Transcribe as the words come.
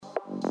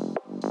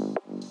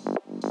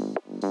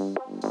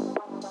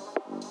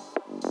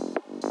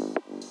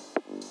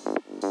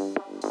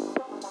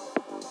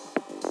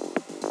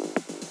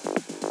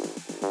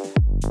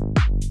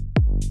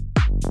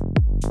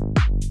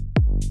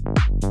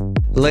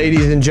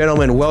Ladies and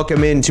gentlemen,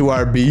 welcome into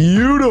our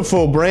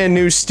beautiful brand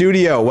new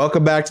studio.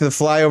 Welcome back to the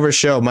Flyover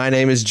Show. My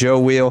name is Joe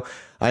Wheel.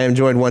 I am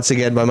joined once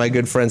again by my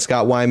good friend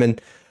Scott Wyman.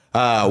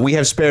 We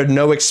have spared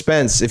no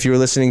expense. If you're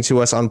listening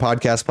to us on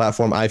podcast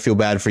platform, I feel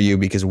bad for you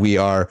because we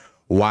are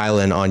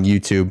wilding on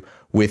YouTube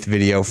with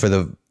video for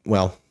the,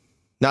 well,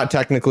 not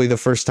technically the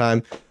first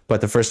time,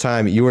 but the first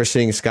time you are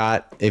seeing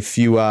Scott. If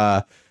you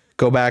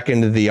go back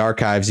into the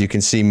archives, you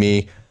can see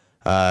me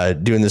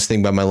doing this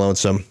thing by my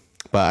lonesome.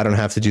 But I don't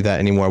have to do that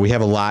anymore. We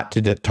have a lot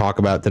to talk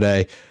about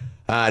today.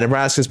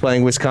 Nebraska's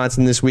playing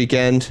Wisconsin this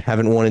weekend.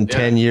 Haven't won in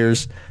 10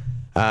 years.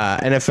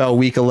 NFL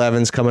Week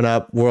 11's coming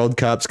up. World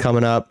Cup's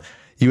coming up.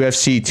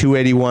 UFC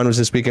 281 was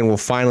this weekend. We'll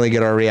finally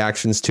get our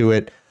reactions to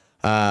it.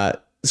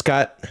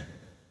 Scott,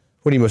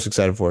 what are you most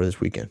excited for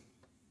this weekend?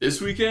 This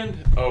weekend?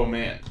 Oh,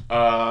 man.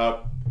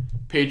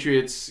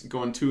 Patriots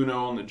going 2-0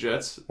 on the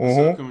Jets this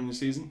upcoming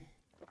season.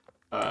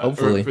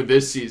 Hopefully. For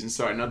this season.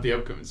 Sorry, not the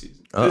upcoming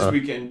season. This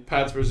weekend,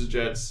 Pats versus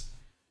Jets.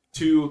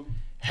 Two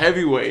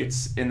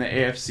heavyweights in the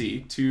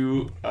AFC,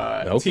 two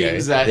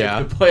teams that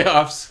if the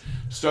playoffs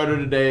started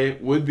today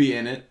would be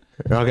in it.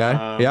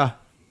 Okay.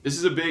 This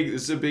is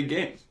a big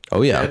game.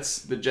 Oh yeah.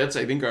 The Jets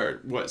I think are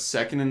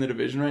second in the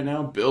division right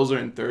now. Bills are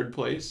in third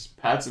place.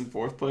 Pats in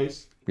fourth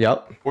place.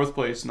 Yep. Fourth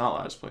place, not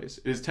last place.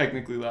 It is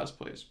technically last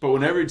place. But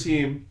when every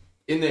team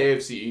in the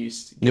AFC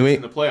East gets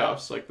in the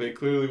playoffs, like they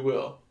clearly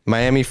will.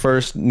 Miami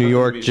first, New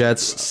York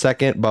Jets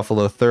second,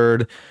 Buffalo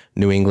third,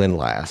 New England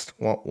last.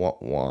 Wah, wah,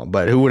 wah.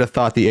 But who would have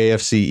thought the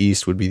AFC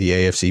East would be the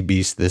AFC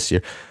Beast this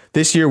year?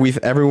 This year,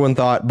 everyone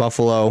thought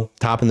Buffalo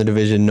top in the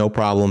division, no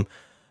problem.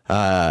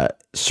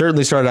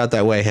 Certainly started out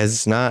that way.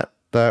 Has not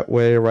that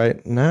way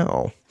right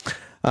now.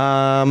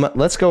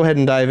 Let's go ahead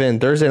and dive in.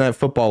 Thursday Night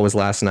Football was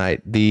last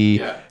night.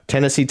 The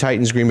Tennessee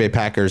Titans, Green Bay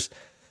Packers.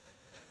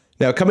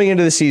 Now, coming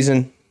into the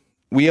season,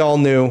 we all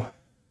knew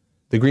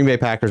the Green Bay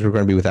Packers were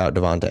going to be without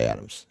Davante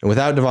Adams. And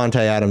without Davante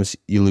Adams,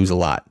 you lose a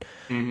lot.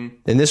 Mm-hmm.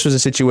 And this was a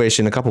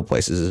situation, a couple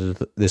places.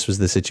 This was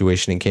the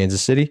situation in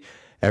Kansas City.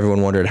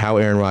 Everyone wondered how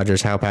Aaron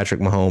Rodgers, how Patrick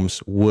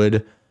Mahomes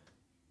would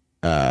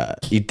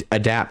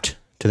adapt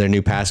to their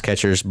new pass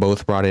catchers.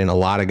 Both brought in a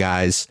lot of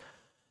guys.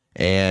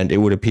 And it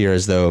would appear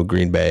as though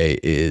Green Bay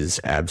is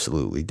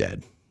absolutely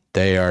dead.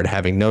 They are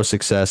having no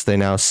success. They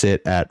now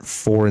sit at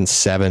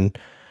 4-7.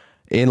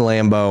 In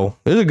Lambeau.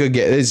 This is a good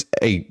game.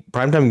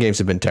 Primetime games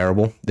have been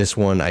terrible. This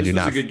one, I do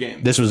not. This was a good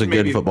game. This was a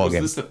good football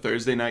game. Was this the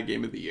Thursday night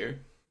game of the year?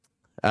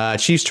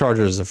 Chiefs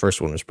Chargers, the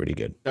first one was pretty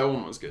good. That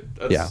one was good.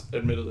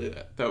 Admittedly,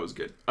 that was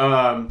good.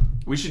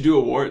 We should do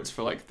awards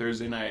for like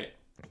Thursday night.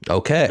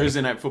 Okay.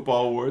 Thursday night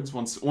football awards.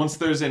 Once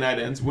Thursday night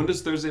ends. When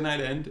does Thursday night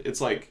end?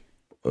 It's like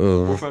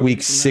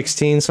week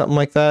 16, something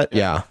like that.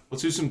 Yeah.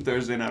 Let's do some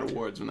Thursday night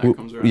awards when that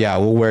comes around. Yeah,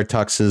 we'll wear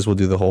tuxes. We'll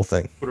do the whole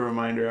thing. Put a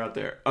reminder out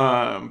there.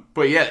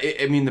 But yeah,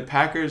 the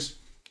Packers,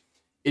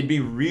 it'd be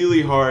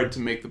really hard to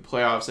make the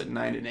playoffs at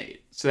 9-8.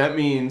 So that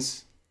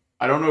means,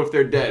 I don't know if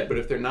they're dead, but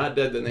if they're not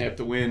dead, then they have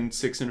to win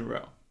 6 in a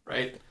row,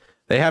 right?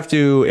 They have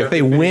to, if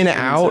they win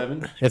out,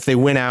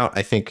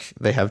 I think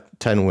they have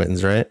 10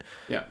 wins, right?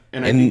 Yeah.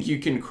 And I think you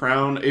can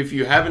crown, if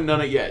you haven't done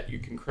it yet, you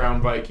can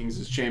crown Vikings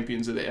as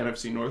champions of the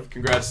NFC North.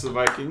 Congrats to the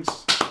Vikings.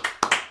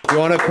 You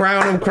want to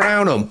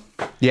crown them?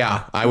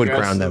 Yeah, I would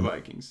crown them. The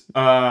Vikings.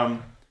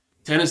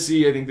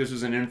 Tennessee, I think this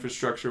was an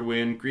infrastructure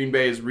win. Green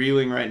Bay is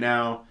reeling right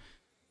now.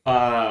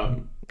 A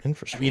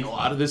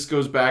lot of this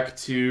goes back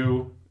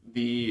to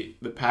the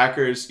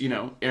Packers.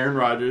 Aaron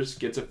Rodgers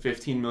gets a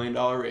 $15 million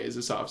raise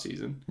this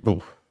offseason.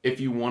 Ooh.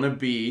 If you want to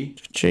be...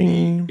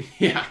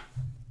 Yeah.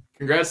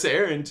 Congrats to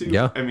Aaron, too.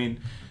 Yeah.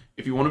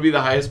 If you want to be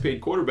the highest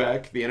paid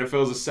quarterback, the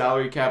NFL is a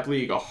salary cap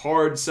league, a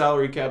hard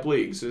salary cap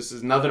league. So this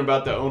is nothing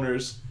about the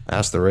owners.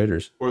 Ask the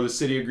Raiders. Or the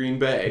city of Green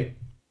Bay.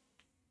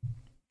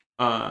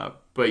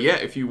 But yeah,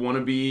 if you want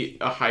to be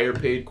a higher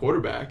paid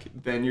quarterback,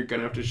 then you're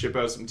gonna have to ship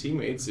out some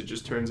teammates. It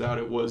just turns out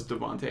it was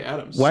Davante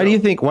Adams. Why do you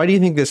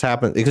think this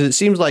happened? Because it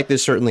seems like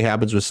this certainly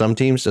happens with some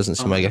teams. Doesn't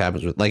seem like it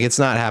happens with it's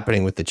not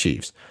happening with the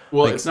Chiefs.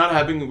 Well, it's not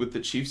happening with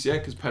the Chiefs yet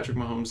because Patrick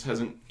Mahomes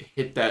hasn't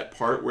hit that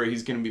part where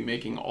he's gonna be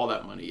making all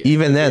that money yet.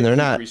 Even then, they're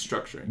not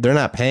restructuring. They're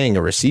not paying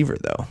a receiver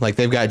though. Like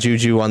they've got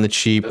Juju on the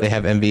cheap. They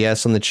have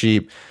MVS on the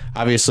cheap.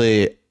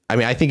 Obviously,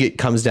 I think it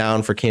comes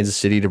down for Kansas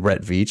City to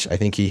Brett Veach. I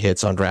think he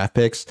hits on draft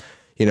picks.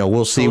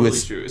 We'll see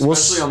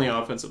especially on the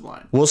offensive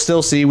line. We'll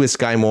still see with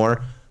Sky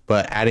Moore,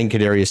 but adding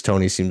Kadarius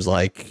Toney seems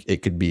like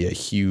it could be a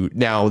huge.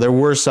 Now there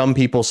were some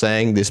people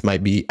saying this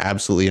might be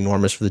absolutely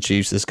enormous for the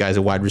Chiefs. This guy's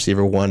a wide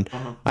receiver one.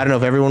 I don't know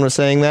if everyone was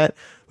saying that,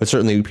 but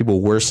certainly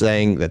people were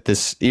saying that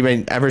this,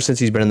 even ever since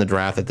he's been in the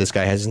draft, that this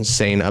guy has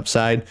insane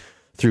upside.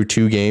 Through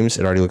 2 games,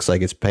 it already looks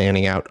like it's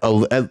panning out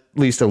at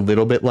least a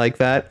little bit like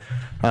that.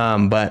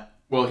 But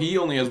he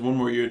only has 1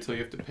 more year until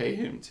you have to pay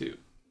him too.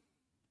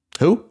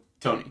 Who?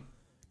 Toney.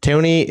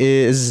 Toney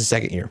is his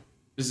second year.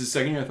 This is his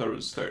second year? I thought it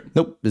was his third.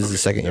 Nope, this is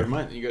his second year. Never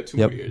mind. You got 2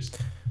 Yep. more years.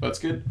 That's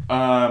good.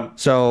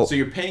 So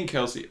you're paying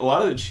Kelsey. A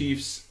lot of the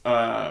Chiefs'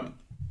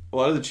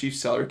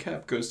 salary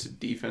cap goes to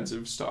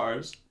defensive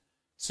stars.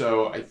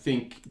 So I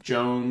think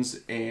Jones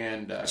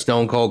and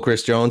Stone Cold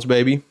Chris Jones,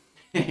 baby,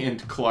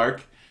 and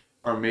Clark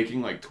are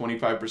making like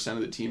 25%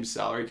 of the team's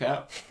salary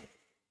cap.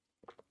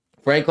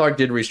 Frank Clark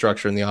did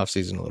restructure in the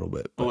offseason a little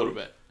bit. A little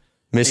bit.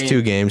 Missed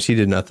 2 games. He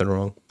did nothing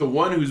wrong. The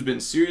one who's been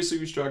seriously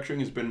restructuring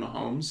has been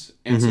Mahomes.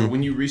 And so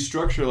when you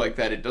restructure like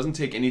that, it doesn't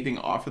take anything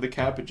off of the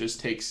cap. It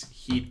just takes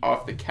heat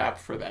off the cap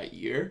for that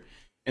year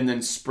and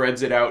then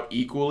spreads it out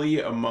equally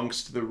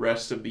amongst the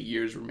rest of the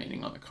years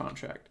remaining on the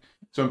contract.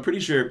 So I'm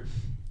pretty sure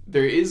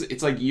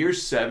it's like year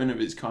 7 of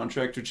his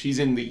contract, which he's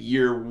in the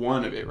year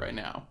 1 of it right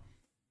now.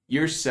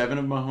 Year 7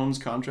 of Mahomes'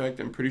 contract,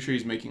 I'm pretty sure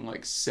he's making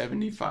like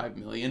 $75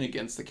 million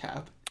against the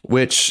cap.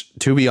 Which,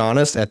 to be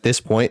honest, at this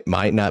point,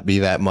 might not be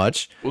that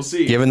much. We'll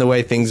see. Given the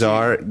way things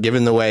are,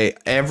 given the way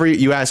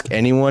you ask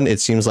anyone, it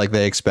seems like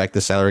they expect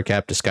the salary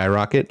cap to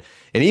skyrocket.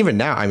 And even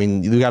now, I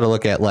mean, you got to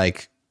look at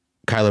like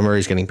Kyler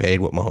Murray's getting paid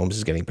what Mahomes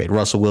is getting paid.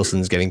 Russell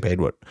Wilson's getting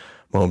paid what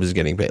Mahomes is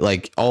getting paid.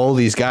 Like all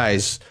these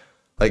guys,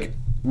 like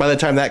by the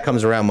time that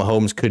comes around,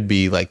 Mahomes could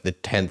be like the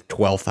 10th,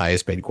 12th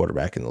highest paid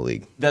quarterback in the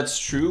league. That's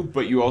true,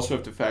 but you also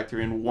have to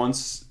factor in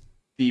once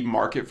the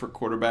market for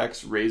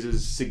quarterbacks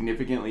raises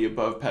significantly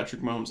above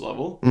Patrick Mahomes'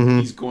 level,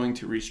 he's going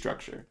to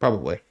restructure.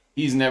 Probably.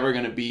 He's never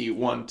going to be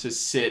one to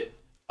sit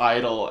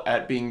idle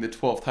at being the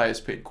 12th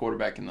highest paid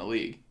quarterback in the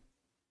league.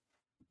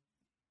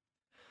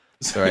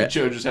 Sorry,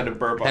 Joe just had to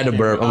burp. I'm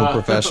a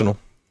professional.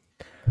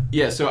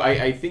 Yeah, so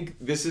I think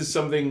this is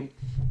something,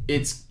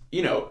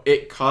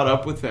 it caught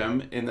up with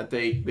them in that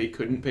they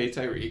couldn't pay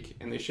Tyreek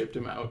and they shipped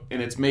him out.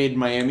 And it's made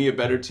Miami a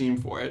better team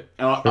for it.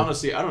 And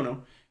honestly, I don't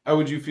know. How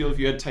would you feel if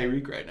you had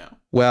Tyreek right now?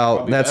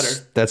 Well,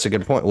 that's a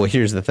good point. Well,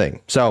 here's the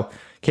thing. So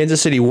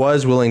Kansas City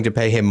was willing to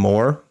pay him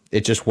more.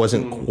 It just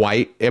wasn't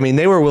quite. I mean,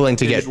 they were willing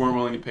to They just weren't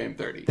willing to pay him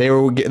 30. They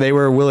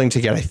were willing to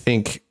get, I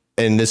think,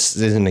 and this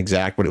isn't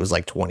exact, but it was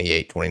like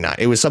 28, 29.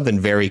 It was something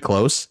very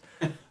close.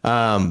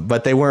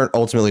 But they weren't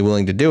ultimately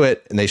willing to do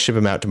it, and they ship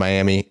him out to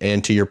Miami.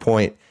 And to your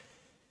point,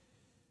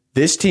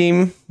 this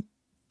team,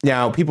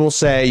 now people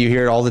say, you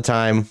hear it all the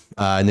time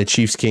in the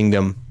Chiefs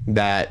kingdom,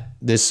 that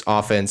this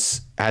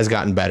offense has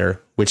gotten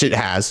better, which it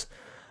has.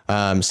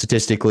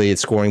 Statistically,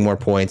 it's scoring more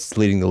points, it's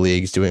leading the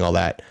league, it's doing all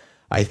that.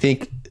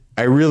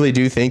 I really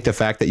do think the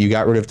fact that you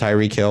got rid of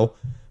Tyreek Hill,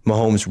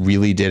 Mahomes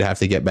really did have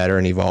to get better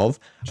and evolve.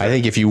 Sure. I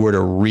think if you were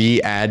to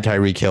re-add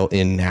Tyreek Hill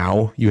in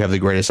now, you have the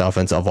greatest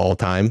offense of all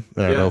time.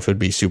 I don't know if it'd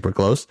be super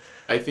close.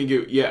 I think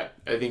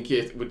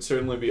it would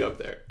certainly be up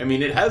there. I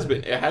mean, it has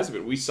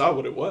been. We saw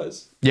what it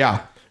was.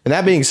 Yeah. And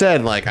that being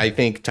said, like, I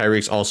think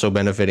Tyreek's also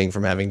benefiting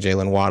from having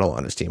Jalen Waddle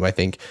on his team. I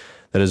think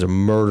that is a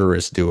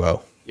murderous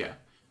duo. Yeah.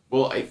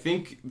 Well, I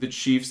think the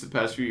Chiefs the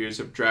past few years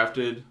have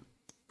drafted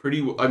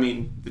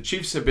the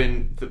Chiefs have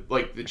been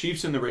the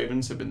Chiefs and the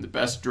Ravens have been the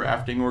best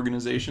drafting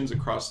organizations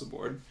across the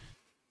board.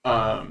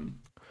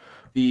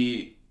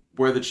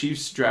 Where the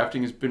Chiefs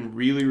drafting has been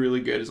really,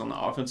 really good is on the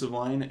offensive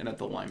line and at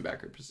the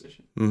linebacker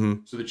position.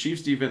 Mm-hmm. So the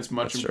Chiefs defense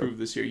much improved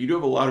this year. You do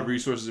have a lot of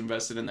resources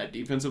invested in that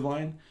defensive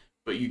line,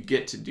 but you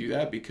get to do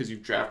that because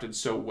you've drafted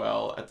so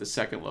well at the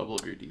second level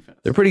of your defense.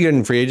 They're pretty good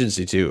in free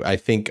agency too. I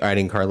think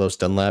adding Carlos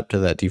Dunlap to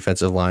that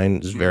defensive line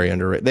is very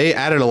underrated. They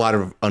added a lot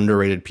of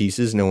underrated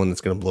pieces. No one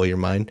that's going to blow your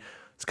mind. I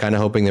was kind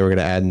of hoping they were going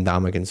to add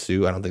Ndamukong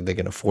Suh. I don't think they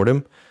can afford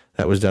him.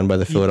 That was done by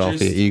the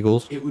Philadelphia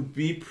Eagles. It would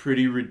be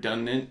pretty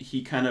redundant.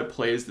 He kind of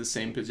plays the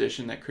same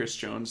position that Chris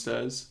Jones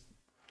does.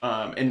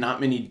 And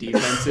not many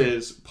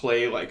defenses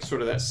play like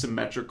sort of that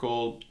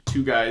symmetrical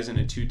 2 guys in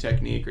a 2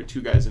 technique or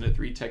 2 guys in a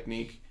 3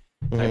 technique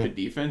type of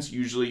defense.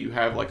 Usually you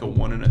have like a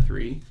 1 and a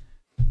 3.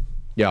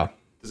 Yeah.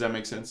 Does that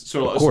make sense?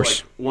 So, of course.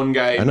 So like one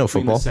guy in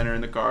between the center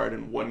and the guard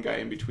and one guy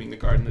in between the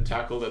guard and the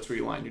tackle. That's where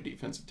you line your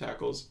defensive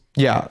tackles.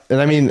 Yeah. And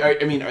I mean, are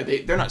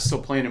they're not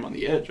still playing him on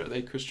the edge, are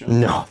they, Chris Jones?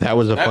 No, that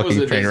was a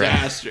fucking train wreck.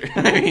 Disaster.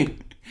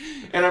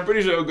 And I'm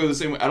pretty sure it would go the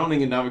same way. I don't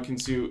think Ndamukong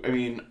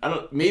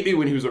Suh, maybe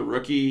when he was a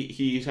rookie,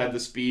 he had the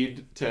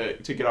speed to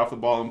get off the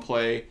ball and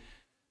play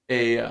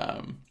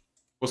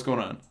what's going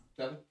on?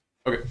 Nothing.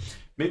 Okay.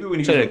 Maybe when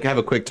he have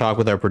a quick talk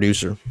with our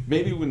producer.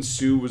 Maybe when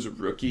Suh was a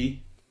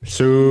rookie,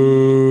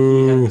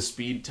 he had the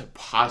speed to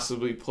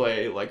possibly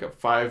play like a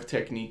 5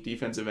 technique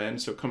defensive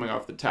end, so coming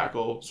off the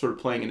tackle, sort of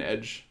playing an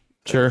edge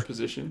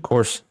position. Of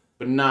course.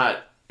 But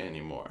not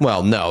anymore.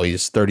 Well, no,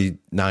 he's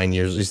 39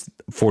 years, he's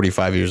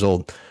 45 years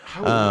old.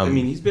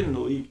 He's been in the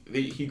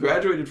league. He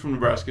graduated from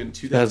Nebraska in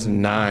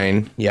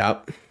 2009.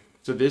 Yep.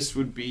 So this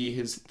would be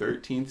his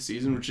 13th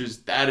season,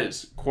 that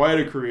is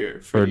quite a career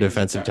for a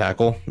defensive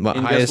tackle. And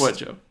guess what,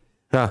 Joe?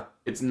 Huh?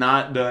 It's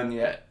not done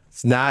yet.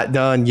 It's not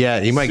done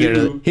yet. He might get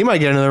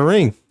another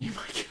ring.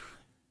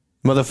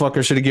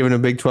 Motherfucker should have given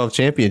him a Big 12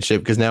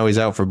 championship because now he's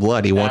out for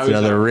blood. He wants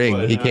another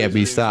ring. He can't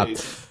be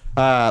stopped.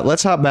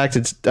 Let's hop back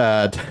to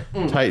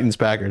Titans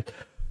Packers.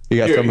 You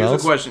got something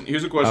else?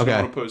 Here's a question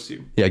I want to pose to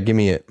you. Yeah, give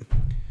me it.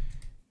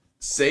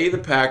 Say the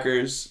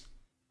Packers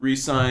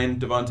re-sign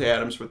Devontae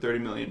Adams for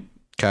 $30 million.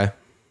 Okay.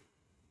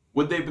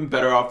 would they have been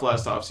better off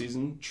last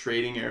offseason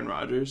trading Aaron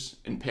Rodgers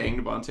and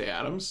paying Devontae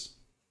Adams?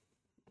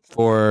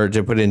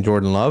 To put in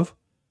Jordan Love?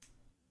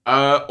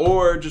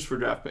 Or just for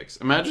draft picks.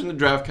 Imagine the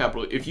draft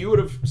capital. If you would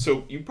have,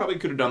 so you probably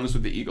could have done this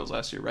with the Eagles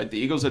last year, right? The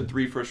Eagles had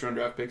 3 first-round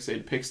draft picks. They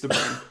had picks to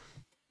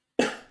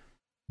burn.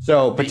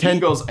 So the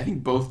Eagles, I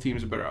think both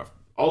teams are better off.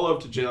 All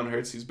love to Jalen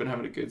Hurts. He's been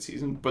having a good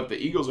season, but the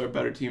Eagles are a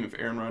better team if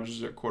Aaron Rodgers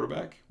is their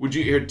quarterback. Would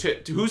you hear?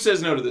 Who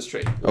says no to this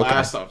trade? Okay.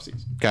 Last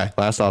offseason. Okay,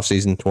 last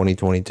offseason,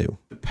 2022.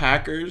 The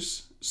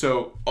Packers.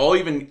 So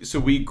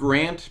we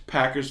grant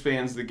Packers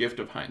fans the gift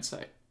of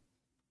hindsight.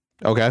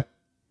 Okay.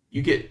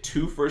 You get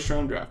 2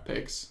 first-round draft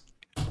picks.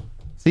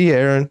 See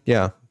Aaron,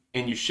 yeah.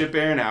 And you ship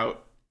Aaron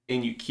out,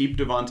 and you keep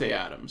Devontae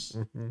Adams.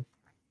 Mm-hmm.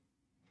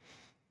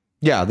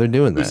 Yeah, they're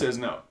doing that. Who says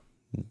no?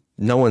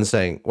 No one's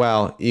saying.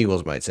 Well,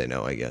 Eagles might say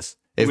no, I guess.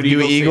 If Would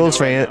do Eagles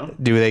no fan,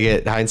 right do they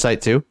get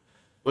hindsight too?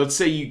 Let's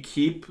say you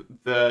keep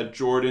the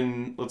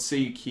Jordan. Let's say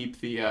you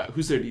keep the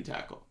who's their D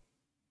tackle?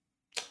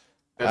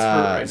 That's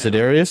hurt right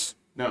Za'Darius?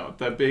 No,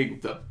 the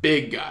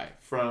big guy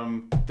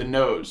from the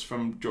nose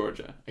from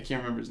Georgia. I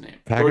can't remember his name.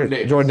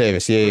 Jordan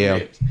Davis.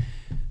 Yeah.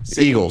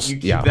 Say Eagles. You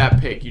keep that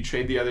pick. You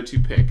trade the other 2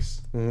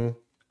 picks.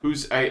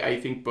 Mm-hmm. I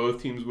think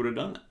both teams would have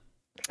done that,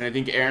 and I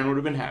think Aaron would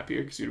have been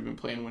happier because he would have been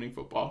playing winning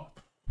football.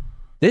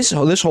 This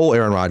whole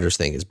Aaron Rodgers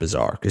thing is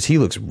bizarre because he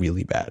looks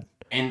really bad.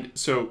 And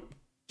so,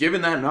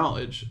 given that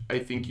knowledge, I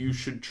think you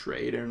should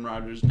trade Aaron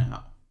Rodgers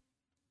now.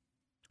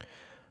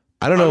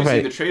 I don't know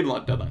Obviously, the trade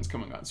deadline's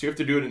coming on, so you have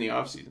to do it in the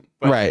offseason.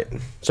 Right.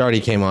 It's already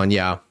came on,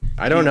 yeah.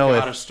 I don't know if...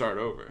 You gotta start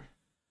over.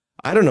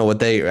 I don't know what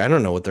they're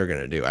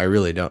going to do. I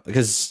really don't.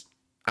 Because,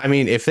 I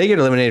mean, if they get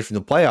eliminated from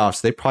the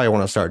playoffs, they probably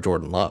want to start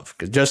Jordan Love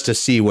just to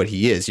see what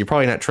he is. You're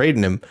probably not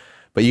trading him.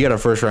 But you got a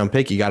first-round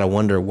pick. You got to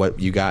wonder what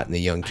you got in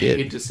the young kid.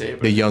 I hate to say it,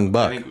 but the young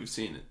buck. I think we've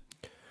seen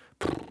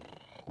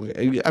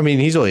it. I mean,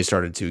 he's only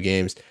started 2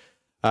 games.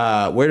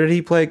 Where did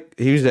he play?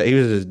 He was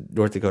at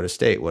North Dakota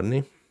State, wasn't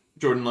he?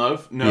 Jordan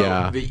Love? No.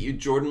 Yeah.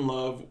 Jordan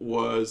Love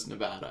was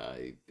Nevada,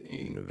 I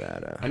think.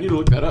 Nevada. I need to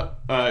look that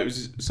up. It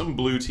was some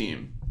blue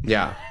team.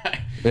 Yeah.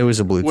 It was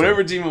a blue team.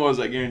 Whatever team it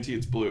was, I guarantee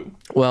it's blue.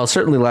 Well,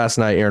 certainly last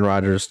night, Aaron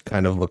Rodgers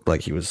kind of looked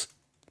like he was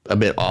a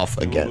bit off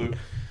again.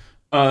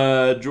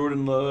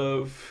 Jordan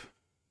Love...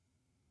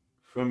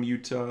 From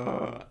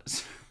Utah.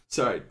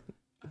 Sorry.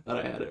 I thought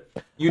I had it.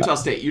 Utah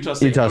State. Utah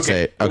State.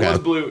 Okay. It was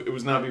blue. It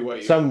was not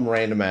BYU. Some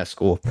random ass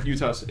school.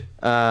 Utah State.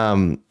 I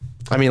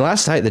mean,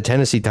 last night, the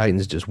Tennessee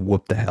Titans just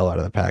whooped the hell out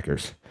of the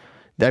Packers.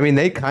 I mean,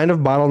 they kind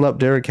of bottled up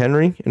Derrick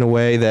Henry in a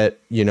way that,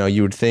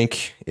 you would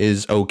think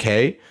is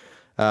okay.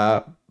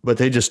 But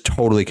they just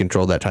totally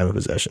controlled that time of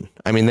possession.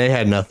 I mean, they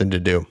had nothing to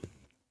do.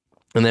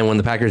 And then when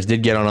the Packers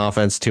did get on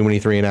offense, too many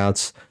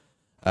 3-and-outs,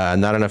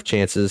 not enough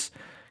chances,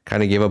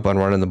 kind of gave up on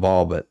running the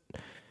ball, but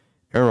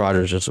Aaron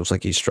Rodgers just looks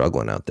like he's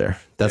struggling out there.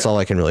 That's all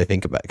I can really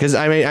think about. Because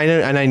I mean,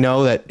 I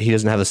know that he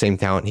doesn't have the same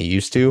talent he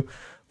used to,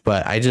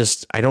 but I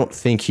don't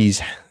think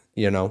he's,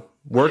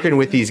 working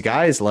with these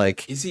guys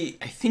like. Is he?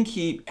 I think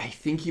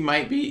he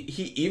might be.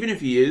 Even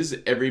if he is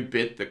every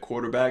bit the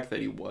quarterback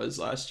that he was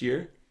last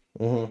year,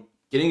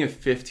 getting a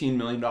 $15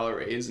 million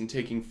raise and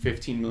taking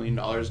 $15 million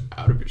out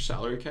of your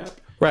salary cap.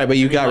 Right, but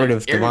you got rid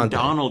of Aaron Devontae.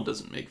 Donald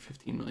doesn't make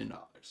 $15 million.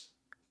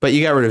 But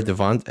you got rid of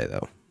Devontae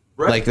though.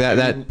 Right. Like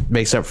that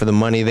makes up for the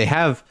money they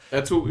have.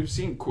 That's what we've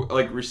seen.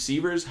 Like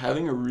receivers,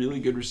 having a really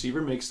good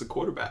receiver makes the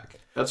quarterback.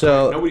 That's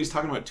why nobody's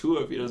talking about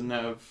Tua if he doesn't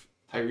have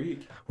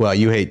Tyreek. Well,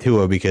 you hate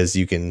Tua because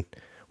you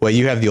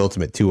have the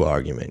ultimate Tua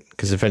argument.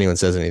 Because if anyone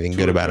says anything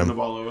good about him,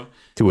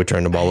 Tua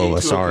turned the ball over.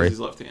 Sorry, he's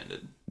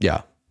left-handed.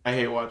 Yeah, I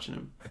hate watching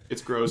him.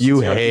 It's gross. You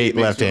hate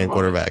left-hand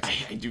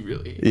quarterbacks. I do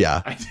really. Hate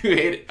Yeah, I do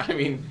hate it. I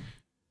mean,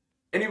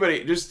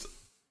 anybody just.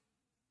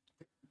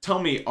 Tell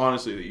me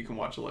honestly that you can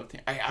watch a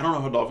left-hand. I don't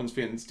know how Dolphins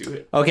fans do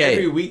it. Okay.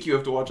 Every week you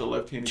have to watch a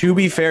left-handed. To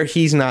be fair,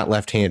 he's not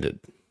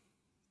left-handed.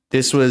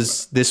 This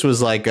was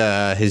like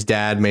his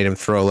dad made him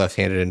throw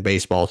left-handed in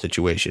baseball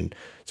situation,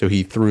 so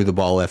he threw the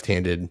ball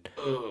left-handed.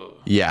 Ugh.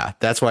 Yeah,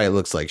 that's why it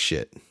looks like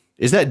shit.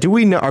 Is that? Do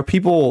we know? Are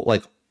people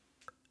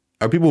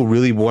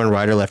really born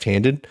right or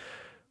left-handed,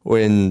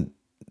 when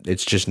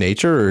it's just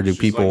nature, or do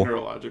people like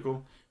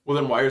neurological? Well,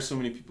 then why are so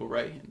many people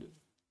right-handed?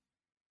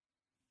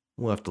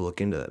 We'll have to look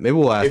into that. Maybe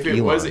we'll ask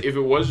Elon. If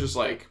it was just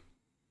like,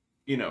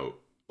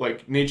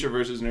 like nature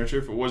versus nurture,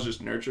 if it was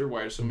just nurture,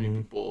 why are so many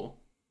people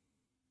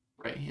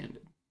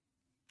right-handed?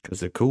 Because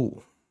they're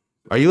cool.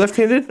 Are you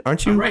left-handed?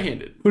 Aren't you? I'm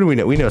right-handed. Who do we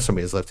know? We know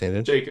somebody who's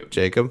left-handed.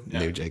 Jacob. Yeah.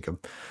 New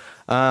Jacob.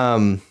 I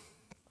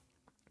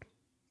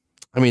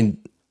mean,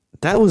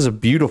 that was a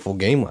beautiful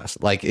game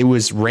last. Like, it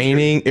was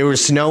raining. It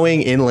was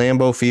snowing in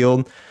Lambeau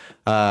Field.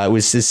 It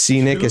was as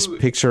scenic, as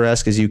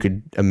picturesque as you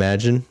could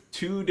imagine.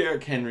 2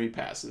 Derrick Henry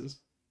passes.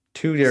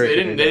 They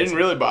didn't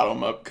really bottle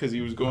him up because he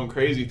was going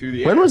crazy through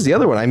the air. When was the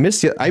other one? I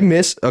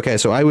missed. Okay,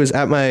 so I was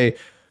at my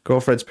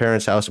girlfriend's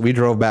parents' house. We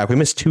drove back. We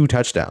missed 2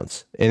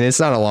 touchdowns, and it's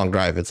not a long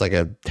drive. It's like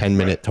a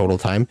 10-minute total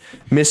time.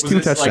 Missed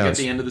 2 touchdowns. Like at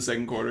the end of the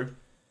second quarter?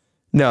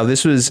 No,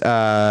 this was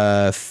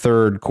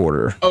third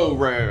quarter. Oh,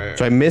 right.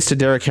 So I missed a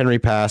Derrick Henry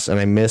pass, and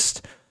I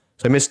missed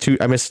So I missed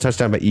a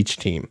touchdown by each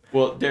team.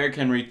 Well, Derrick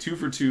Henry 2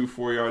 for 2,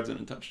 4 yards and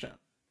a touchdown.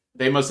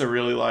 They must have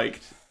really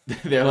liked.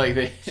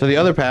 So the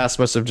other pass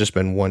must have just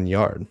been 1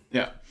 yard.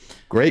 Yeah.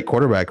 Great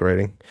quarterback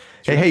rating.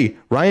 Hey,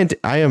 Ryan.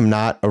 I am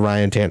not a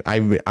Ryan Tan.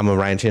 I'm a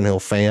Ryan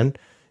Tannehill fan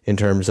in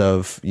terms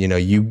of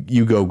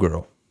you go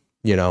girl.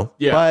 Yeah.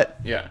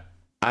 But yeah.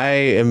 I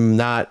am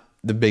not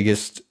the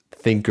biggest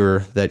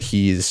thinker that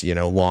he's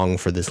long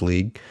for this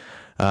league.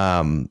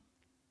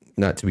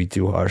 Not to be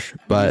too harsh,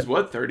 but he's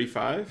what,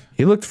 35?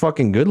 He looked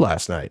fucking good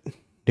last night.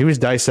 He was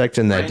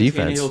dissecting that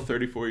defense. Tannehill,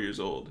 34 years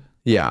old.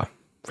 Yeah.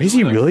 Is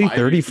he really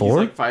 34? He's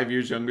like 5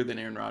 years younger than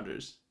Aaron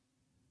Rodgers.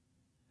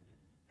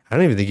 I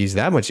don't even think he's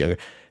that much younger.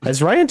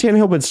 Has Ryan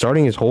Tannehill been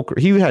starting his whole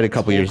career? He had a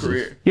couple years.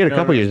 Career. He had a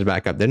couple years to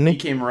back up, didn't he? He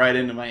came right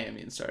into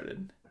Miami and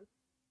started.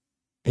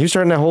 He was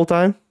starting that whole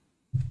time?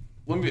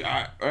 All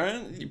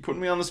right, you put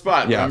me on the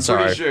spot. Yeah, I'm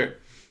sorry. pretty sure.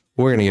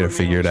 We're going to get it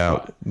figured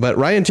out. But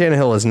Ryan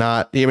Tannehill is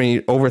not,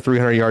 over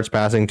 300 yards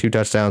passing, 2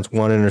 touchdowns,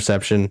 1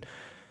 interception.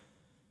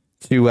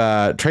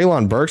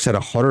 Treylon Burks had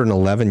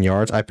 111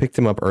 yards. I picked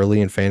him up early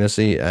in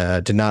fantasy.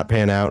 Did not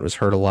pan out. Was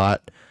hurt a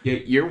lot. Yeah,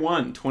 year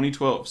 1,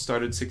 2012,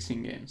 started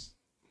 16 games.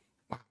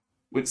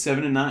 Went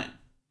 7-9.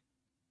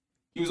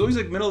 He was always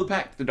like middle of the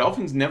pack. The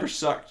Dolphins never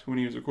sucked when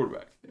he was a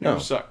quarterback. They never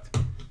sucked.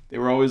 They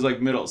were always like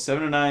middle.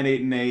 7-9,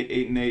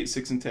 8-8, 8-8,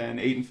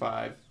 6-10,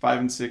 8-5,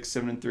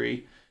 5-6,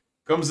 7-3.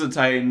 Comes to the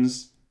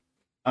Titans,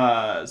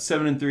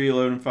 7-3,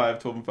 11-5,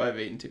 12-5,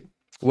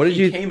 8-2.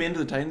 He came into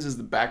the Titans as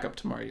the backup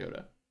to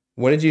Mariota.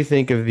 What did you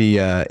think of the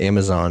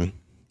Amazon?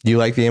 Do you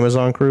like the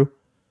Amazon crew?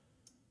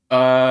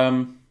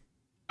 I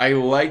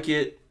like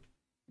it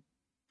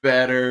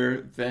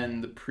better than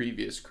the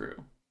previous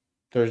crew.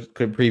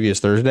 Previous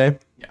Thursday?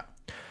 Yeah.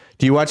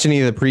 Do you watch any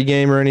of the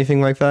pregame or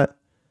anything like that?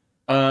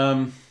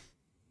 No.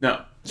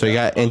 So you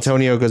got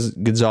Antonio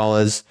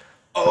Gonzalez.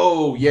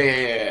 Oh,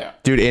 yeah.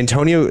 Dude,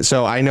 Antonio.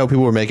 So I know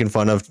people were making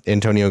fun of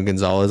Antonio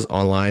Gonzalez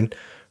online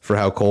for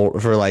how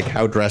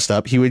dressed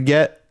up he would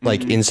get,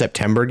 like in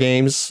September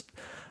games.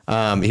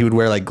 He would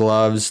wear like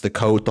gloves, the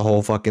coat, the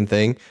whole fucking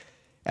thing.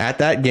 At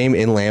that game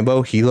in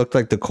Lambeau, he looked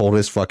like the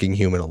coldest fucking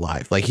human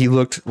alive. Like he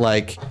looked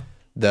like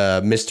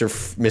the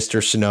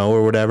Mr. Snow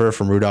or whatever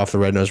from Rudolph the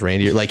Red-Nosed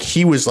Reindeer. Like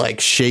he was like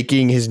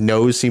shaking. His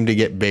nose seemed to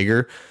get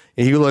bigger.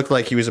 And he looked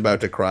like he was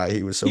about to cry.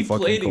 He was so fucking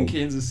cold. He played in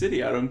Kansas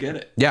City. I don't get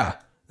it. Yeah.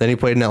 Then he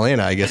played in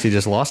Atlanta. I guess he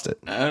just lost it.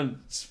 I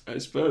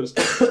suppose.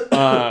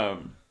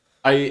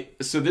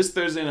 So this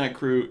Thursday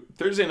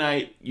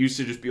night used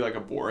to just be like a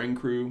boring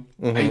crew.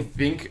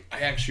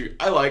 Mm-hmm.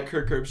 I like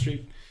Kirk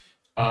Herbstreit.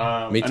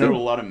 Me too. I know a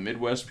lot of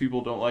Midwest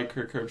people don't like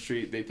Kirk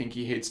Herbstreit. They think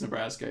he hates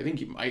Nebraska. I think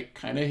he might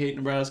kind of hate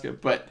Nebraska,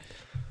 but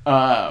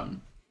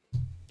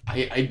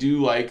I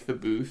do like the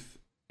booth,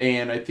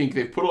 and I think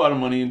they've put a lot of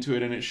money into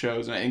it, and it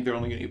shows, and I think they're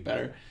only going to get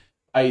better.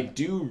 I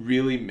do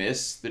really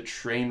miss the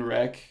train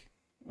wreck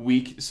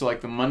week. So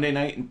like the Monday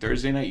night and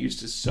Thursday night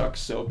used to suck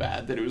so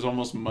bad that it was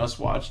almost must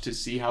watch to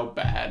see how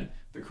bad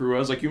the crew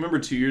was. Like you remember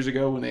 2 years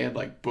ago when they had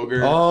like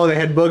Booger. Oh, they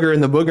had Booger in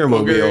the Booger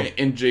Mobile.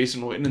 And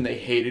Jason Witten, and they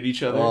hated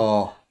each other.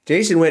 Oh,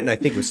 Jason Witten, I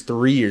think was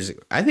 3 years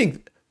ago. I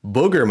think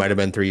Booger might have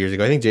been 3 years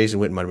ago. I think Jason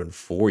Witten might have been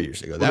 4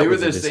 years ago. That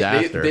was a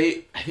disaster.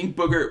 I think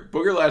Booger lasted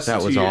 2 years.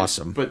 That was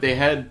awesome. But they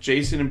had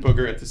Jason and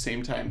Booger at the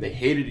same time. They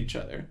hated each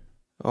other.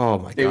 Oh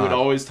my god. They would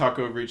always talk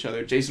over each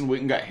other. Jason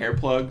Witten got hair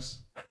plugs.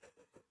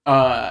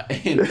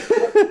 And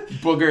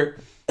Booger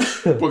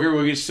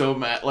would get so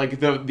mad. Like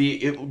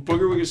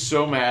Booger would get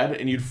so mad,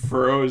 and you'd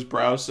furrow his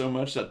brow so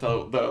much that the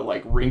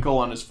like wrinkle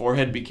on his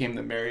forehead became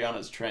the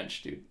Marianas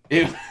Trench, dude.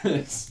 It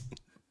was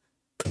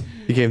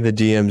became the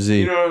DMZ.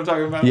 You know what I'm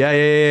talking about?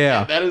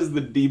 Yeah. That is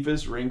the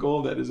deepest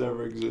wrinkle that has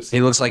ever existed.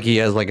 He looks like he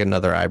has like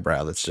another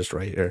eyebrow that's just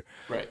right here.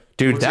 Right.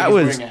 Dude, looks that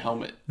like he's was wearing a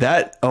helmet.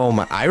 That. Oh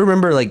my! I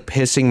remember like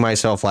pissing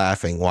myself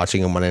laughing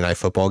watching a Monday Night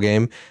Football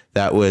game.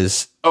 That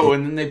was. Oh,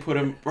 and then they put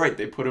him right.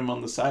 They put him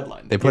on the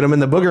sideline. They put him in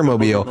the Booger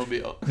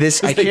Mobile.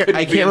 This I can't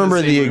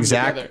remember the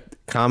exact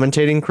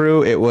commentating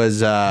crew. It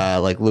was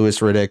like Louis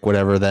Riddick,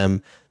 whatever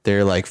them.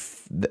 They're like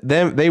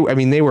them.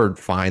 They were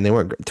fine. They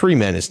weren't. 3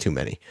 men is too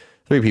many.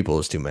 3 people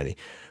is too many.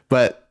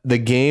 But the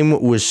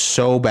game was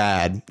so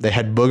bad. They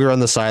had Booger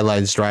on the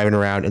sidelines driving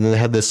around, and then they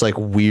had this like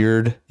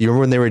weird. You remember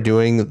when they were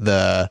doing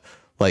the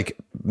like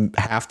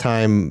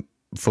halftime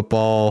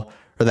football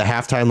or the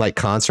halftime like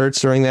concerts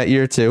during that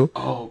year too?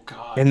 Oh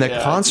god! And the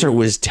concert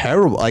was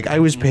terrible. Like I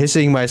was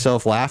pissing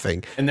myself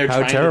laughing. And they're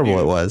how terrible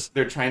it was.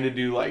 They're trying to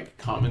do like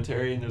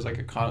commentary, and there's like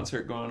a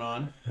concert going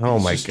on. Oh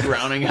my god!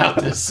 Drowning out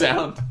the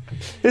sound.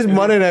 It's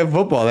Monday Night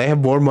Football. They have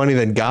more money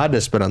than God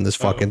to spend on this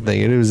fucking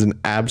thing, and it was an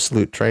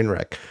absolute train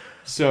wreck.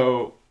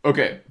 So,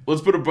 okay,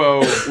 let's put a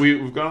bow.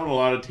 We've gone on a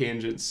lot of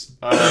tangents.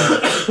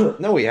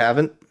 No, we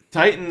haven't.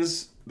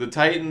 The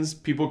Titans,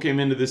 people came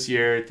into this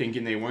year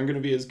thinking they weren't going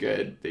to be as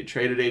good. They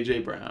traded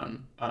A.J.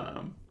 Brown.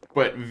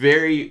 But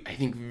very,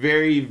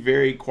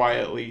 very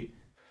quietly,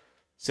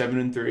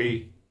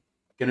 7-3.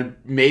 Going to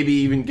maybe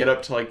even get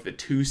up to like the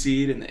 2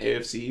 seed in the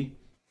AFC.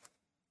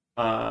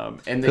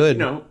 And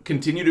they,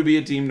 continue to be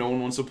a team no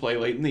one wants to play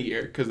late in the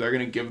year because they're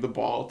going to give the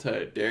ball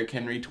to Derrick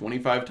Henry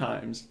 25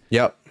 times.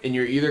 Yep. And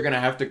you're either going to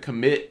have to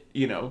commit,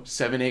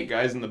 7-8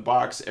 guys in the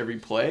box every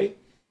play,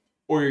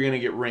 or you're going to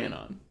get ran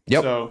on.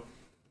 Yep. So,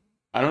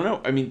 I don't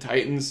know. I mean,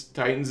 Titans,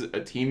 a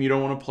team you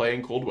don't want to play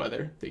in cold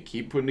weather. They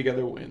keep putting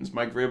together wins.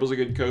 Mike Vrabel's a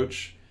good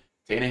coach.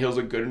 Tannehill's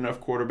a good enough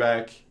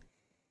quarterback.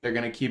 They're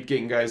going to keep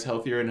getting guys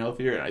healthier and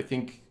healthier. And I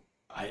think,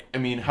 I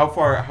mean, how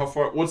far,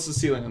 what's the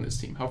ceiling on this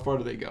team? How far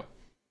do they go?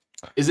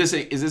 Is this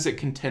a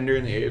contender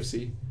in the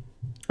AFC?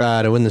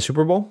 To win the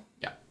Super Bowl?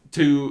 Yeah.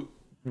 To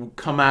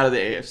come out of the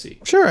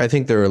AFC. Sure, I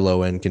think they're a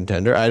low-end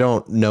contender. I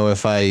don't know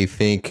if I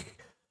think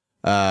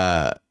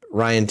Ryan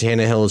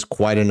Tannehill is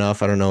quite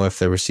enough. I don't know if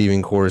the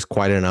receiving core is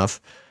quite enough,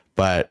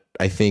 but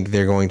I think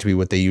they're going to be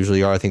what they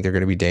usually are. I think they're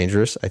going to be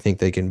dangerous. I think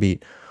they can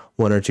beat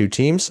one or two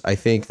teams. I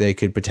think they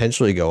could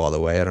potentially go all the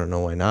way. I don't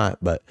know why not,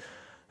 but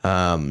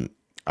I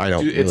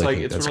don't really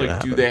think that's going to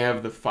happen. Do they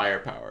have the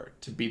firepower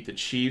to beat the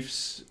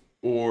Chiefs?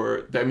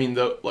 Or, I mean,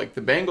 the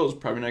Bengals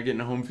probably not getting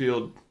a home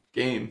field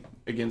game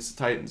against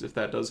the Titans if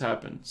that does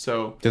happen.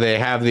 So, do they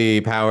have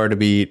the power to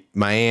beat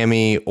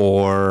Miami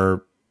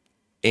or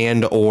the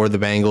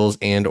Bengals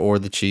and or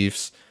the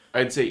Chiefs?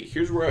 I'd say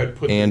here's where I'd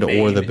put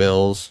or the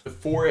Bills. The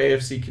 4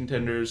 AFC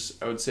contenders,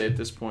 I would say at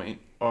this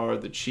point, are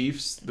the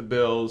Chiefs, the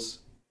Bills,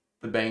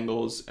 the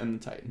Bengals, and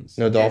the Titans.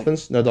 No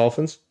Dolphins? No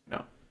Dolphins?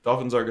 No.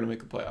 Dolphins are going to make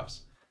the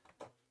playoffs.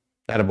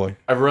 Attaboy.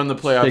 I've run the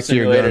playoff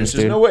simulators.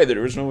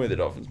 There was no way the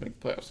Dolphins make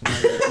the playoffs.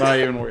 I'm not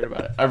even worried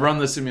about it. I've run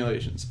the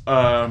simulations.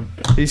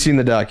 He's seen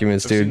the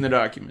documents, dude. I've seen the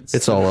documents.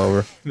 It's all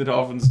over. The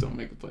Dolphins don't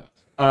make the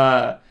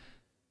playoffs.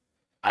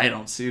 I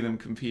don't see them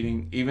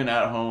competing. Even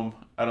at home,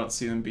 I don't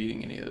see them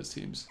beating any of those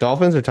teams.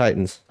 Dolphins or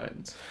Titans?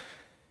 Titans.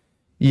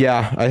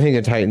 Yeah, I think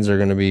the Titans are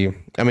going to be...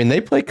 I mean,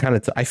 they play kind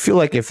of... I feel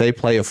like if they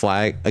play if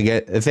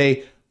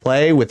they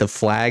play with a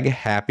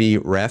flag-happy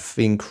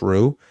reffing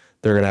crew,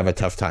 they're going to have a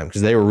tough time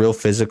because they were real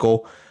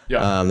physical.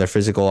 Yeah. They're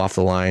physical off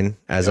the line,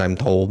 as I'm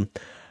told.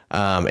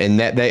 And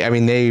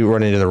they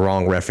run into the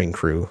wrong reffing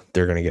crew.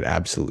 They're going to get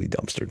absolutely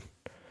dumpstered.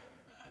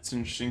 That's an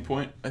interesting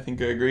point. I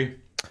think I agree.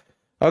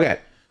 Okay.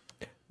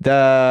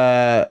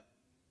 Let's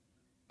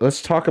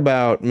talk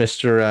about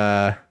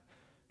Mr.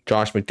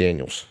 Josh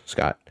McDaniels,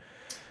 Scott.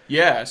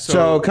 Yeah.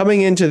 So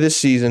coming into this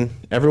season,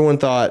 everyone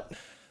thought...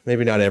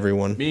 Maybe not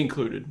everyone. Me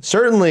included.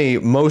 Certainly,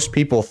 most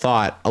people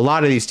thought a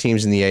lot of these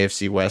teams in the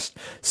AFC West,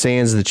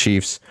 sans the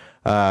Chiefs,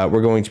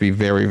 were going to be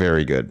very,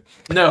 very good.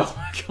 No,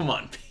 come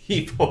on,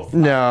 people.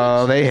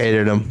 No, they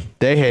hated them.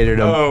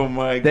 Oh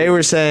my God. They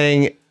were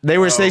saying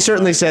they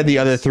certainly said the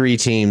other 3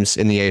 teams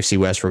in the AFC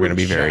West were going to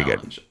be very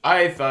good.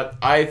 I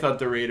thought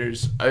the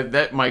Raiders.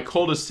 My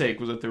coldest take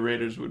was that the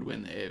Raiders would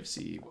win the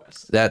AFC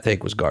West. That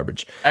take was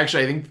garbage.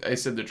 Actually, I think I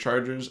said the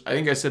Chargers. I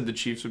think I said the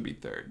Chiefs would be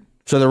 3rd.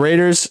 So the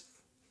Raiders.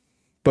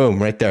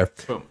 Boom, right there.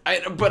 Boom.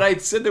 But I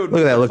said they would.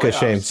 Look at that look of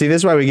shame. See,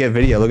 this is why we get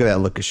video. Look at that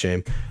look of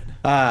shame.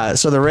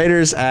 So the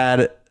Raiders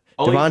add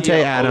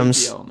Devontae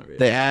Adams.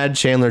 They add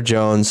Chandler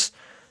Jones.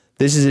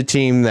 This is a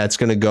team that's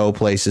going to go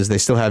places. They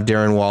still have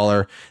Darren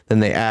Waller.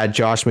 Then they add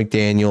Josh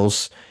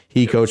McDaniels.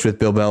 He coached with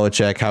Bill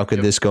Belichick. How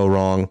could this go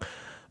wrong?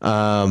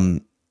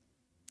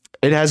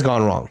 It has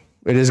gone wrong.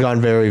 It has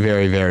gone very,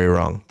 very, very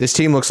wrong. This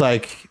team looks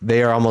like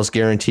they are almost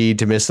guaranteed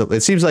to miss.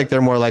 It seems like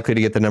they're more likely to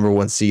get the number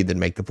 1 seed than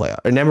make the playoff,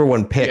 or number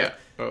 1 pick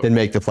than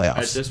make the playoffs.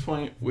 At this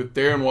point, with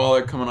Darren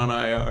Waller coming on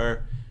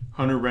IR,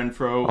 Hunter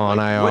Renfrow on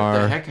IR. What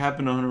the heck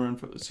happened to Hunter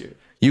Renfrow this year?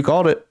 You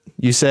called it.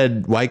 You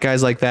said white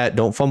guys like that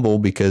don't fumble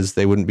because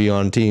they wouldn't be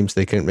on teams.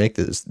 They couldn't make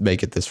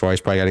it this far.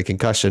 He's probably got a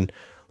concussion.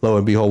 Lo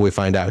and behold, we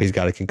find out he's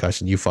got a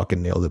concussion. You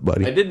fucking nailed it,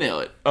 buddy. I did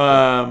nail it.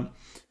 But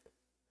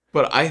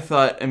I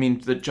thought,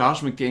 the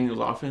Josh McDaniels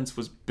offense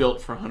was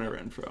built for Hunter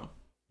Renfrow.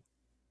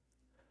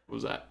 What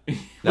was that?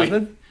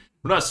 Nothing?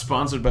 We're not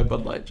sponsored by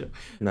Bud Light, Joe.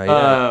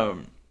 No,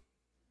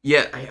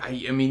 yeah,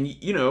 I mean,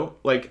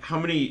 how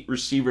many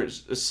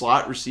receivers,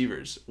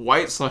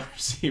 white slot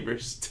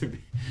receivers to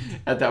be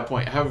at that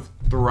point have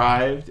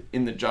thrived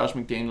in the Josh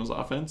McDaniels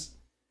offense?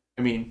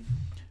 I mean,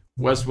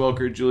 Wes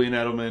Welker, Julian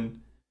Edelman,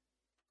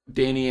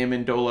 Danny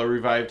Amendola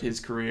revived his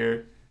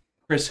career.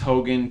 Chris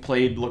Hogan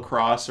played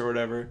lacrosse or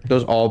whatever.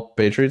 Those all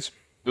Patriots?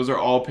 Those are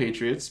all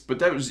Patriots. But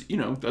that was,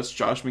 that's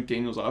Josh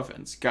McDaniels'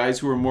 offense. Guys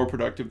who are more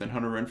productive than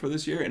Hunter Renfrow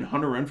this year. And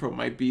Hunter Renfrow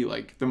might be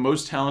the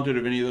most talented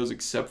of any of those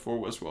except for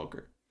Wes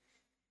Welker.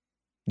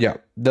 Yeah.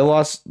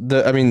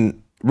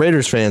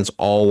 Raiders fans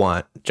all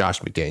want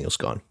Josh McDaniels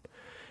gone.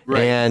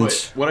 Right. And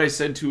but what I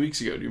said 2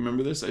 weeks ago, do you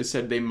remember this? I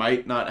said they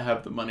might not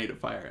have the money to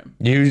fire him.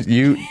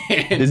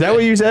 Is that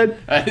what you said?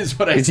 That is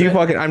what I said. You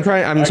fucking, I'm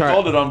sorry. I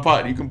called it on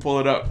pod. You can pull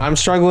it up. I'm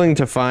struggling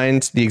to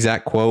find the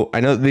exact quote. I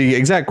know the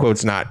exact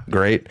quote's not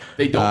great.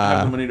 They don't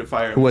have the money to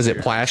fire him. Who was it?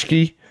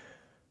 Plaschke?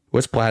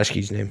 What's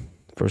Plaschke's name?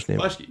 First name?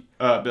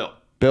 Plaschke. Bill.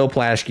 Bill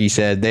Plaschke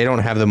said they don't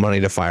have the money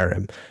to fire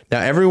him.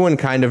 Now everyone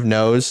kind of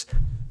knows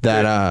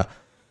that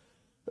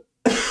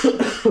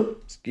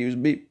excuse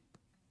me.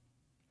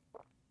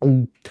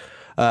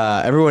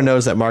 Everyone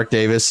knows that Mark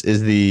Davis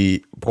is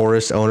the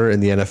poorest owner in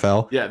the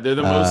NFL. Yeah, they're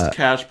the most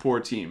cash poor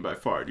team by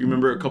far. Do you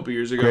remember a couple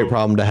years ago? Great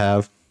problem to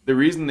have. The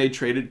reason they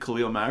traded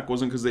Khalil Mack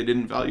wasn't because they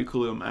didn't value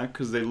Khalil Mack,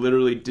 because they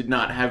literally did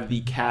not have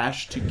the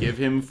cash to give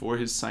him for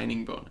his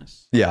signing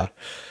bonus. Yeah.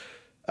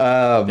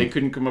 They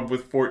couldn't come up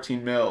with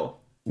 14 mil.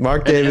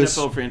 Mark Davis.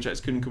 The NFL franchise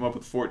couldn't come up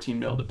with 14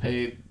 mil to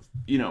pay,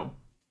 the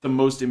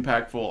most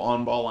impactful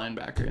on-ball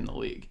linebacker in the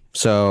league.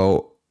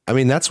 So, I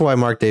mean, that's why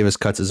Mark Davis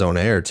cuts his own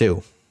hair,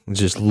 too.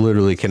 Just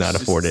literally cannot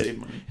afford it.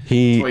 That's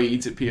why he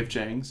eats at P.F.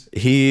 Chang's.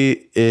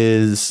 He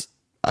is...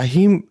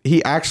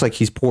 He acts like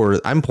he's poor.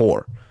 I'm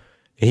poor.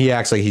 He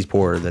acts like he's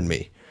poorer than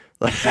me.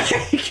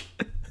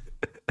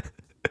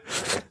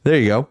 There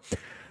you go.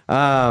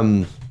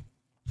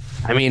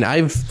 I mean,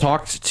 I've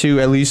talked to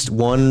at least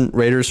one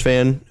Raiders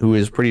fan who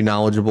is pretty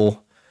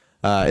knowledgeable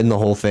in the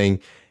whole thing,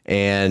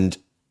 and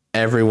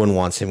everyone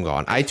wants him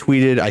gone. I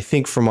tweeted, I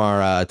think from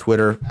our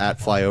Twitter at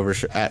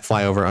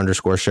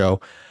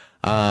flyover_show,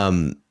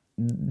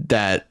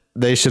 that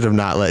they should have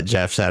not let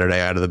Jeff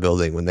Saturday out of the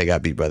building when they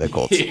got beat by the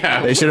Colts.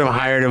 Yeah, they should have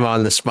hired him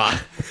on the spot.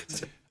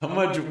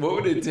 What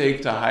would it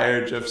take to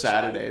hire Jeff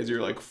Saturday as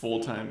your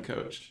full-time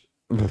coach?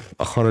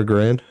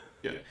 $100,000.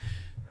 Yeah.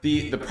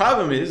 The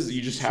problem is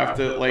you just have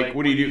to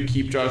what do you do?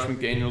 Keep Josh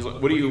McDaniels?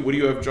 What do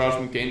you have Josh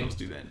McDaniels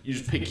do then? You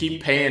just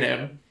keep paying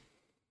him,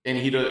 and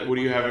he does. What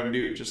do you have him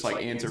do? Just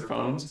answer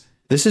phones?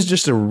 This is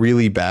just a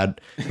really bad.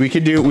 We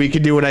could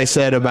do what I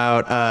said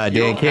about Dan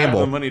you don't Campbell.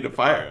 Have the money to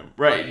fire him,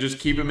 right? Just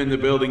keep him in the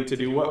building to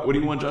do what? What do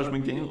you want Josh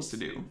McDaniels to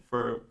do?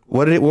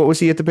 What was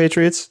he at the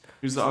Patriots?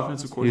 He was the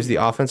offensive coordinator. He was the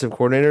offensive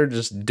coordinator.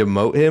 Just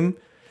demote him.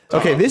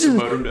 Okay, this is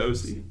demote him to OC.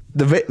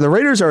 The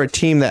Raiders are a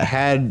team that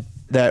had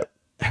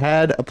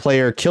a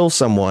player kill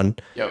someone.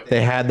 Yep.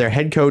 They had their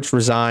head coach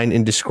resign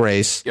in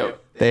disgrace. Yep.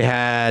 They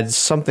had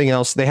something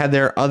else. They had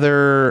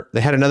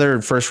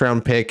another first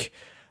round pick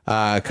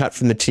cut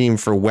from the team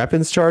for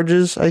weapons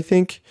charges, I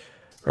think.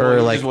 Or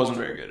he just wasn't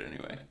very good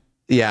anyway.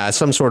 Yeah,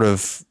 some sort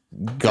of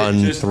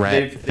gun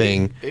threat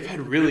thing. They've had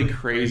really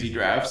crazy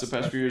drafts the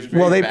past few years.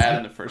 Very bad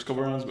in the first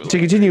couple rounds, but to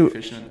continue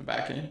efficient in the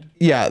back end.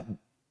 Yeah.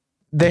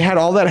 They had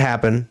all that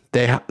happen.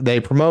 They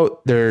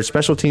promote their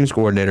special teams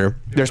coordinator.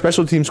 Their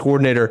special teams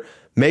coordinator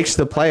makes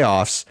the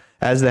playoffs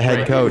as the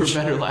head coach. They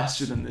were better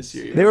last year than this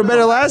year. They were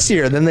better last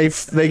year. Then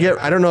they get.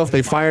 I don't know if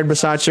they fired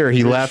Bisaccia or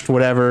he left.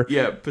 Whatever.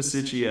 Yeah,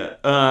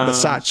 Bisaccia.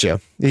 Bisaccia.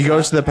 He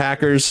goes to the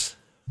Packers.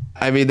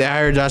 I mean, they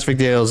hired Josh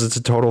McDaniels. It's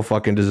a total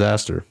fucking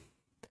disaster.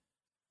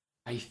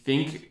 I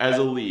think as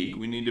a league,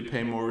 we need to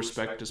pay more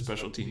respect to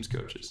special teams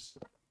coaches.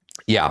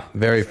 Yeah,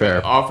 very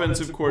fair.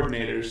 Offensive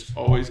coordinators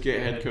always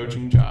get head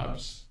coaching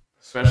jobs.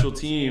 Special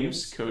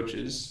teams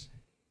coaches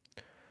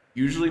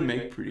usually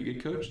make pretty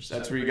good coaches.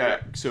 That's where you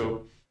got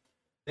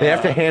they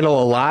have to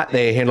handle a lot.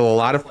 They handle a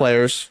lot of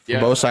players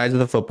from both sides of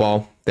the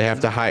football. They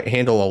have to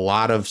handle a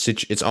lot of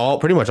it's all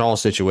pretty much all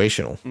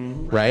situational,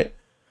 right?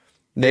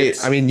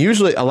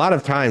 Usually a lot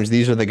of times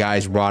these are the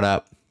guys brought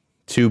up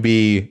to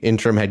be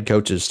interim head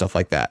coaches, stuff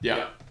like that.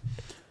 Yeah.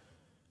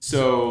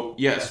 So,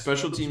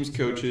 special teams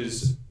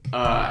coaches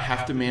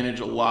have to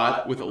manage a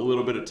lot with a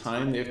little bit of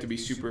time. They have to be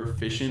super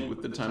efficient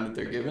with the time that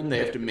they're given. They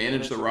have to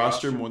manage the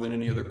roster more than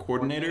any other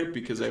coordinator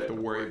because they have to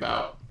worry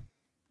about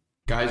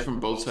guys from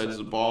both sides of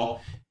the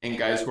ball and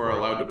guys who are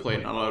allowed to play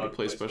and not allowed to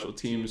play special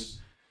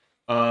teams.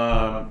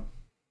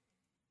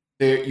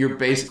 You're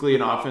basically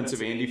an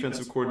offensive and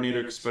defensive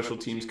coordinator because special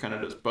teams kind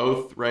of does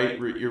both, right?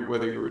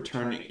 Whether you're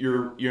returning,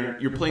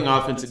 you're playing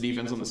offense and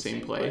defense on the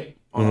same play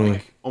on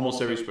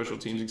almost every special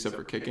teams except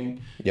for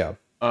kicking. Yeah.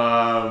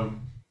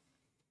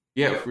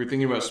 If we're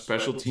thinking about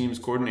special teams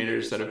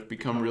coordinators that have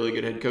become really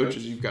good head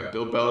coaches, you've got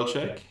Bill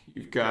Belichick.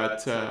 You've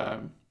got... I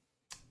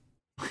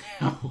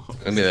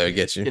mean, that would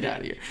get you. Get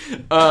out of here.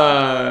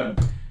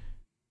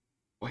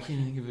 Why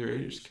can't I think of the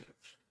Raiders coach?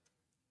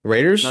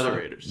 Raiders? Not the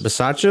Raiders.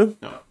 Bisaccia?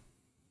 No.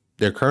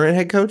 Their current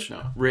head coach?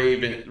 No.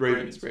 Ravens.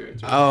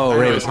 Oh,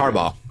 Ravens.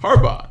 Harbaugh.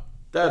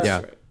 That's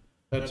right.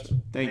 That's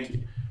right. Thank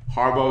you.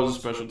 Harbaugh was a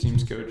special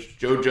teams coach.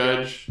 Joe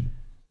Judge.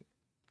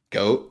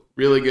 Goat.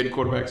 Really good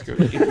quarterbacks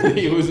coach.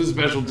 He was a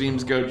special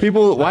teams coach.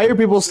 Why are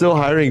people still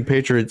hiring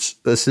Patriots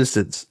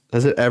assistants?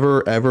 Has it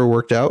ever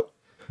worked out?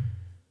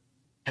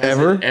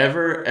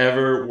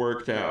 Ever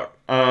worked out?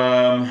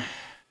 I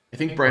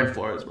think Brian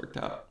Flores worked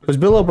out. Was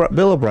Bill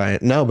O'Brien?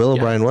 No, Bill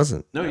O'Brien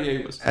wasn't. No, yeah,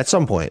 he was. At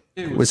some point.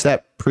 Was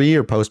that pre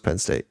or post Penn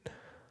State?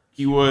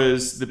 He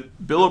was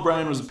Bill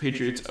O'Brien was the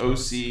Patriots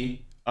OC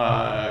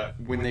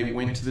when they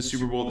went to the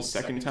Super Bowl the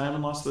second time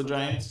and lost to the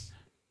Giants.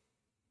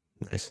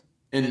 Nice.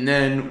 And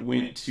then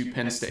went to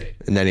Penn State.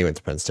 And then he went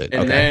to Penn State.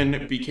 And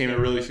then became a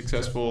really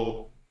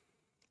successful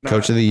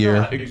coach of the year.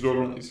 Not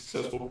exorbitantly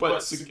successful,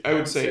 but I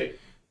would say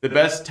the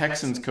best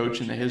Texans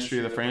coach in the history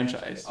of the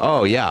franchise.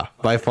 Oh, yeah,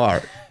 by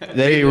far.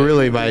 They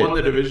really might. Won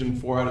the division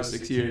 4 out of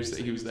 6 years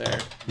that he was there.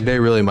 They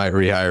really might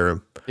rehire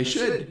him. They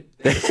should.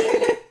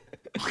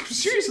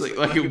 Seriously,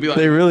 it would be like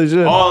they really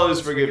should. All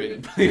is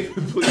forgiven. Please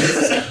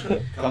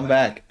come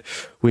back.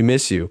 We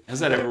miss you. Has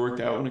that ever worked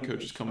out when a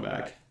coach has come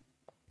back?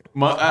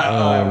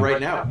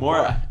 Right now,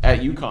 Mora at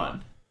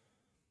UConn.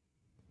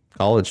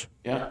 College.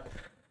 Yeah.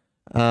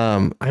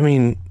 I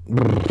mean,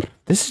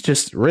 this is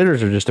just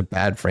Raiders are just a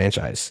bad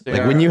franchise.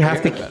 Like when you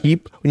have to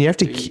keep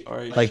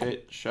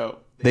like show.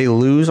 They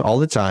lose all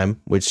the time,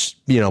 which,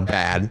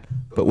 bad.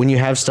 But when you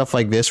have stuff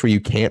like this where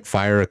you can't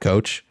fire a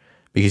coach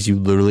because you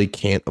literally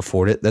can't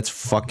afford it, that's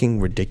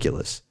fucking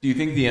ridiculous. Do you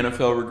think the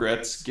NFL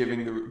regrets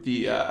giving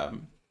the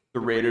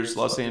Raiders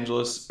Las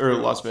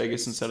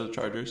Vegas instead of the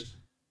Chargers?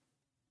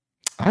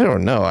 I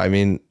don't know. I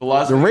mean,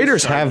 the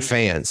Raiders have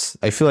fans.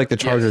 I feel like the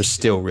Chargers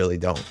still really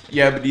don't.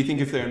 Yeah, but do you think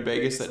if they're in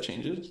Vegas that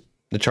changes?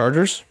 The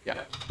Chargers?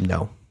 Yeah.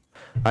 No.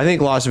 I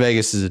think Las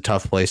Vegas is a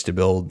tough place to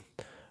build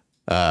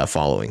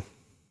following.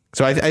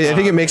 So I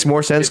think it makes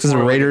more sense because the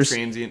Raiders, like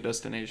a transient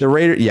destination.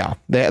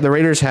 The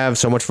Raiders have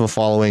so much of a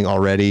following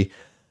already.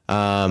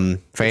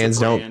 Fans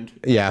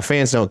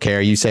don't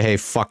care. You say, hey,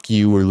 fuck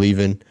you, we're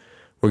leaving.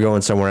 We're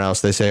going somewhere else.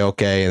 They say,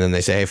 okay. And then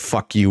they say, hey,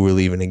 fuck you, we're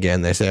leaving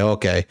again. They say,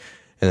 okay.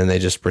 And then they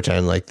just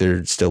pretend like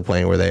they're still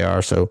playing where they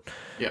are. So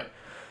yeah,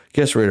 I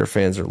guess Raider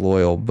fans are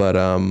loyal, but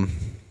when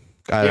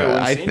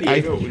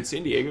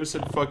San Diego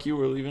said fuck you,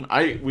 we're leaving.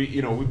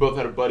 We both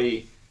had a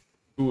buddy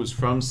who was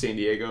from San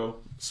Diego,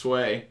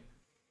 Sway,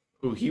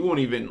 who he won't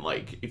even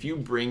if you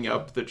bring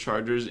up the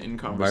Chargers in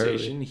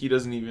conversation, he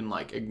doesn't even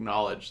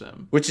acknowledge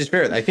them. Which is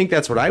fair. I think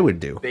that's what I would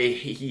do.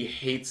 He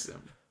hates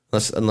them.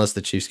 Unless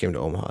the Chiefs came to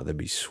Omaha, that'd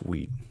be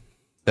sweet.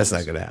 That's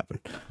not gonna happen.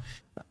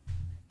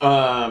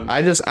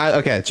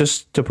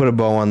 Just to put a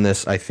bow on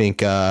this, I think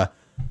the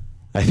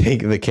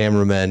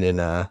cameramen in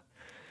the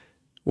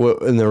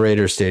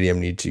Raiders stadium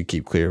need to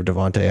keep clear of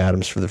Devontae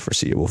Adams for the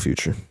foreseeable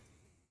future.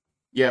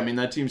 Yeah, I mean,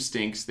 that team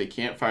stinks. They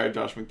can't fire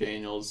Josh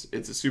McDaniels.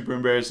 It's a super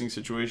embarrassing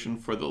situation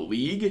for the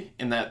league,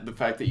 and that the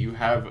fact that you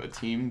have a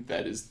team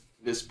that is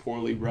this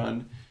poorly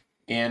run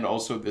and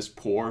also this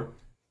poor.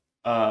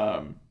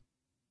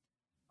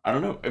 I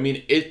don't know. I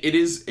mean, it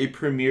is a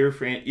premier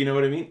you know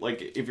what I mean?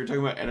 Like, if you're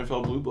talking about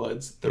NFL Blue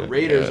Bloods, the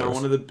Raiders are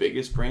one of the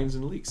biggest brands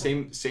in the league.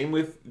 Same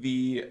with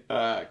the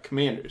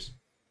Commanders.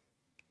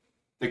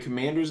 The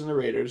Commanders and the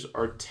Raiders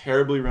are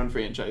terribly run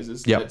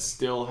franchises that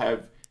still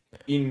have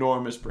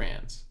enormous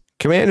brands.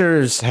 The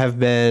Commanders have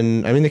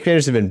been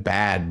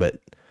bad, but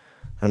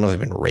I don't know if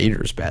they've been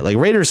Raiders bad. Like,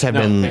 Raiders have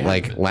been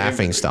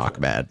laughing stock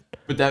bad.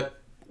 But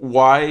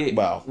why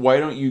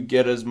don't you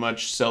get as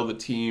much sell the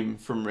team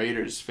from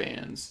Raiders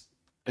fans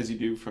as you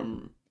do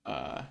from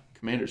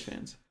Commanders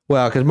fans?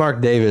 Well, because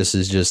Mark Davis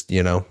is just,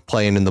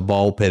 playing in the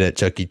ball pit at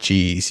Chuck E.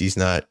 Cheese. He's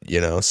not,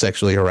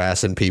 sexually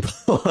harassing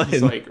people. He's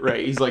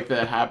he's like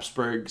the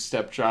Habsburg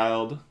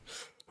stepchild.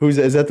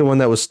 Is that the one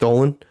that was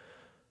stolen?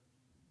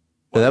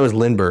 No, that was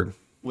Lindbergh.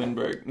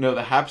 No,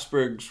 the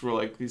Habsburgs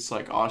were these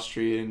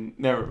Austrian.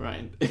 Never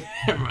mind.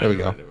 There we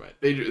go.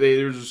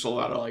 There's just a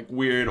lot of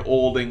weird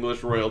old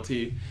English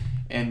royalty,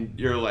 and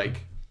your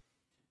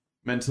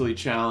mentally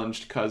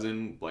challenged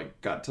cousin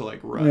got to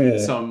run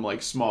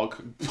some small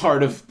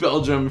part of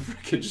Belgium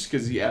just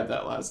because he had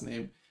that last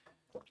name.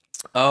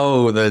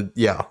 Oh,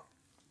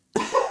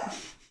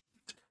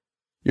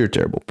 you're a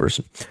terrible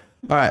person.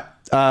 All right.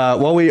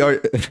 Well, we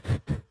are.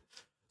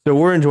 So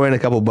we're enjoying a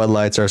couple Bud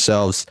Lights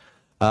ourselves.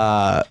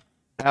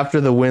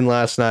 After the win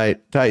last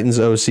night, Titans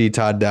OC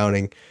Todd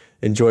Downing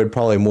enjoyed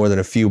probably more than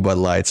a few Bud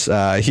Lights.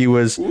 He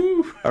was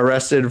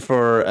arrested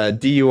for a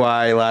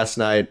DUI last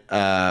night,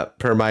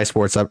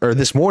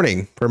 this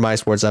morning per My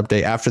Sports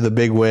Update. After the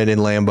big win in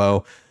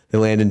Lambeau, they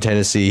land in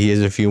Tennessee. He has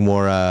a few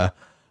more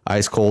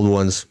ice cold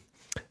ones,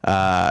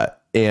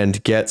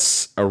 and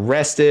gets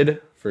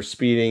arrested for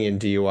speeding and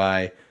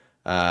DUI.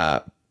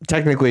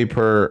 Technically,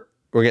 we're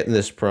getting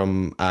this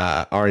from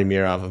Ari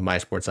Mirov of My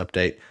Sports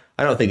Update.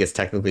 I don't think it's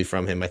technically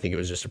from him. I think it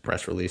was just a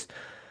press release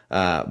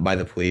by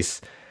the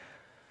police.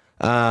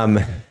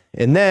 And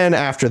then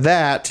after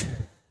that,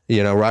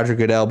 Roger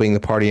Goodell, being the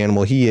party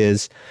animal he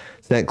is,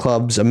 sent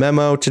clubs a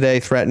memo today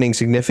threatening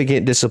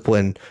significant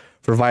discipline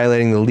for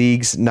violating the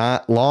league's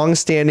not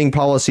long-standing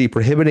policy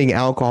prohibiting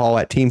alcohol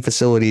at team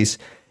facilities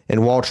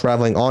and while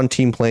traveling on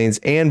team planes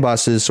and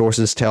buses,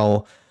 sources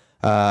tell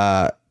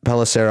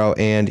Pelissero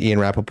and Ian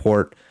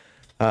Rappaport.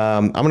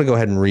 I'm going to go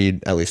ahead and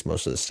read at least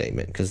most of the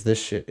statement because this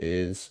shit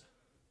is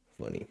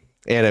funny.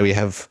 And we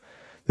have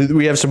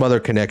some other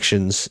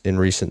connections in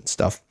recent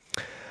stuff.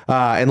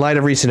 In light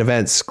of recent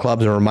events,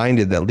 clubs are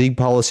reminded that league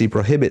policy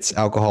prohibits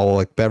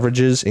alcoholic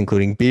beverages,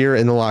 including beer,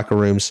 in the locker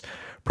rooms,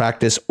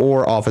 practice,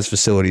 or office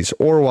facilities,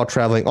 or while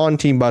traveling on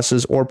team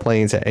buses or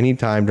planes at any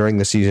time during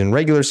the season,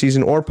 regular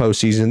season, or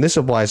postseason. This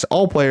applies to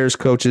all players,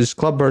 coaches,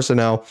 club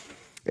personnel,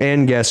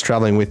 and guests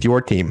traveling with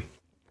your team.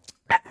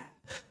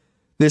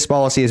 This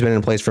policy has been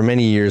in place for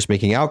many years,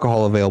 making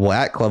alcohol available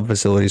at club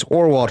facilities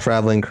or while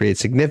traveling creates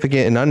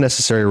significant and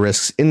unnecessary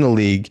risks in the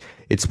league,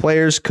 its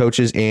players,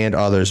 coaches, and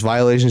others.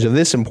 Violations of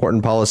this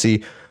important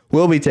policy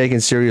will be taken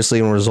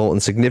seriously and result in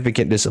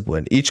significant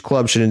discipline. Each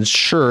club should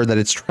ensure that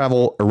its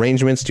travel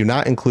arrangements do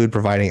not include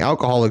providing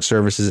alcoholic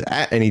services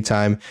at any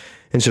time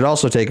and should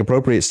also take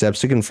appropriate steps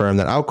to confirm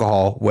that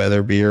alcohol,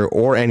 whether beer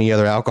or any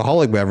other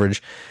alcoholic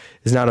beverage,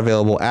 is not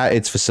available at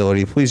its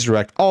facility. Please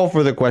direct all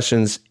further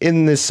questions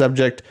in this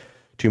subject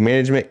to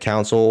Management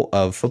Council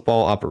of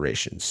Football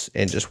Operations.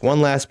 And just one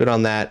last bit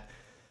on that.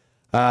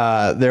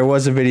 There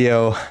was a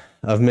video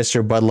of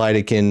Mr. Bud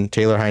Lightikin,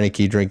 Taylor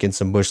Heineke, drinking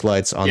some Busch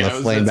Lights on the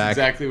flame back. That's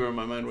exactly where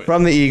my mind went.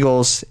 From the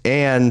Eagles.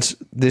 And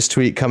this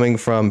tweet coming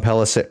from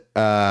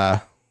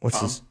Tom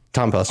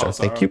Pelissero.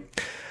 Thank you.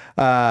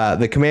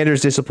 The Commanders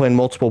disciplined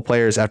multiple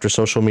players after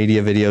social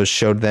media videos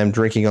showed them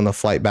drinking on the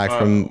flight back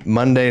from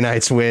Monday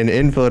night's win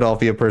in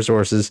Philadelphia, per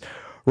sources.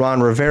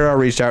 Ron Rivera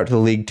reached out to the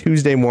league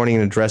Tuesday morning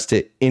and addressed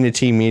it in a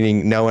team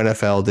meeting. No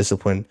NFL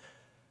discipline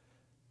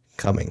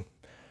coming.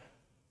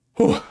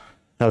 Whew,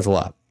 that was a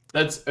lot.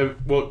 That's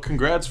well.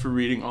 Congrats for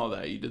reading all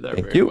that. You did that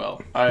very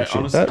well. I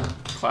honestly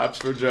claps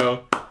for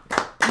Joe.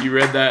 You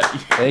read that.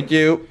 Thank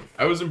you.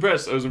 I was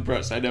impressed.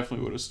 I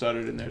definitely would have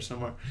stuttered in there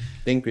somewhere.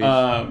 Thank you.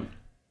 Yeah,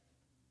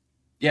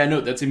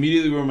 no, that's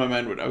immediately where my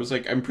mind went. I was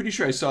like, I'm pretty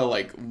sure I saw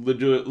like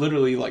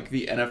literally like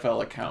the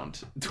NFL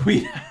account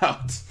tweet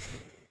out.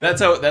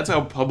 That's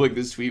how public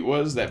this tweet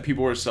was, that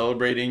people were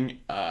celebrating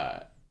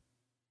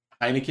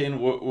Heineken.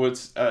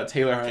 What's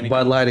Taylor Heineken?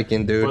 Bud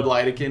Lightikin, dude. Bud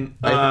Lightikin.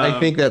 I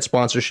think that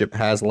sponsorship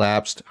has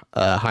lapsed.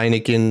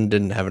 Heineken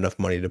didn't have enough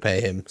money to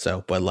pay him,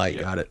 so Bud Light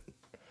got it.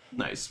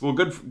 Nice. Well,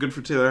 good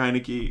for Taylor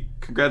Heineke.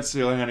 Congrats to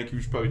Taylor Heineke.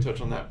 We should probably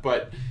touch on that,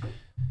 but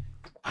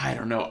I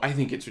don't know. I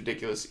think it's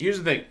ridiculous. Here's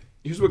the thing.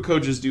 Here's what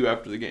coaches do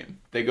after the game.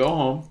 They go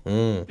home.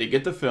 They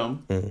get the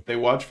film. They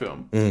watch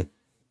film.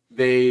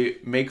 They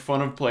make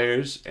fun of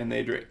players, and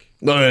they drink.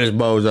 Look at this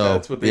bozo.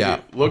 That's what they do.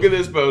 Look at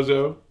this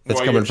bozo.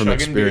 That's coming from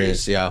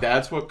experience, beers.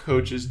 That's what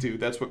coaches do.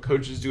 That's what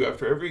coaches do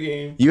after every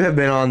game. You have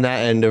been on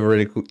that end of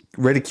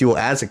ridicule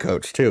as a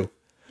coach, too.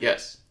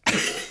 Yes.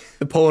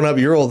 Pulling up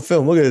your old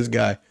film. Look at this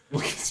guy.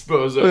 Look at this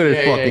bozo. Look at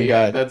this fucking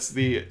guy. That's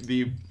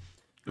the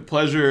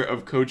pleasure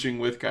of coaching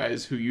with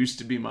guys who used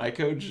to be my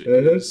coach.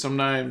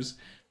 Sometimes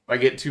if I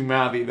get too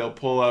mouthy, they'll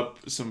pull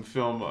up some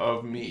film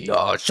of me.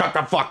 Oh, shut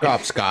the fuck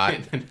up, Scott.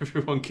 And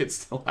everyone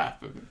gets to laugh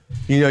at me.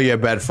 You know you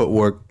have bad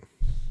footwork.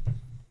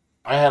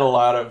 I had a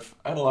lot of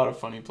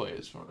funny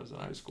plays when I was in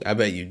high school. I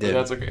bet you did. But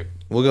that's okay.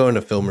 We'll go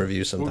into film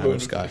review sometime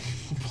with Scott.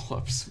 Pull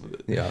up some of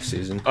it. The off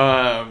season.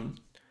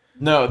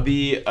 No,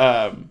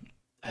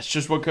 that's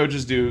just what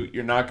coaches do.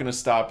 You're not gonna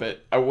stop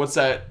it. What's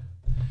that?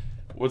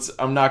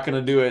 I'm not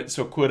gonna do it,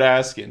 so quit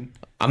asking.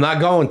 I'm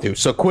not going to,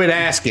 so quit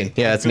asking.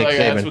 Yeah, that's Nick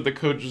Saban. That's what the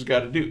coaches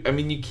got to do. I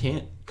mean, you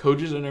can't.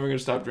 Coaches are never going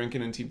to stop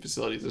drinking in team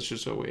facilities. That's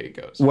just the way it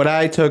goes. What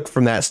I took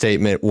from that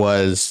statement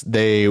was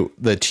the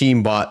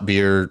team bought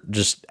beer,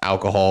 just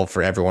alcohol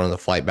for everyone on the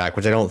flight back,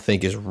 which I don't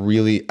think is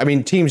really. I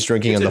mean, teams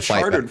drinking on the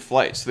flight back. It's a chartered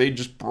flight, so they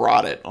just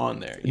brought it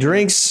on there.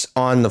 Drinks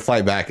on the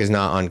flight back is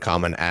not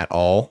uncommon at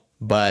all,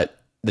 but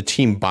the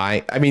team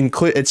buying. I mean,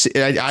 it's.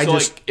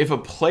 Like, if a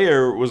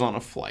player was on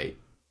a flight,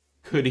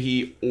 could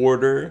he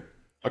order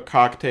a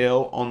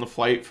cocktail on the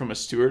flight from a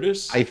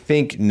stewardess? I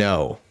think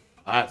no.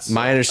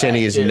 My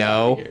understanding is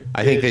no.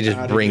 I think they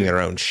just bring their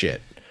own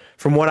shit.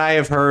 From what I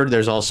have heard,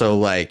 there's also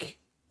like,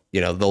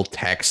 they'll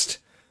text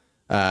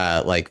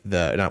like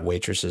the not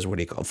waitresses, what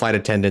do you call it? Flight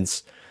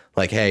attendants,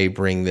 like, hey,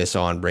 bring this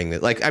on, bring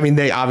this. Like, I mean,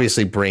 they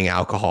obviously bring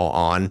alcohol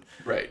on.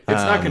 Right. It's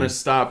not going to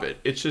stop it.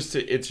 It's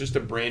just a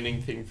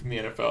branding thing from the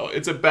NFL.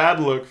 It's a bad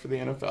look for the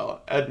NFL,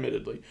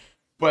 admittedly.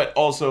 But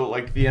also,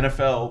 like, the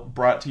NFL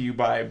brought to you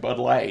by Bud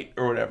Light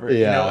or whatever.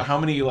 Yeah. How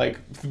many, like,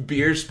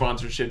 beer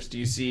sponsorships do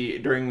you see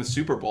during the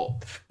Super Bowl?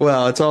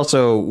 Well, it's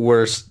also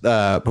worse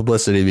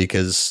publicity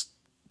because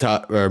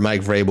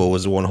Mike Vrabel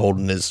was the one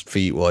holding his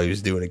feet while he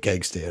was doing a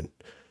keg stand.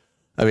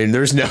 I mean,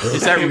 there's no...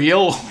 Is that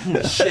real?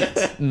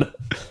 Shit. No.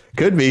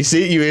 Could be.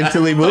 See, you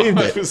instantly believed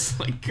it. I was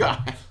like,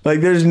 God.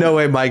 Like, there's no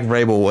way Mike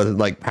Vrabel wasn't,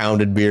 like,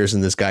 pounded beers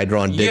and this guy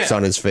drawing dicks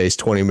on his face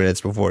 20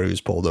 minutes before he was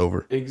pulled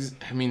over.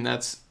 I mean,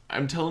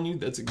 I'm telling you,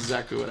 that's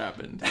exactly what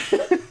happened.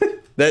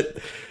 And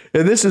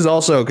this is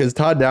also because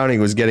Todd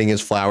Downing was getting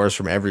his flowers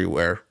from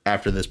everywhere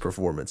after this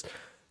performance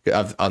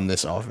on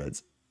this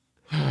offense.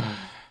 I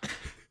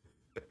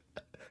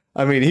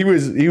mean, he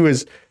was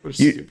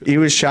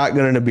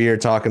shotgunning a beer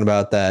talking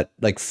about that,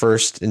 like,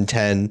 1st and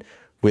 10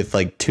 with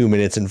like 2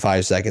 minutes and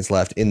 5 seconds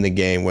left in the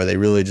game, where they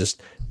really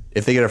just,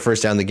 if they get a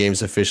first down, the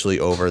game's officially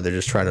over. They're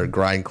just trying to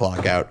grind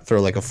clock out,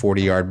 throw like a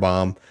 40-yard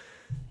bomb.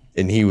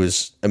 And he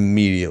was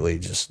immediately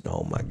just,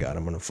 oh my God,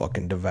 I'm going to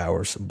fucking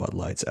devour some Bud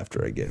Lights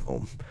after I get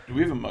home. Do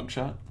we have a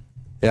mugshot?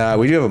 Yeah,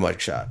 we do have a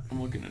mugshot.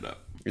 I'm looking it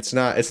up. It's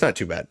not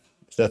too bad.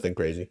 It's nothing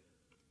crazy.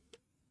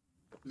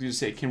 I was going to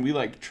say, can we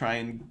like try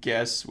and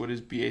guess what his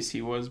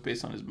BAC was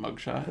based on his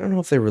mugshot? I don't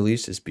know if they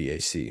released his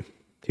BAC.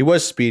 He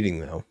was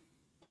speeding though.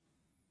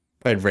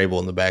 I had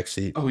Vrabel in the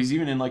backseat. Oh, he's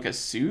even in like a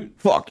suit?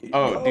 Fuck.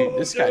 Oh, dude,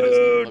 this guy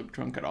doesn't even look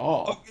drunk at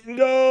all.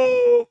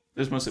 No.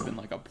 This must have been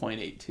like a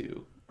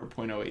 .82 or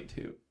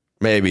 .082.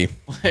 Maybe.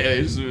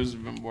 It was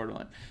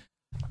borderline.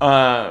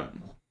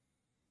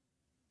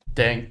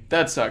 Dang,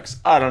 that sucks.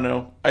 I don't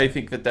know. I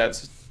think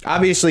that's...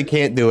 Obviously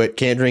can't do it.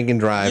 Can't drink and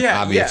drive,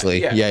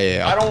 obviously.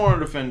 Yeah. I don't want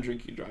to defend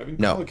drinking and driving.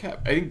 No.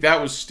 I think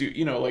that was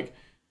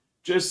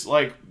just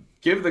like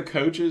give the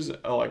coaches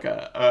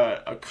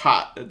a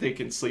cot that they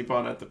can sleep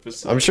on at the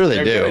facility. I'm sure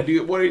they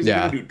do. What is he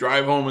going to do?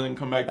 Drive home and then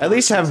come back? At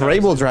least have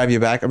Rabel drive you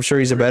back. I'm sure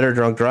he's a better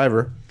drunk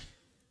driver.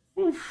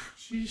 Oof,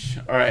 sheesh.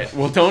 All right.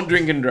 Well, don't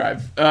drink and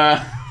drive.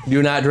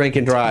 Do not drink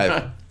and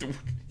drive.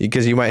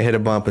 Because you might hit a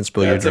bump and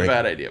spill your drink. That's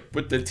a bad idea.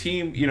 But the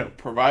team,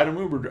 provide them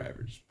Uber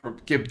drivers.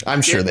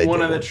 I'm sure they do.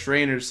 One of the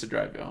trainers to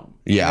drive you home.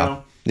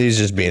 Yeah. He's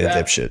just being a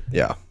dipshit.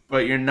 Yeah.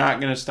 But you're not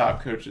going to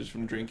stop coaches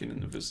from drinking in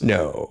the facility.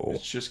 No.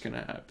 It's just going to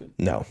happen.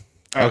 No.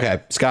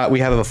 Okay. Scott, we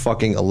have a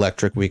fucking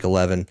electric week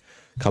 11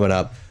 coming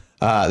up.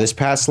 This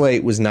past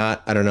slate was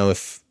not, I don't know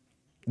if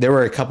there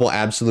were a couple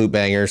absolute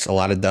bangers, a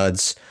lot of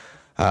duds.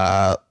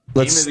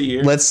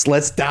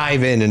 Let's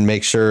dive in and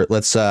make sure.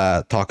 Let's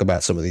talk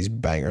about some of these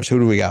bangers. Who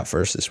do we got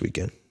first this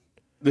weekend?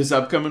 This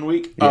upcoming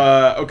week?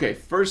 Yeah. Okay,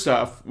 first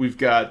off, we've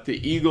got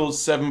the Eagles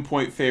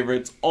 7-point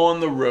favorites on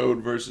the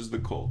road versus the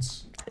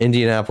Colts.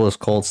 Indianapolis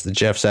Colts, the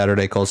Jeff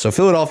Saturday Colts. So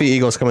Philadelphia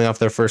Eagles coming off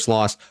their first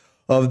loss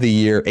of the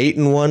year,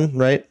 8-1,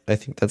 right? I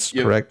think that's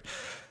correct.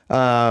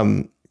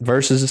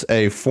 Versus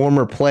a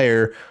former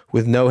player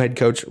with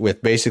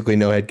basically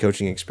no head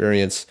coaching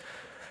experience.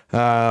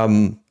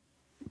 7's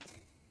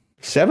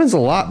a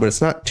lot, but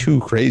it's not too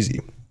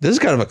crazy. This is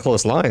kind of a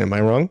close line. Am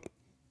I wrong?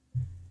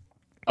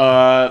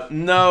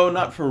 No,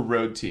 not for a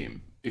road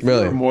team. If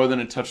really? You were more than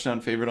a touchdown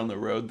favorite on the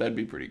road, that'd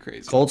be pretty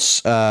crazy.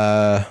 Colts,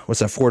 what's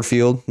that, Ford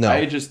Field? No.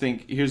 I just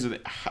think, here's the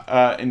thing.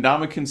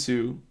 Ndamukong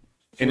Suh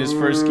in his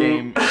first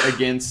game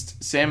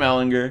against Sam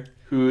Ehlinger,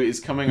 who is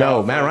coming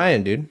off. No, Matt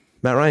Ryan, dude.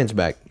 Matt Ryan's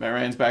back. Matt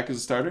Ryan's back as a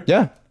starter?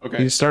 Yeah. Okay.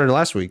 He started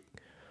last week.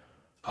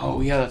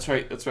 Oh, yeah, that's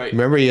right.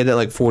 Remember he had that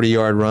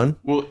 40-yard run?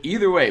 Well,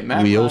 either way,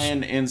 Matt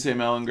Ryan and Sam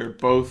Ehlinger,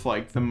 both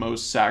the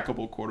most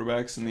sackable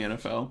quarterbacks in the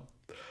NFL.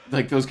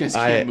 Those guys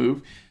can't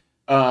move.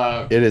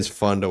 It is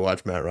fun to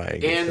watch Matt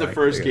Ryan. And the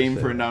first game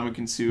for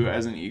Ndamukong Suh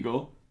as an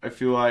Eagle. I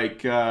feel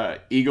like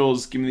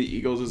Eagles, give me the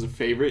Eagles as a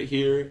favorite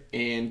here,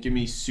 and give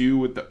me Suh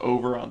with the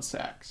over on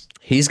sacks.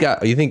 He's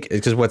got, you think,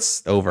 because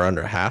what's over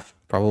under half,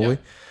 probably? Yep.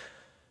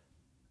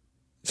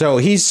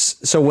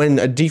 So when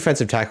a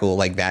defensive tackle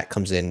like that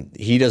comes in,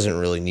 he doesn't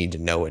really need to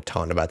know a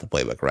ton about the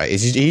playbook, right?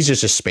 He's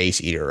just a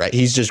space eater, right?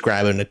 He's just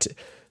grabbing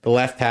the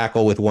left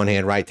tackle with one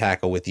hand, right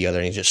tackle with the other,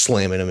 and he's just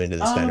slamming him into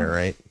the center,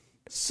 right?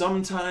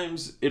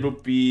 Sometimes it'll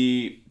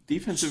be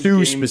defensive Suh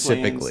game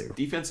specifically. plans.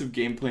 Defensive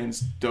game plans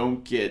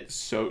don't get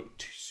so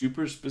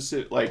super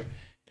specific.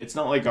 It's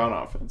not like on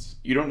offense.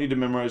 You don't need to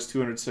memorize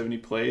 270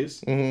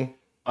 plays. Mm-hmm.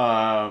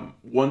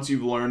 Once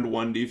you've learned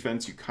one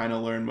defense, you kind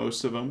of learn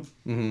most of them.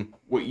 Mm-hmm.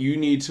 What you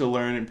need to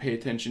learn and pay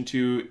attention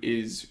to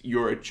is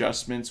your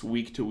adjustments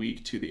week to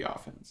week to the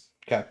offense.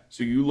 Okay.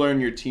 So you learn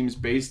your team's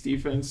base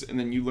defense, and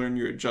then you learn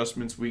your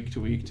adjustments week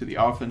to week to the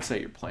offense that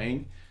you're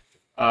playing.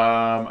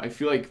 I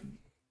feel like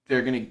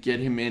they're going to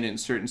get him in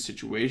certain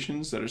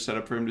situations that are set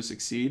up for him to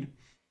succeed.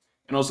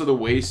 And also the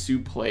way Suh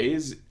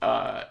plays,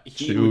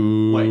 if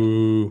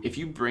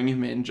you bring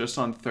him in just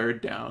on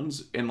third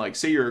downs, and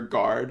say you're a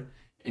guard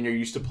and you're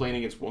used to playing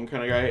against one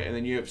kind of guy, and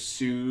then you have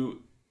Suh,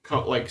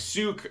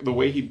 the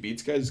way he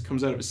beats guys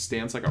comes out of his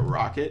stance like a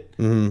rocket,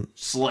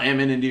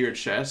 slamming into your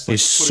chest.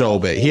 He's so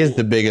big. He has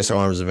the biggest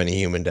arms of any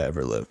human to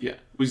ever live. Yeah.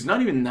 He's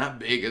not even that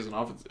big as an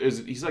offense.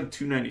 He's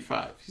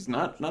 295. He's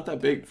not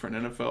that big for an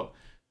NFL.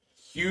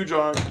 Huge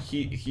arm.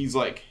 He's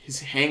his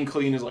hang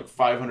clean is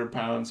 500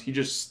 pounds. He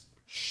just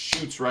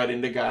shoots right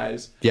into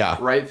guys. Yeah.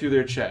 Right through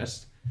their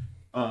chest.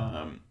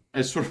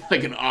 As sort of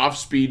an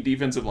off-speed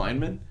defensive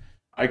lineman,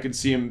 I could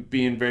see him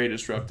being very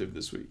disruptive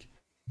this week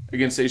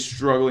against a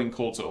struggling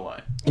Colts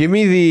O-line. Give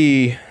me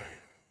the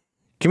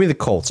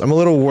Colts. I'm a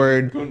little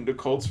worried. Going to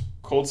Colts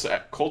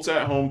at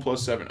home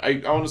 +7.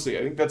 I honestly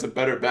think that's a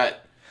better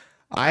bet.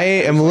 I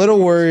am a little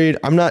worried.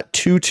 I'm not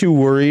too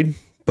worried,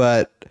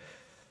 but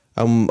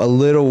I'm a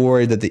little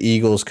worried that the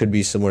Eagles could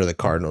be similar to the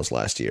Cardinals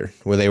last year,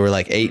 where they were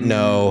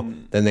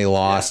 8-0, then they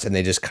lost, and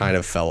they just kind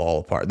of fell all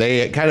apart.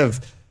 I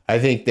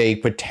think they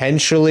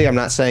potentially, I'm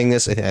not saying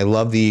this, I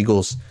love the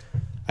Eagles.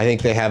 I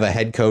think they have a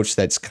head coach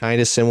that's kind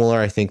of similar.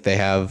 I think they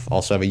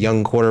also have a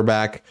young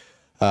quarterback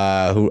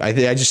who I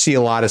just see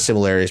a lot of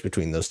similarities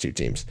between those two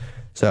teams.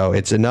 So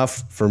it's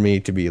enough for me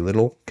to be a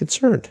little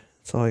concerned.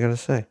 That's all I got to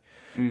say.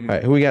 Mm-hmm. All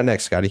right, who we got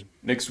next, Scotty?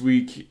 Next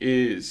week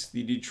is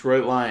the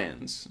Detroit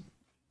Lions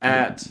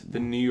at the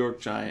New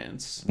York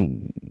Giants.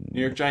 New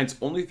York Giants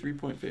only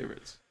 3-point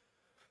favorites.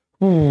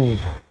 In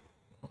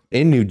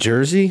New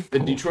Jersey? The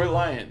Detroit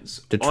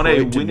Lions on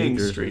a winning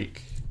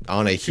streak.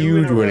 On a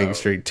huge winning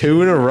streak.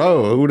 2 in a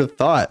row. Who would have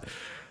thought?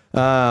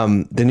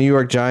 The New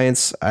York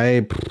Giants,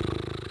 -3.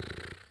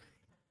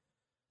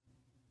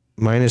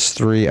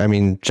 I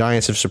mean,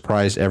 Giants have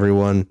surprised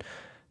everyone. I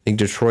think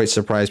Detroit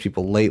surprised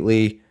people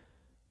lately.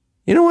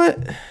 You know what?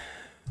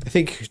 I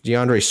think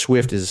DeAndre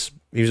Swift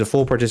he was a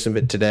full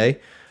participant today.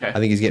 Okay. I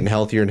think he's getting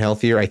healthier and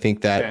healthier. I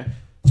think that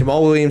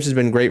Jamal Williams has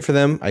been great for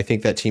them. I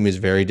think that team is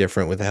very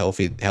different with a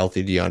healthy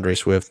DeAndre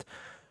Swift.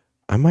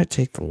 I might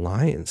take the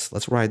Lions.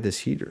 Let's ride this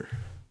heater.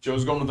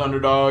 Joe's going with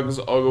underdogs.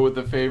 I'll go with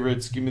the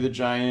favorites. Give me the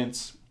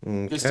Giants.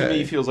 Okay. This to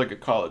me feels like a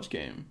college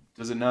game.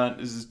 Does it not?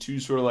 This is two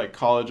sort of like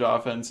college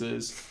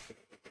offenses.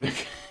 They're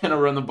going to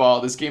run the ball.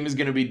 This game is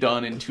going to be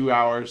done in 2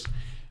 hours.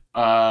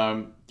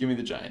 Give me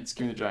the Giants.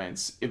 Give me the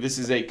Giants. If this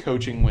is a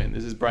coaching win,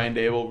 this is Brian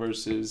Dable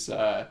versus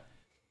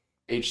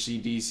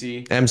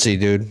HCDC. MC,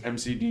 dude.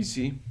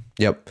 MCDC.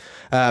 Yep.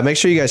 Make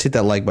sure you guys hit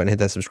that like button, hit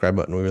that subscribe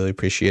button. We really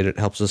appreciate it.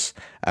 Helps us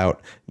out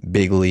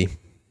bigly. All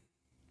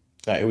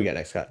right, here we got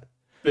next, Scott.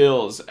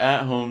 Bills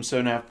at home,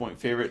 7.5-point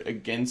favorite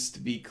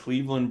against the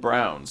Cleveland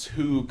Browns,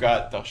 who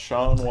got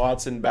Deshaun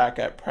Watson back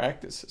at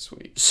practice this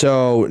week.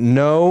 So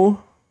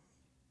no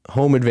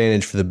home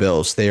advantage for the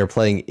Bills. They are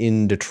playing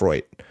in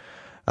Detroit.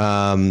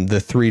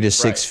 The 3 to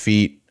 6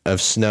 feet of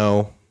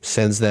snow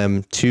sends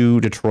them to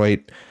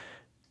Detroit.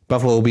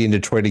 Buffalo will be in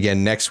Detroit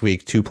again next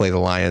week to play the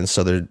Lions.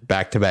 So they're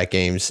back-to-back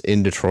games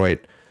in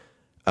Detroit.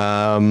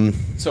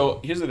 So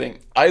here's the thing.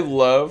 I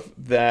love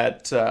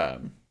that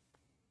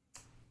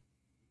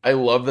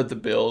the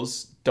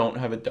Bills don't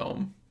have a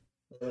dome.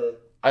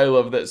 I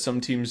love that some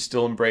teams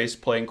still embrace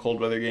playing cold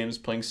weather games,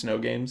 playing snow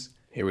games.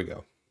 Here we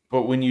go.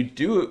 But when you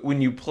do it,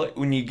 when you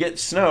get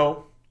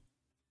snow,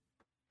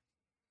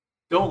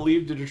 don't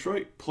leave to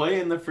Detroit. Play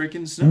in the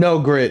freaking snow. No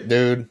grit,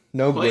 dude.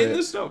 No Play grit. in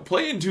the snow.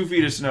 Play in 2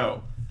 feet of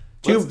snow.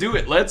 Let's do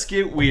it. Let's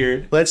get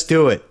weird. Let's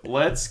do it.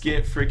 Let's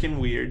get freaking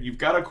weird. You've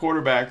got a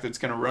quarterback that's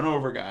going to run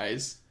over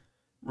guys.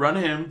 Run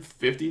him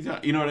 50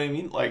 times. You know what I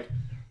mean? Like,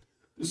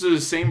 this is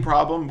the same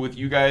problem with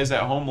you guys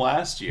at home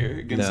last year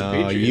against the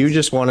Patriots. You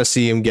just want to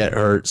see him get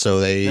hurt so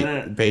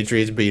No.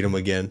 Patriots beat him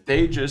again.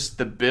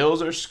 The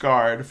Bills are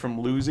scarred from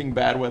losing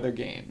bad weather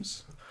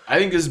games. I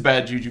think this is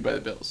bad juju by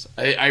the Bills.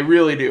 I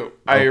really do.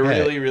 I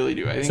really, really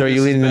do. I think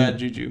this is bad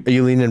juju. Are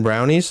you leaning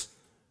brownies?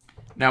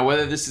 Now,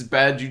 whether this is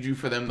bad juju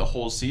for them the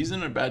whole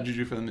season or bad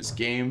juju for them this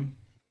game,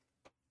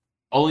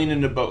 I'll lean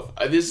into both.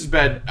 This is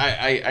bad.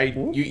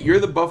 You're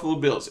the Buffalo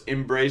Bills.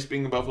 Embrace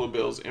being the Buffalo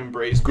Bills.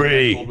 Embrace being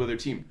a cold weather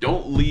team.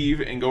 Don't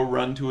leave and go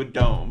run to a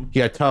dome.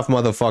 You got a tough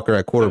motherfucker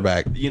at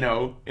quarterback. You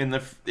know,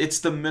 it's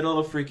the middle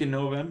of freaking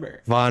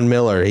November. Von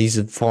Miller, he's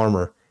a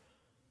farmer.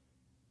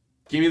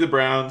 Give me the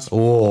Browns.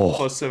 Oh.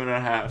 Plus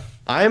 7.5.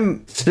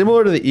 I'm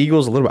similar to the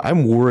Eagles a little bit.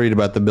 I'm worried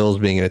about the Bills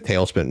being in a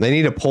tailspin. They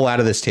need to pull out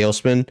of this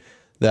tailspin.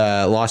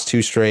 The lost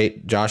 2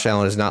 straight. Josh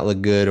Allen has not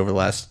looked good over the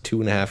last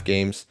 2.5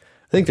 games.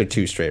 I think they're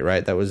 2 straight,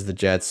 right? That was the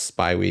Jets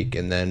bye week,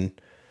 and then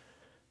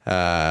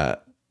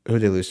who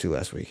did they lose to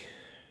last week?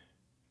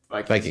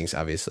 Vikings,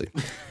 obviously.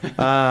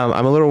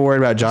 I'm a little worried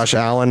about Josh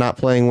Allen not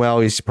playing well.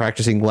 He's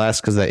practicing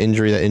less because that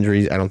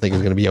injury I don't think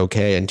is going to be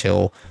okay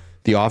until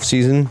the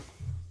offseason.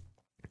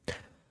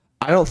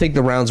 I don't think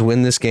the Browns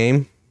win this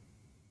game.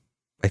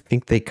 I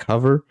think they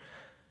cover.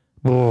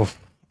 Oh,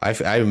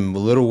 I'm a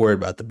little worried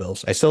about the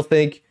Bills. I still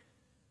think.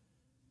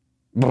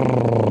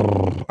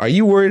 Are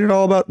you worried at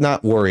all about?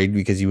 Not worried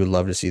because you would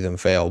love to see them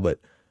fail, but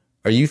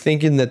are you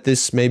thinking that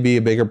this may be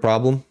a bigger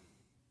problem?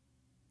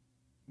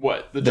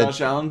 What, the Josh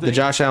Allen thing? The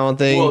Josh Allen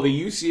thing. Well,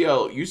 the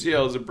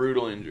UCL is a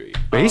brutal injury.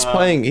 But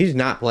he's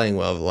not playing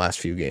well the last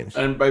few games.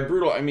 And by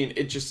brutal, I mean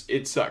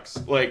it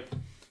sucks. Like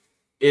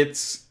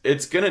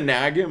it's gonna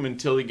nag him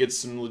until he gets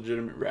some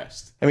legitimate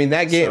rest. I mean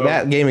that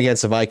game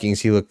against the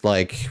Vikings, he looked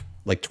like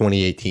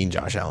 2018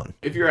 Josh Allen.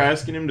 If you're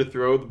asking him to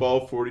throw the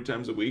ball 40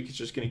 times a week, it's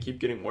just going to keep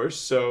getting worse.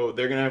 So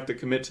they're going to have to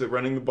commit to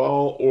running the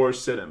ball or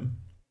sit him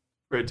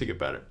for it to get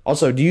better.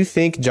 Also, do you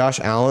think Josh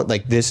Allen,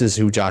 this is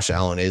who Josh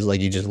Allen is?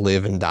 Like, you just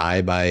live and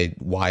die by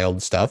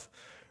wild stuff?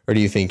 Or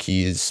do you think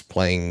he is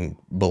playing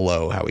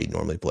below how he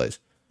normally plays?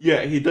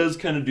 Yeah, he does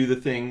kind of do the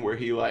thing where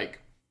he,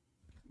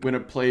 when a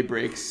play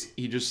breaks,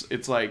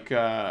 it's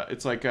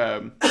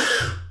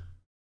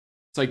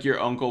like your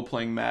uncle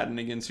playing Madden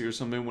against you or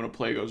something. When a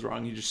play goes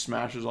wrong, he just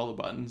smashes all the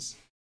buttons.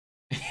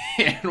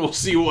 And we'll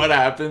see what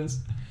happens.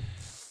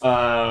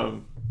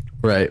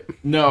 Right.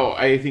 No,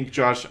 I think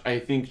Josh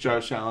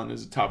Allen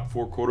is a top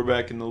 4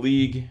 quarterback in the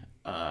league.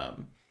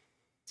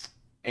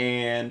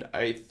 And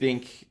I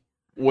think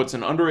what's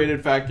an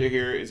underrated factor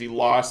here is he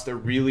lost a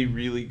really,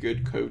 really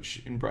good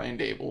coach in Brian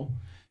Dable.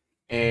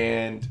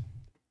 And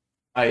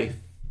I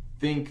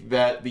think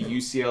that the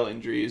UCL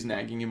injury is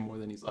nagging him more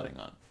than he's letting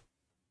on.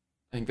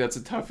 I think that's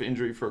a tough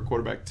injury for a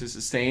quarterback to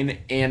sustain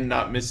and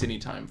not miss any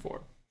time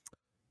for.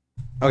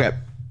 Okay.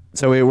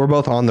 So we're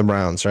both on the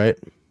Browns, right?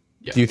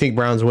 Yeah. Do you think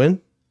Browns win?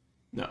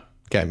 No.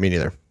 Okay, me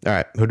neither. All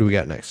right. Who do we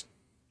got next?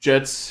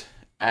 Jets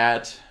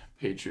at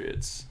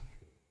Patriots.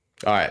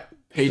 All right.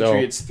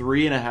 Patriots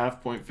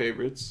 3.5-point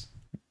favorites.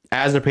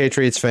 As a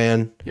Patriots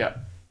fan, yeah,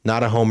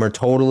 not a homer,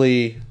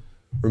 totally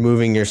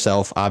removing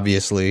yourself,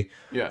 obviously,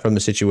 from the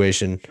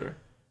situation. Sure.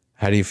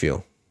 How do you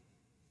feel?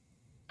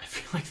 I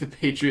feel like the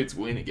Patriots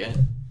win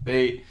again.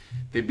 They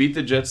beat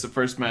the Jets the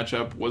first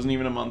matchup. Wasn't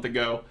even a month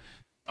ago.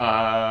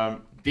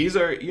 These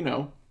are,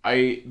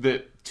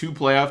 the 2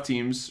 playoff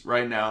teams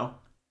right now.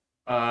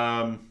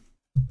 I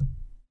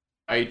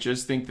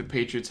just think the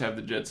Patriots have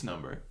the Jets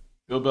number.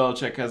 Bill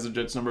Belichick has the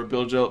Jets number.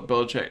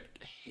 Belichick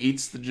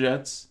hates the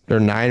Jets. They're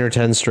 9 or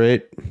 10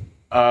 straight.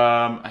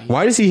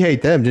 Why does he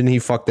hate them? Didn't he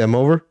fuck them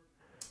over?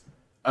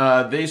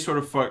 They sort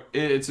of fuck.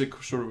 It's a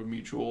sort of a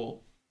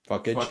mutual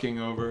fucking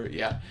over.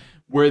 Yeah.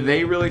 Where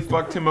they really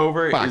fucked him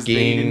over is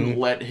they didn't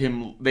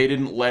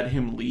Fucking- let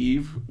him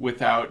leave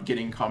without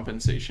getting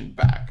compensation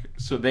back.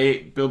 So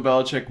Bill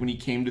Belichick, when he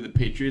came to the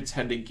Patriots,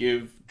 had to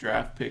give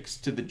draft picks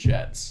to the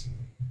Jets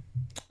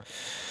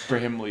for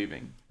him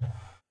leaving.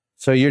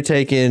 So you're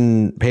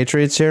taking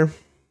Patriots here?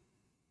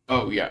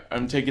 Oh yeah,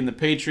 I'm taking the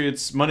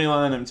Patriots money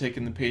line. I'm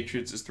taking the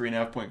Patriots as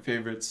 3.5-point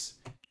favorites.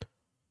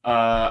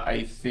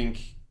 I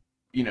think,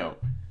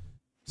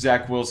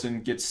 Zach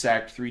Wilson gets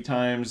sacked 3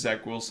 times.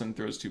 Zach Wilson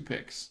throws 2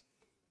 picks.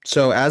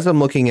 So as I'm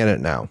looking at it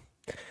now,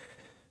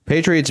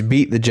 Patriots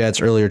beat the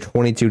Jets earlier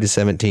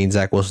 22-17.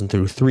 Zach Wilson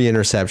threw 3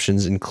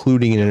 interceptions,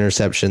 including an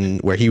interception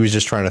where he was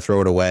just trying to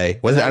throw it away.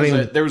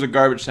 There was a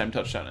garbage time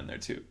touchdown in there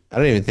too. I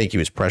don't even think he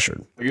was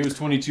pressured. Like it was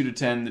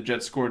 22-10. The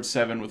Jets scored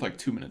 7 with like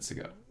 2 minutes to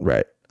go.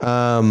 Right.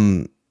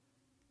 I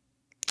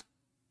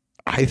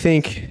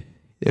think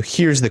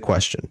here's the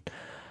question.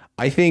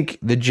 I think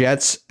the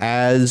Jets,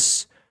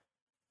 if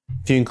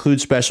you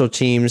include special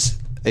teams,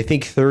 I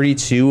think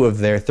 32 of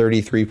their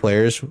 33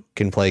 players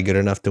can play good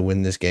enough to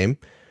win this game.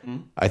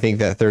 Mm-hmm. I think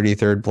that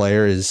 33rd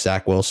player is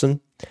Zach Wilson,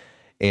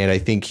 and I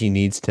think he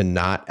needs to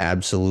not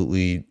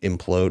absolutely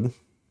implode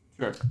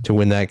to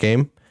win that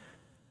game.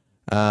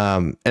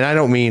 And I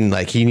don't mean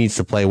like he needs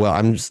to play well.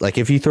 I'm just like,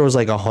 if he throws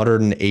like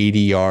 180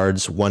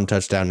 yards, 1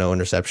 touchdown, no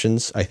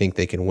interceptions, I think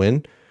they can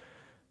win.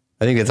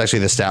 I think that's actually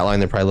the stat line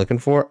they're probably looking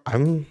for.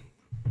 I'm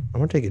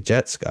gonna take a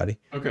Jets, Scotty.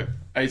 Okay,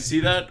 I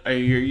see that. I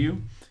hear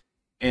you,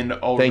 and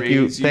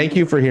Thank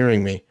you for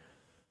hearing me.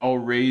 I'll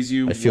raise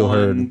you. I feel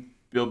heard.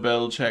 Bill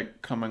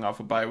Belichick coming off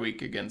a bye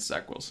week against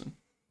Zach Wilson.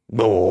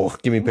 Oh,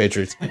 give me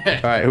Patriots. All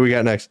right, who we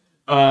got next?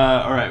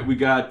 All right, we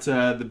got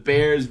the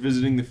Bears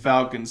visiting the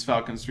Falcons.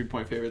 Falcons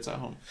 3-point favorites at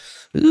home.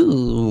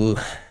 Ooh,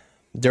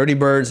 Dirty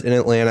Birds in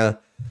Atlanta.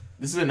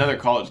 This is another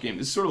college game.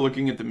 This is sort of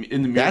looking at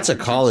in the mirror. That's a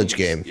college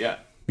game. Yeah.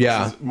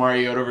 Yeah.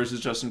 Mariota versus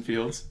Justin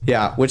Fields.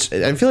 Yeah, which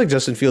I feel like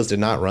Justin Fields did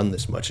not run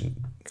this much in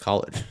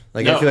college.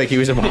 Like I feel like he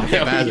was a pocket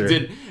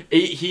passer.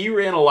 He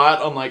ran a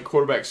lot on like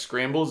quarterback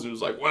scrambles. It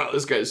was like, wow,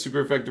 this guy's a super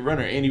effective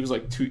runner, and he was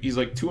like he's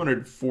like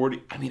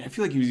 240. I mean, I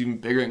feel like he was even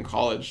bigger in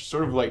college.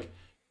 Sort of like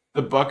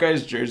the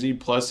Buckeyes jersey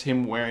plus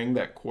him wearing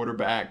that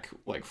quarterback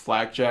like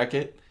flak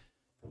jacket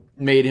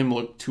made him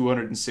look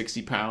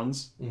 260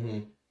 pounds.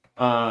 Mm-hmm.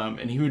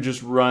 And he would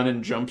just run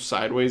and jump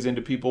sideways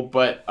into people,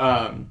 but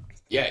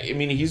yeah, I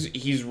mean,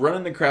 he's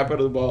running the crap out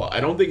of the ball. I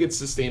don't think it's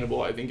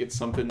sustainable. I think it's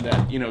something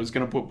that, is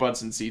going to put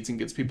butts in seats and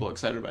gets people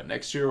excited about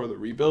next year or the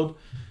rebuild.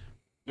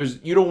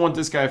 You don't want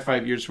this guy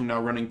 5 years from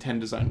now running 10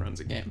 design runs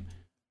a game.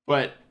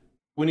 But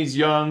when he's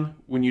young,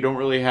 when you don't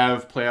really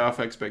have playoff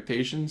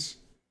expectations,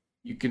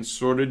 you can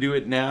sort of do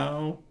it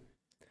now.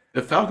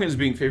 The Falcons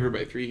being favored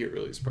by 3 here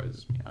really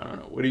surprises me. I don't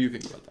know. What do you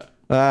think about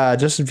that?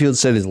 Justin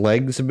Fields said his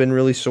legs have been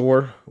really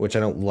sore, which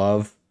I don't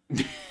love.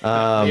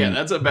 Yeah,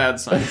 that's a bad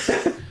sign.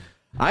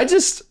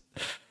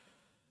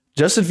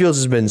 Justin Fields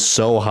has been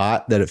so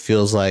hot that it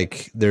feels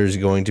like there's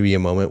going to be a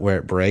moment where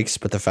it breaks,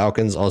 but the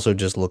Falcons also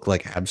just look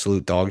like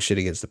absolute dog shit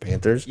against the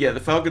Panthers. Yeah, the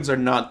Falcons are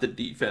not the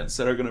defense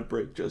that are going to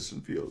break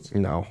Justin Fields.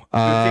 No.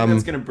 The thing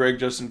that's going to break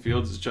Justin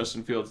Fields is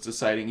Justin Fields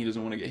deciding he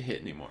doesn't want to get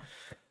hit anymore.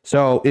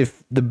 So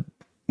if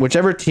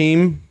whichever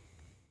team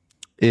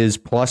is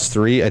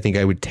 +3, I think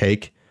I would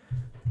take.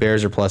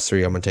 Bears are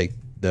 +3. I'm going to take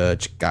the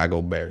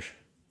Chicago Bears.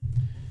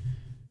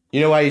 You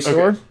know why he's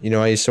sore? Okay. You know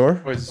why he's sore?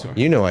 Why is he sore?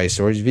 You know why he's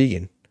sore. He's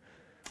vegan.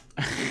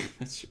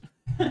 That's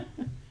true.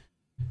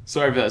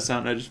 Sorry for that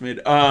sound I just made.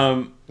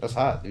 That's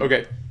hot, dude.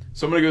 Okay,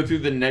 so I'm going to go through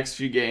the next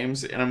few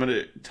games, and I'm going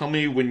to tell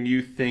me when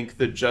you think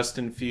the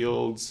Justin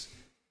Fields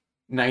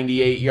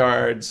 98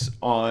 yards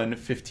on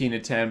 15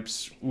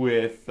 attempts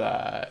with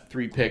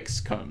 3 picks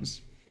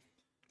comes.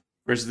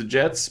 Versus the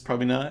Jets,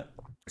 probably not.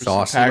 Versus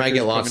Sauce. Packers, You might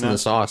get lost in the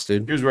sauce,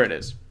 dude. Here's where it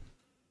is.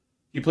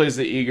 He plays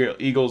the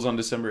Eagles on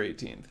December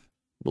 18th.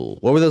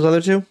 What were those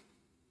other two?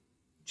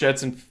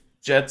 Jets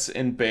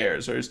and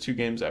Bears are his 2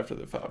 games after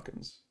the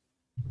Falcons.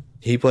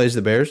 He plays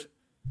the Bears?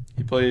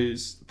 He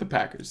plays the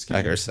Packers.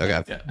 Packers.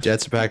 Okay. Yeah.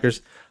 Jets and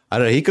Packers. I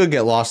don't know. He could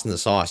get lost in the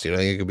sauce, dude. I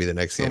think it could be the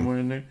next Somewhere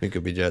game. in there. It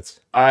could be Jets.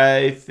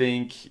 I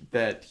think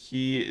that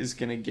he is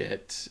going to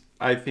get...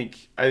 I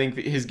think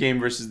his game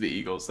versus the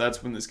Eagles,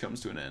 that's when this comes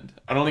to an end.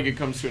 I don't think it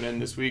comes to an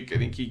end this week. I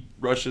think he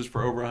rushes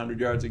for over 100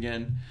 yards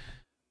again.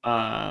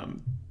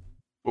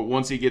 But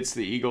once he gets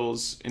the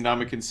Eagles,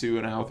 Ndamukong Suh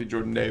and a healthy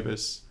Jordan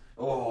Davis,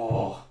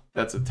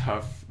 that's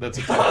tough.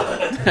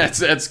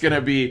 That's gonna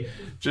be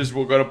just,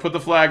 we're gonna put the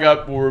flag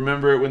up. We'll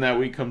remember it when that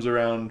week comes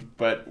around.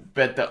 But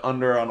bet the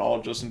under on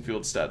all Justin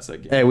Fields stats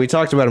that game. Hey, we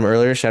talked about him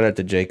earlier. Shout out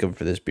to Jacob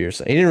for this beer.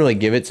 He didn't really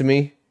give it to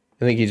me.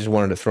 I think he just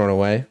wanted to throw it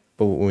away.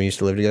 But when we used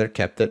to live together,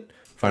 kept it.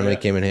 Finally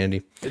came in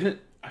handy. Didn't it?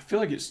 I feel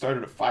like it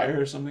started a fire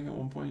or something at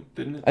one point,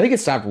 didn't it? I think it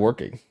stopped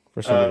working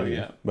for some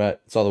reason. Yeah.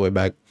 But it's all the way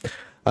back.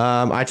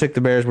 I took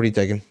the Bears. What are you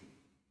taking?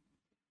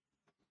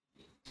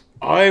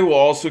 I will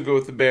also go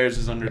with the Bears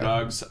as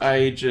underdogs.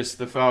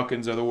 The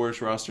Falcons are the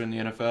worst roster in the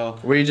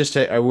NFL. Were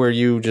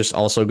you just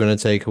also going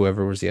to take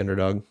whoever was the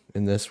underdog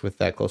in this with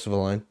that close of a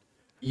line?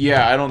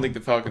 Yeah, I don't think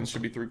the Falcons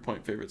should be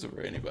 3-point favorites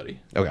over anybody.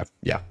 Okay.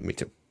 Yeah, me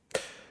too.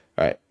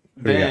 All right.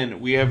 Then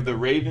we have the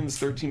Ravens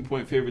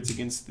 13-point favorites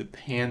against the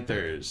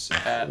Panthers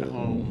at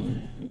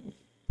home.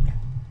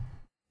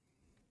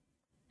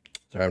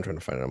 Sorry, I'm trying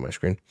to find it on my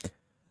screen.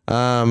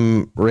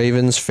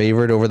 Ravens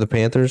favored over the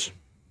Panthers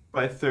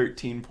by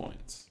 13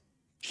 points.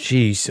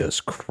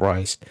 Jesus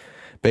Christ.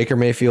 Baker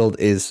Mayfield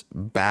is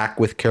back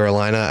with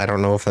Carolina. I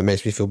don't know if that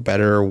makes me feel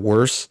better or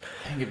worse.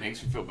 I think it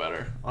makes me feel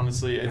better.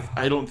 Honestly,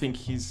 I don't think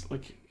he's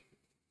like...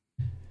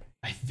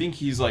 I think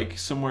he's like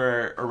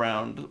somewhere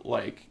around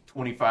like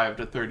 25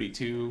 to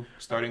 32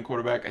 starting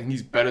quarterback. I think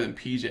he's better than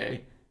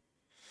PJ.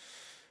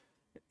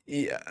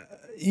 Yeah,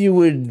 you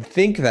would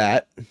think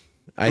that.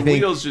 The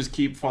wheels just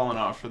keep falling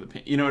off for the...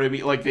 You know what I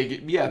mean? Like,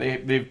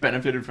 they've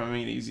benefited from an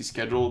easy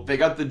schedule. They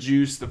got the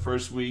juice the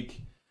first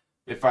week.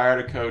 They fired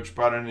a coach,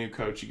 brought in a new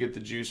coach. You get the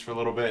juice for a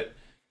little bit.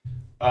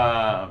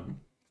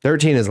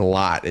 13 is a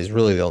lot is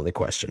really the only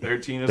question.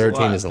 13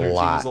 is a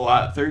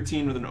lot.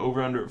 13 with an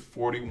over-under of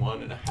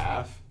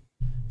 41.5.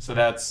 So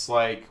that's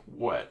like,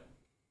 what?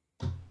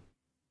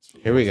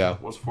 Here we go.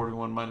 What's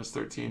 41 minus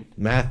 13?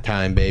 Math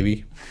time,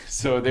 baby.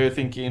 So they're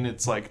thinking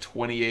it's like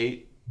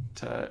 28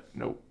 to...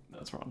 Nope,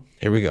 that's wrong.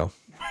 Here we go.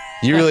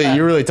 You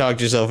really talked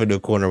yourself into a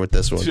corner with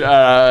this one. 20,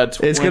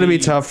 it's going to be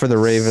tough for the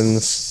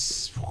Ravens.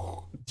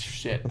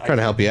 Shit. I'm trying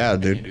to help you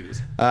out, dude.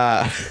 It's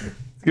going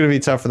to be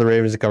tough for the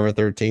Ravens to cover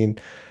 13.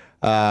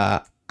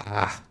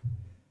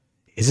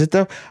 Is it,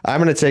 though?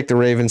 I'm going to take the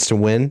Ravens to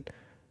win.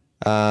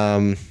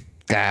 I'll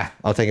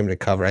take them to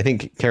cover. I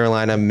think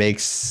Carolina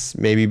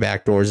maybe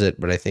backdoors it,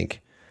 but I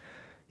think,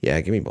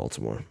 give me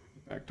Baltimore.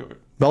 Backdoor.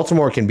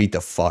 Baltimore can beat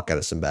the fuck out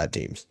of some bad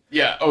teams.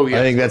 Yeah. Oh, yeah.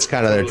 I think that's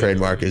kind of their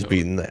trademark is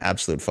beating the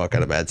absolute fuck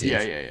out of bad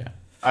teams. Yeah.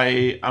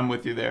 I'm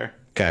with you there.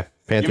 Okay.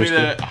 Panthers.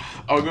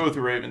 I'll go with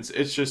the Ravens.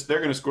 It's just they're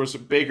going to score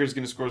some. Baker's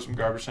going to score some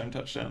garbage time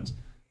touchdowns.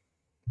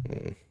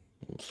 We'll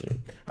see.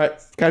 All right,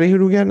 Scotty, who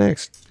do we got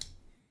next?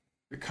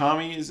 The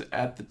Commies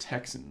at the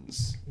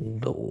Texans.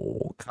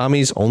 No,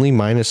 Commies only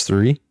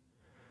 -3.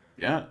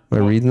 Yeah. Am I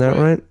reading that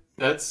right?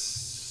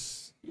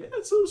 That's a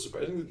little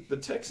surprising. The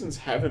Texans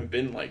haven't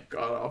been like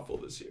god awful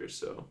this year,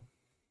 so.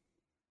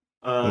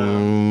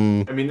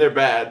 I mean, they're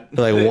bad.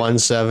 They're like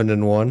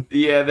 1-7-1.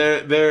 Yeah,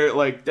 they're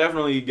like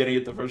definitely getting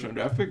it the first round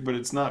draft pick, but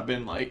it's not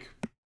been like,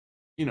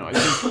 I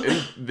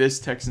think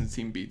this Texans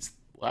team beats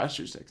last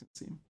year's Texans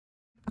team.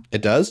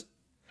 It does?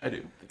 I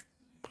do.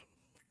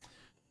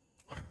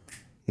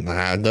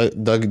 Nah,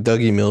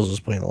 Dougie Mills was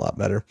playing a lot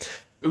better.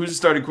 Who's the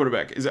starting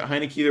quarterback? Is it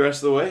Heineke the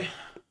rest of the way?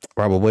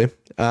 Probably.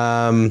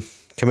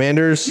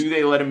 Commanders. Do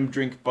they let him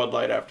drink Bud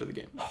Light after the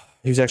game?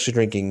 He was actually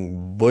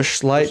drinking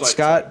Busch Light,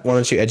 Scott. Why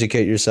don't you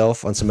educate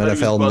yourself on some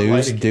NFL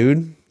news,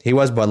 dude? He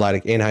was Bud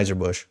Light.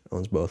 Anheuser-Busch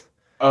owns both.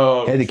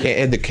 Oh. Had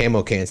the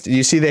camo cans. Did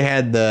you see they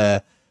had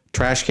the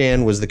trash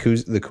can was the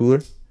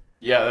cooler?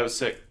 Yeah, that was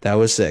sick. That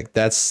was sick.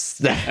 That's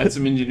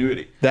some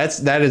ingenuity.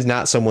 That is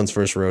not someone's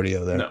first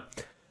rodeo there.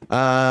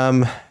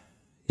 No.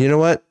 You know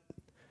what?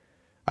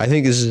 I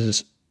think this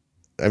is.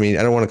 I mean,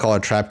 I don't want to call it a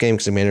trap game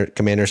because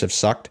Commanders have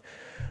sucked,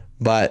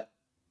 but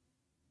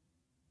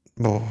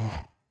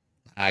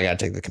I gotta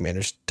take the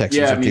Commanders.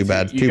 Texans are too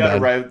bad. You gotta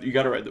ride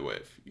the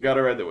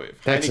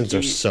wave. Texans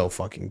are so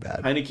fucking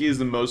bad. Heineke is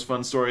the most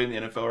fun story in the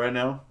NFL right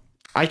now.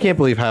 I can't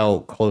believe how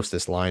close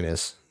this line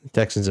is.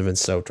 Texans have been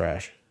so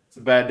trash. It's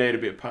a bad day to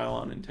be a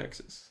pylon in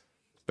Texas.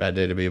 Bad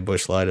day to be a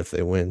Busch Light if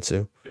they win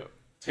too. Yep.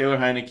 Taylor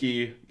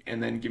Heineke,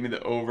 and then give me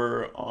the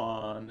over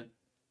on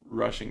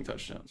rushing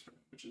touchdowns,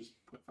 which is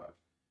 0.5.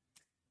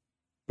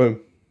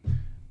 Boom.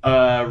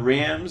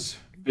 Rams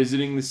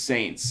visiting the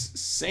Saints.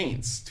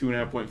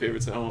 2.5-point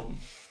favorites at home.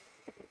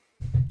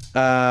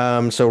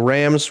 So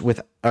Rams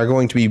are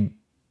going to be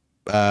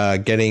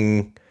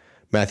getting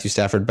Matthew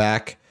Stafford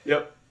back.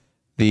 Yep.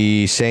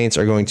 The Saints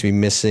are going to be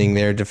missing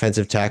their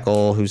defensive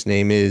tackle, whose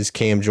name is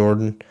Cam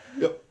Jordan.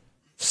 Yep.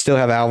 Still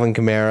have Alvin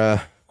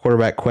Kamara.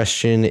 Quarterback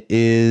question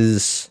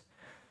is,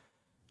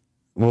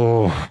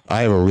 I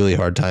have a really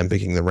hard time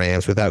picking the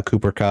Rams without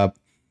Cooper Kupp.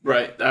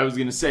 Right, I was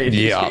gonna say.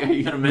 Yeah, I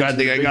think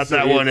I got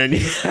that one in.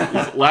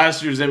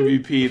 Last year's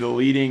MVP, the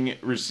leading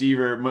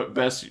receiver,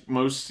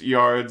 most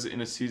yards in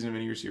a season of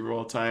any receiver of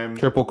all time.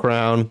 Triple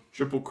crown.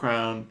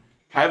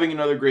 Having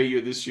another great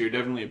year this year,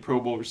 definitely a Pro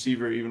Bowl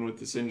receiver, even with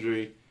this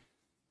injury.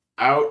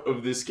 Out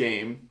of this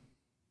game,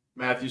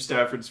 Matthew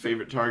Stafford's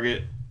favorite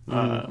target.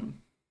 The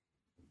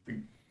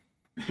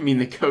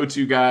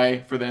go-to guy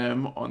for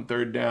them on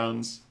third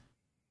downs.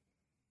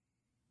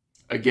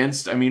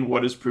 Against,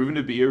 what has proven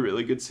to be a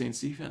really good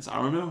Saints defense.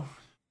 I don't know.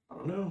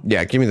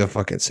 Yeah, give me the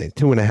fucking Saints.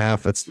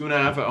 2.5. That's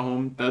 2.5 at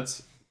home.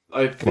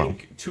 I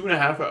think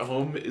 2.5 at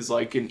home is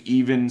like an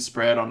even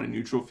spread on a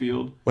neutral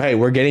field. Hey,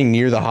 we're getting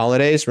near the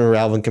holidays. Remember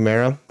Alvin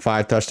Kamara?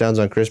 5 touchdowns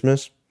on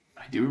Christmas.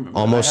 I do remember.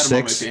 Almost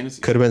 6.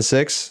 Could have been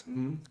 6.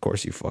 Mm-hmm. Of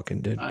course you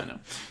fucking did. I know.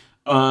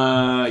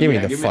 Give me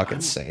the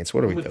fucking Saints.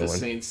 What are we doing? The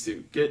Saints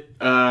too.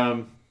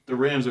 The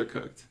Rams are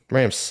cooked.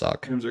 Rams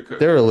suck. Rams are cooked.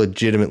 They're a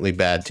legitimately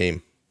bad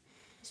team.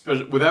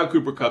 Especially without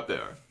Cooper Kupp, they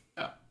are.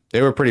 Yeah.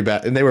 They were pretty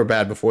bad, and they were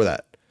bad before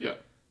that. Yeah.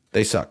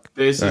 They suck.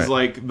 This is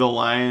like the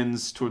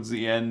Lions towards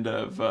the end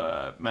of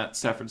Matt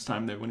Stafford's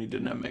time there when he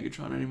didn't have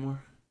Megatron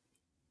anymore.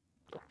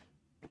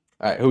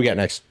 All right, who we got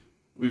next?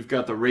 We've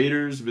got the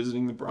Raiders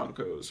visiting the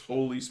Broncos.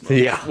 Holy smokes.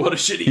 Yeah. What a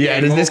shitty Yeah,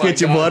 game. does this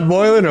get your blood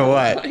boiling or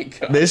what?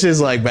 This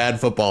is like bad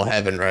football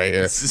heaven right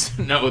here.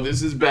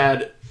 This is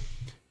bad.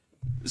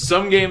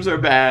 Some games are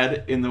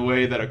bad in the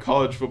way that a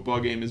college football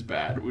game is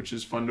bad, which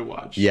is fun to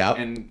watch. Yeah.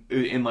 And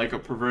in like a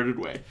perverted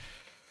way.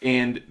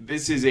 And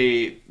this is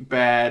a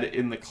bad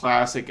in the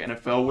classic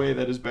NFL way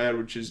that is bad,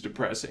 which is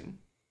depressing.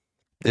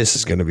 This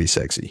is going to be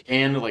sexy.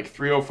 And like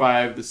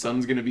 3:05, the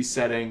sun's going to be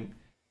setting,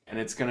 and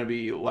it's going to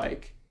be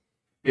like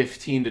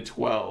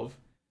 15-12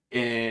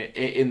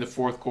 in the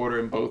fourth quarter,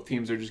 and both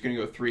teams are just going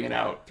to go 3 and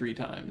out 3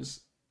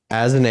 times.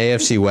 As an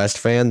AFC West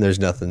fan, there's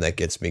nothing that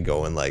gets me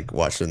going like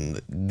watching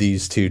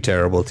these two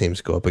terrible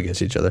teams go up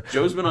against each other.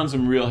 Joe's been on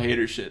some real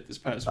hater shit this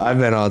past week. I've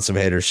been on some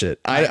hater shit.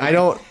 I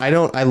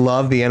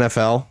love the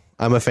NFL.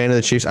 I'm a fan of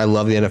the Chiefs. I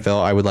love the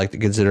NFL. I would like to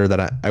consider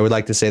that I would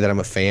like to say that I'm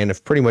a fan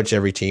of pretty much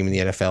every team in the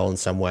NFL in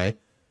some way.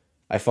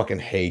 I fucking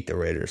hate the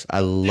Raiders. I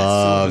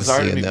love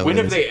seeing them. When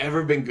have they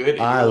ever been good?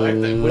 I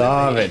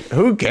love it.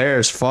 Who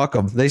cares? Fuck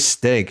them. They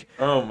stink.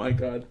 Oh my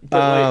god.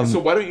 But so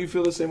why don't you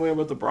feel the same way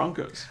about the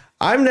Broncos?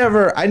 I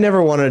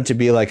never wanted to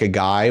be like a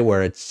guy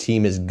where a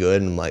team is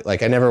good and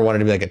like I never wanted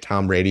to be like a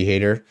Tom Brady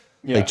hater.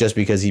 Yeah. Like just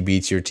because he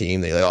beats your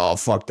team, they like, oh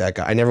fuck that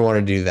guy. I never want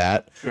to do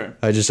that. Sure.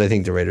 I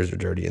think the Raiders are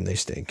dirty and they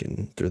stink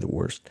and they're the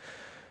worst.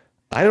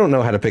 I don't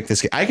know how to pick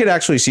this game. I could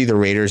actually see the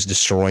Raiders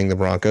destroying the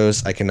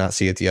Broncos. I cannot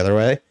see it the other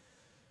way.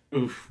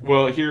 Oof.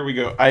 Well, here we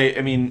go. I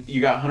mean,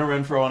 you got Hunter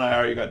Renfrow on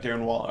IR, you got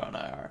Darren Waller on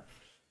IR.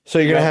 So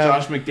you're gonna have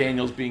Josh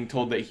McDaniels being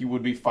told that he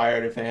would be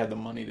fired if they had the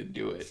money to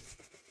do it.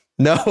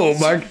 No,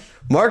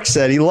 Mark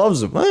said he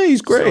loves him. Oh,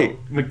 he's great.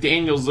 So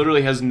McDaniels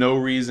literally has no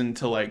reason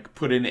to like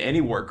put in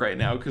any work right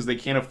now because they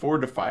can't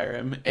afford to fire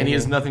him, and he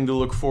has nothing to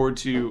look forward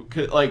to.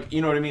 Like,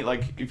 you know what I mean?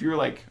 Like, if you're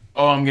like,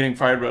 oh, I'm getting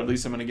fired, but at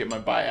least I'm gonna get my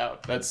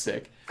buyout. That's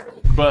sick.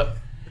 But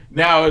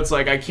now it's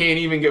like I can't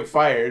even get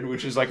fired,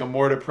 which is like a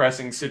more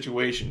depressing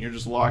situation. You're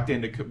just locked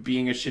into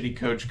being a shitty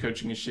coach,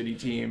 coaching a shitty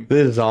team.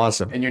 This is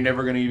awesome, and you're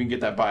never gonna even get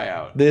that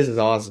buyout. This is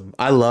awesome.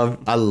 I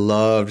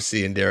love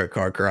seeing Derek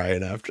Carr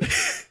crying after.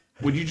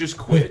 Would you just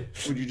quit?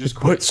 Would you just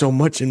quit? Put so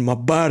much in my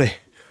body.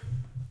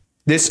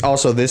 This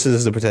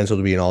is the potential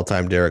to be an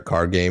all-time Derek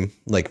Carr game.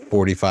 Like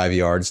 45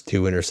 yards,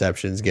 2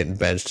 interceptions, getting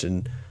benched.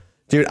 And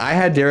dude, I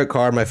had Derek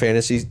Carr on my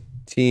fantasy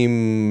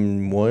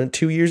team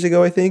 2 years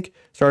ago, I think.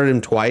 Started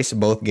him twice.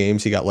 Both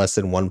games, he got less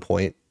than 1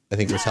 point. I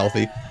think was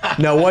healthy.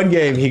 No, one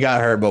game he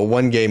got hurt, but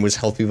one game was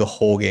healthy the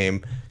whole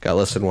game. Got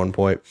less than 1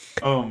 point.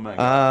 Oh my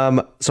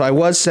god. So I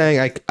was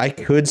saying I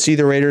could see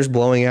the Raiders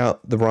blowing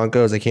out the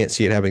Broncos. I can't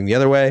see it happening the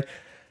other way.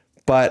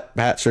 But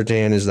Pat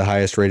Surtain is the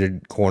highest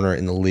rated corner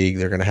in the league.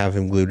 They're going to have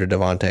him glued to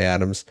Devontae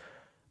Adams.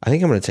 I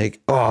think I'm going to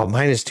take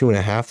minus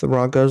 2.5 the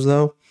Broncos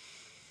though.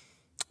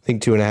 I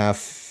think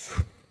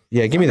 2.5.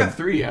 Yeah, give me the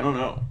 3. I don't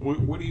know.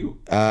 What do you?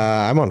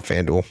 I'm on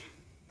FanDuel.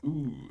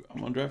 Ooh,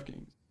 I'm on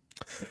DraftKings.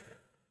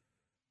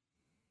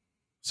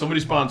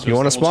 Somebody sponsor us. You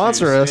want to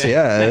sponsor us?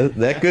 Yeah,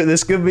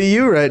 this could be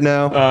you right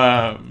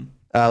now.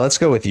 Let's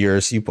go with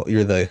yours.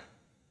 You're the.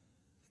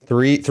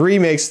 3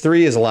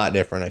 is a lot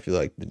different, I feel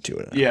like, than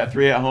 2.5. Yeah,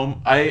 3 at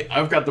home.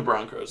 I've got the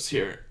Broncos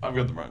here.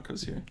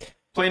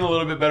 Playing a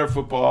little bit better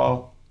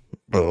football.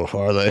 Oh,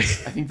 are they? I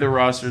think their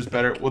roster is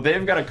better. Well,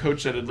 they've got a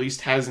coach that at least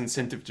has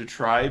incentive to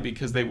try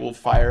because they will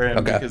fire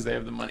him because they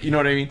have the money. You know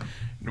what I mean?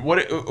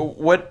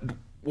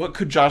 What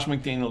could Josh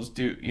McDaniels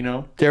do, you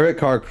know? Derek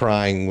Carr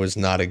crying was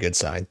not a good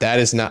sign. That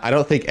is not. I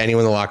don't think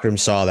anyone in the locker room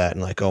saw that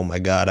and like, oh my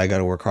God, I got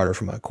to work harder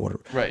for my quarter.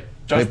 Right.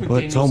 Josh McDaniels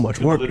put so much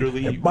work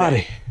in their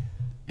body.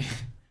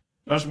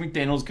 Josh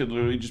McDaniels could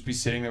literally just be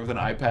sitting there with an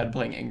iPad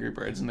playing Angry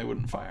Birds and they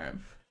wouldn't fire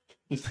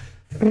him.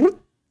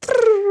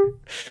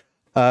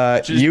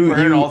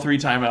 Burn all 3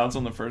 timeouts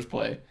on the first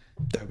play.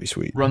 That'd be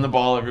sweet. Run the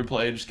ball every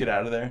play, just get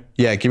out of there.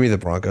 Yeah, give me the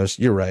Broncos.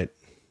 You're right.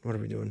 What are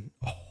we doing?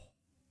 Oh,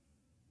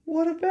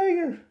 what a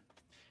banger.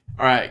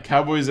 All right,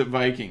 Cowboys at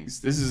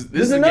Vikings. This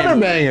is another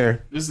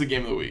banger. This is the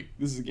game of the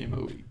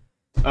week.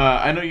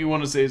 I know you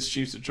want to say it's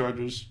Chiefs at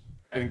Chargers.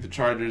 I think the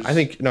Chargers. I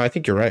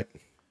think you're right.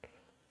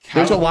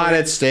 Cowboys, there's a lot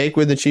at stake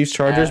with the Chiefs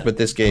Chargers, but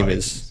this game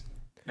is.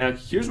 Now,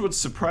 here's what's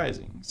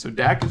surprising. So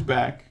Dak is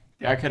back.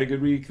 Dak had a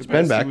good week. He's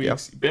been back. Yeah.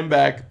 Been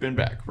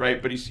back,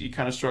 right? But he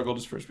kind of struggled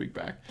his first week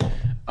back.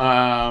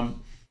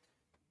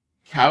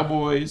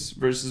 Cowboys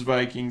versus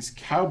Vikings.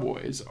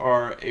 Cowboys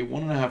are a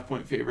 1.5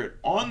 point favorite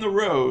on the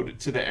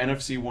road to the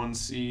NFC 2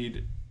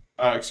 seed,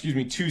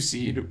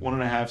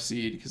 1.5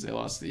 seed because they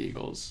lost to the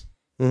Eagles.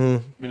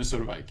 Mm-hmm.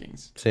 Minnesota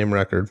Vikings. Same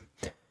record.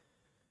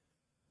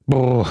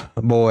 Oh,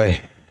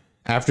 boy.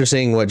 After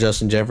seeing what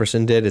Justin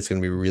Jefferson did, it's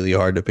going to be really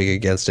hard to pick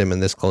against him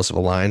in this close of a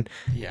line.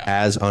 Yeah.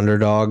 As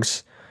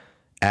underdogs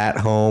at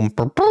home.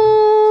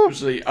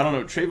 Especially, I don't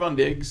know, Trayvon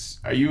Diggs.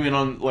 Are you in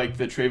on like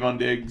the Trayvon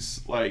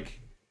Diggs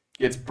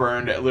gets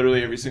burned at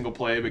literally every single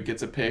play but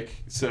gets a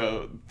pick?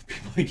 So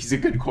people think he's a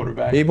good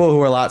quarterback. People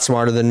who are a lot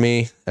smarter than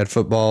me at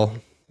football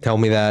tell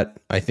me that.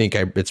 I think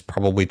it's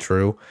probably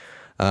true.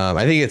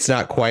 I think it's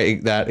not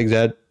quite that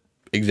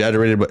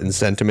exaggerated, but in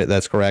sentiment,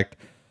 that's correct.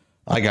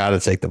 I got to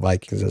take the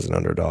Vikings as an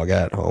underdog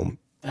at home.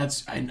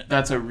 That's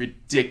a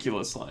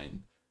ridiculous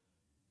line.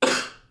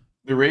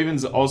 The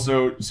Ravens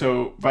also,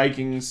 so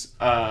Vikings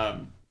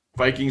have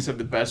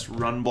the best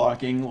run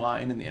blocking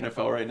line in the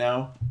NFL right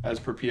now, as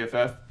per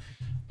PFF.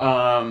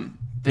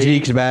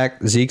 Zeke's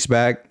back.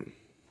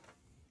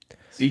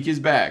 Zeke is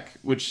back,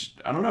 which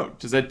I don't know.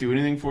 Does that do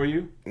anything for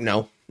you?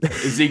 No.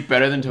 Is Zeke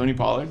better than Tony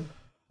Pollard?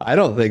 I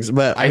don't think so,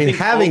 but I mean,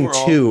 having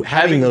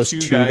those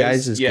two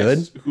guys is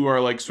good. Who are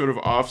like sort of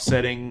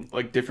offsetting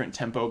like different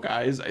tempo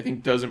guys, I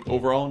think does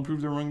overall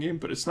improve the run game,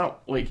 but it's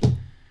not like,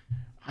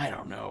 I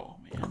don't know,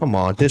 man. Come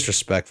on,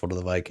 disrespectful to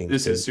the Vikings.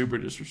 This is super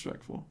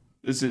disrespectful.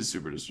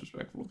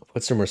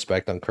 Put some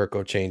respect on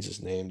Kirko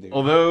Change's name, dude.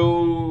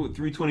 Although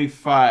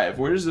 325,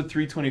 where does the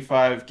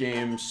 325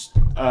 games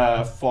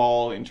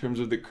fall in terms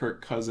of the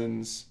Kirk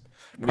Cousins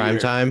prime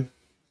time?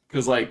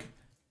 Because like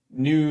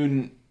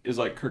noon is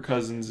like Kirk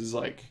Cousins is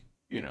like,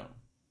 you know,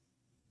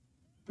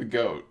 the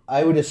GOAT.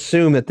 I would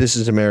assume that this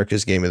is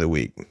America's game of the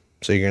week.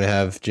 So you're gonna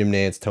have Jim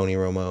Nantz, Tony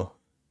Romo.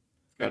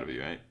 Gotta be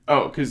right.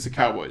 Oh, because the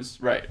Cowboys,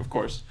 right? Of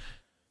course.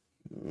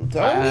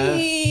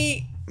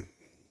 Tony.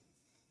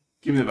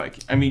 Give me the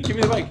Vikings. Give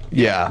me the Vikings.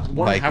 Yeah,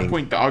 1.5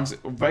 point dogs.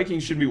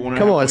 Vikings should be 1.5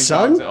 point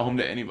dogs at home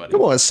to anybody.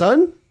 Come on,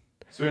 son.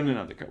 Certainly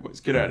not the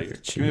Cowboys. Get out of here.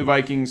 Give me the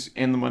Vikings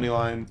and the money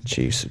line.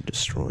 Chiefs would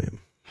destroy him.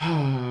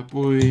 Ah,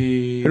 boy.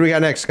 Who do we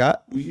got next,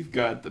 Scott? We've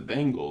got the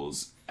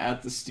Bengals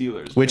at the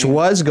Steelers. Which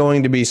was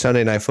going to be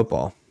Sunday Night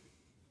Football.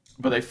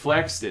 But they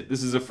flexed it.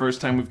 This is the first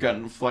time we've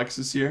gotten a flex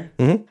this year.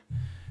 Mm-hmm.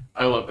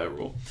 I love that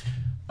rule.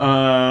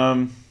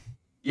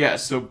 Yeah,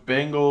 so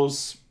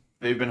Bengals...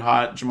 They've been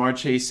hot. Jamar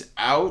Chase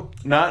out,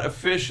 not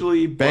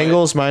officially.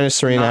 Bengals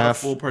minus 3.5. Not a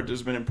full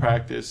participant in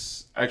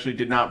practice. Actually,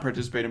 did not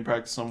participate in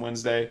practice on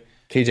Wednesday.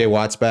 TJ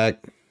Watt's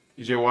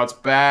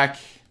back.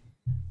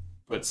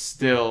 But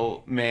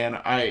still, man,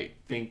 I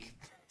think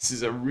this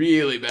is a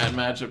really bad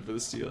matchup for the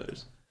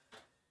Steelers.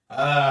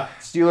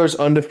 Steelers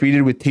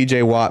undefeated with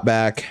TJ Watt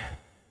back.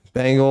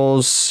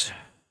 Bengals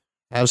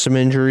have some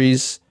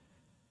injuries.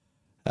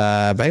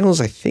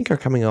 Bengals, I think, are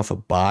coming off a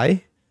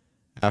bye.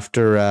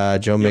 After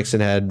Joe Mixon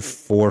had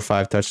 4 or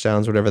 5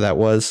 touchdowns, whatever that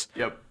was.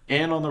 Yep,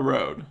 and on the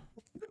road.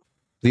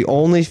 The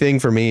only thing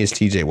for me is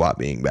TJ Watt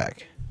being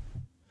back.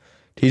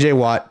 TJ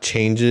Watt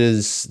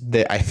changes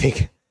I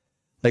think,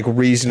 like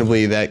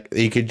reasonably that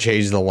he could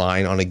change the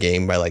line on a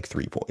game by like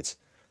 3 points.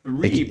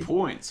 3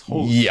 points?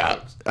 Holy yeah.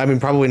 Smokes. I mean,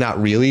 probably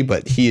not really,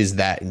 but he is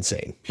that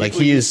insane.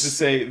 People used to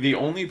say the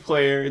only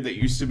player that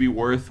used to be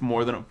worth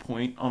more than a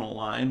point on a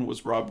line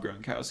was Rob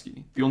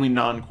Gronkowski. The only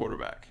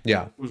non-quarterback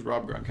was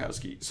Rob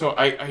Gronkowski. So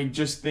I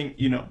just think,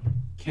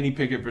 Kenny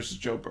Pickett versus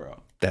Joe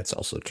Burrow. That's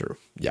also true.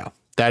 Yeah,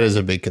 that is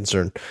a big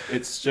concern.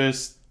 It's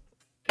just,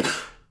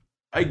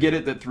 I get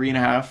it that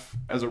 3.5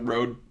 as a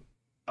road,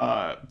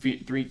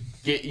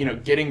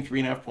 getting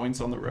 3.5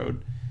 points on the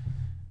road.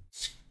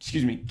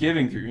 Excuse me,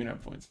 giving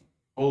 3.5 points.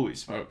 Holy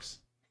smokes.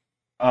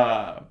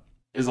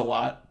 Is a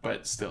lot,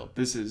 but still,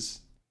 this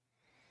is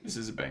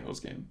a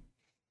Bengals game.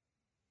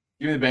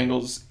 Give me the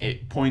Bengals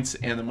 8 points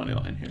and the money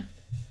line here.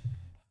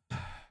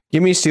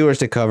 Give me Steelers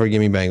to cover,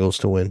 give me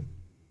Bengals to win.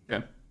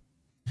 Okay.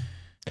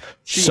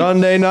 Chiefs.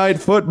 Sunday Night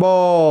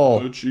Football.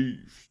 The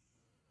Chiefs.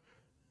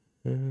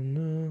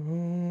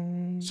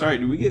 Sorry,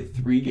 do we get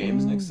 3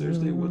 games next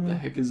Thursday? What the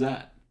heck is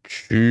that?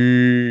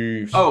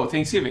 Chiefs. Oh,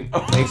 Thanksgiving.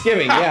 Oh.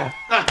 Thanksgiving, yeah.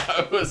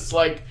 I was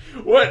like,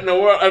 what in the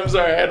world? I'm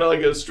sorry, I had like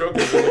a stroke.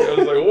 I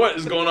was like, what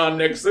is going on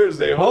next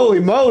Thursday? Holy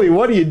moly,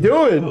 what are you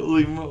doing?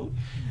 Holy moly.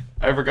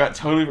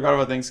 Totally forgot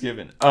about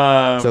Thanksgiving.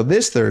 So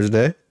this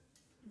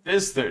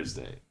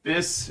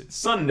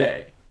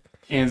Sunday,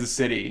 Kansas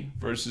City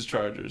versus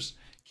Chargers.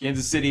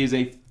 Kansas City is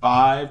a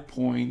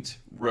 5-point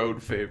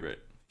road favorite.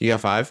 You got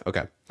 5?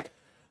 Okay.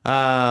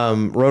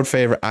 Road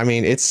favorite. I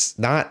mean, it's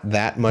not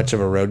that much of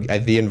a road.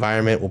 The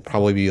environment will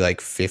probably be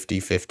like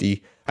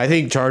 50-50. I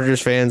think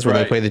Chargers fans, when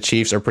they play the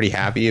Chiefs, are pretty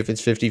happy if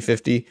it's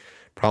 50-50.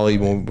 Probably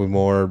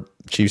more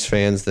Chiefs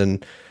fans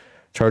than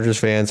Chargers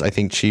fans. I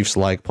think Chiefs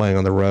like playing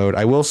on the road.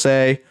 I will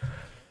say.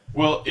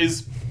 Well,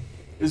 is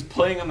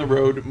playing on the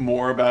road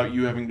more about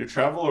you having to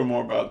travel or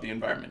more about the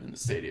environment in the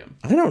stadium?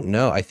 I don't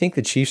know. I think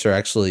the Chiefs are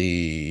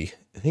actually,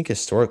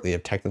 historically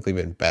have technically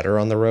been better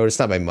on the road. It's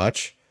not by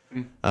much.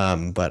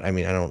 But I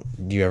mean,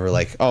 do you ever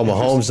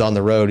Mahomes on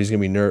the road, he's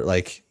going to be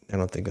I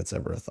don't think that's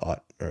ever a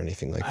thought or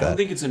anything like that. I don't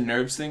think it's a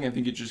nerves thing. I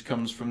think it just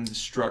comes from the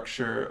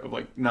structure of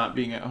like not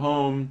being at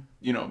home,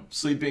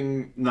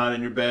 sleeping not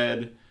in your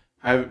bed,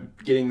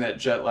 getting that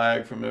jet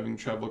lag from having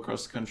to travel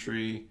across the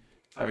country,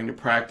 having to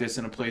practice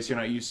in a place you're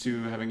not used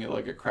to, having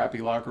like a crappy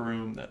locker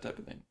room, that type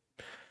of thing.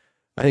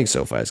 I think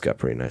SoFi's got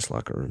pretty nice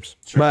locker rooms.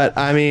 Sure. But,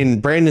 I mean,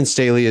 Brandon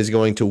Staley is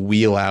going to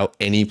wheel out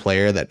any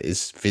player that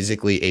is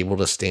physically able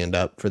to stand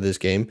up for this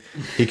game.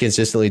 He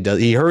consistently does.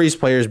 He hurries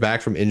players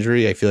back from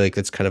injury. I feel like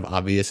that's kind of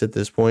obvious at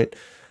this point,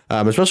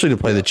 especially to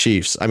play the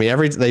Chiefs. I mean,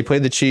 they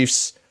played the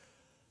Chiefs.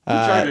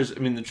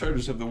 The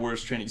Chargers have the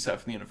worst training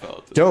staff in the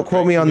NFL. Don't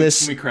quote me on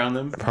this. Can we crown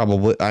them?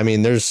 Probably. I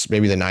mean, there's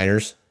maybe the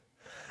Niners.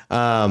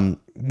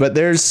 But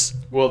there's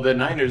the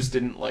Niners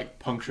didn't like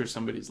puncture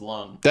somebody's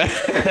lung.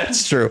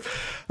 That's true.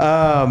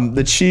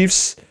 The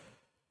Chiefs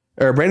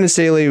or Brandon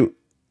Staley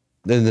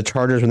and the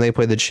Chargers when they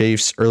played the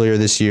Chiefs earlier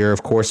this year.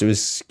 Of course, it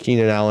was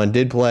Keenan Allen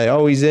did play.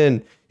 Oh, he's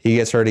in. He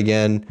gets hurt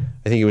again.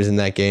 I think he was in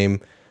that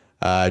game.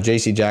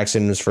 J.C.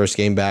 Jackson, his first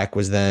game back,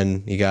 was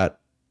then. He got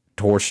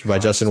torched by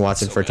Justin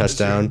Watson for a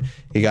touchdown.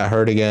 He got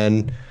hurt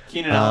again.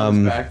 Keenan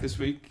Allen's back this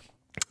week.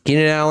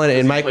 Keenan Allen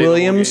and Mike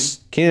Williams.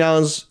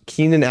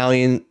 Keenan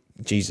Allen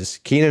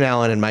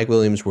and Mike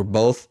Williams were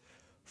both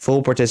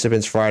full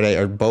participants Friday,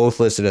 are both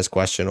listed as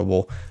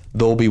questionable.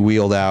 They'll be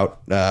wheeled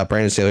out.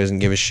 Brandon Staley doesn't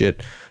give a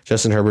shit.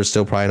 Justin Herbert's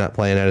still probably not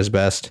playing at his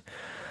best.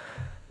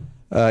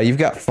 You've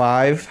got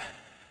 5.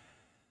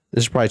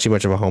 This is probably too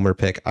much of a homer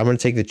pick. I'm going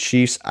to take the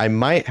Chiefs. I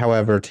might,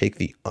 however, take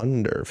the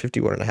under.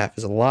 51.5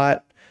 is a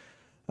lot.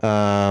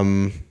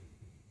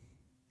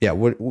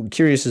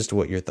 Curious as to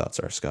what your thoughts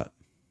are, Scott.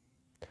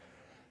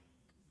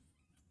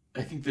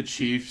 I think the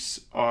Chiefs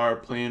are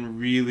playing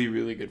really,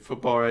 really good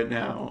football right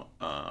now.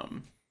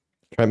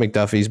 Trent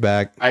McDuffie's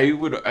back. I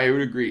would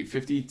agree.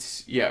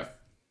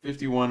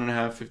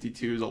 51.5,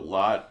 52 is a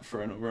lot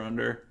for an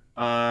over-under.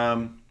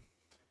 I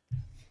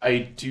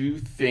do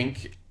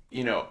think,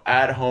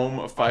 at home,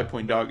 a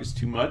 5-point dog is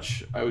too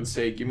much. I would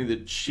say give me the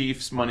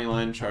Chiefs money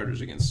line,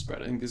 Chargers against the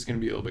spread. I think this is going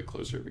to be a little bit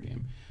closer of a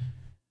game.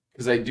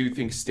 Because I do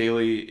think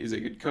Staley is a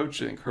good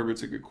coach. I think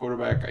Herbert's a good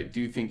quarterback. I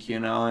do think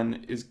Keenan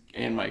Allen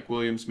and Mike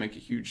Williams make a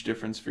huge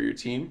difference for your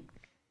team.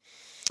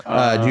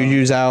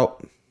 Juju's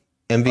out.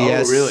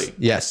 MVS. Oh, really?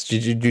 Yes,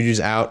 Juju's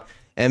out.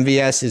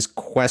 MVS is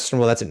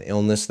questionable. That's an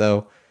illness,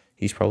 though.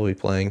 He's probably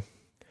playing.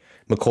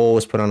 McCole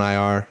was put on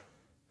IR.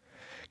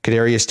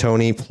 Kadarius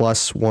Toney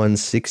plus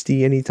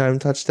 160 anytime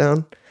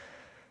touchdown. I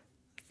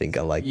think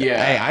I like that.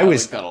 Yeah, I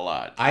like that a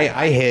lot.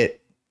 I hit.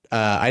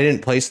 I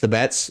didn't place the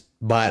bets,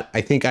 but I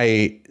think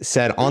I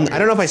said I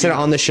don't know if I said it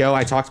on the show.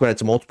 I talked about it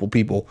to multiple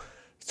people.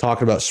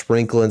 Talking about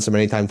sprinkling some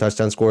anytime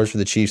touchdown scores for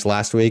the Chiefs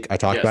last week. I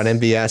talked about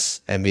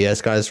MVS.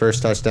 MVS got his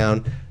first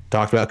touchdown.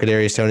 Talked about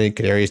Kadarius Toney.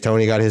 Kadarius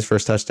Toney got his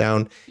first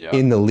touchdown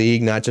in the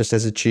league, not just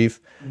as a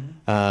Chief.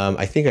 Mm-hmm.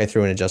 I think I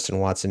threw in a Justin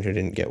Watson who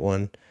didn't get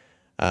one.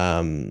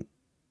 And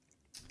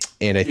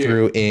I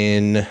threw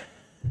in...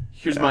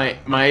 Here's my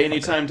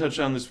anytime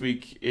touchdown this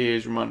week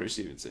is Ramondre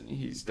Stevenson.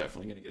 He's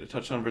definitely going to get a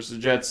touchdown versus the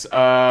Jets.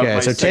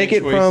 So take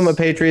it from a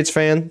Patriots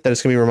fan that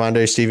it's going to be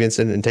Ramondre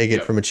Stevenson, and take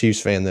it from a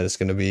Chiefs fan that it's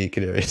going to be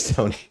Kadarius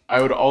Toney.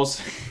 I would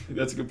also...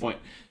 That's a good point.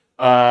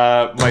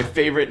 My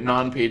favorite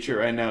non-Patriot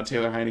right now,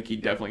 Taylor Heineke,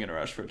 definitely going to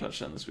rush for a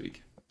touchdown this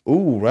week.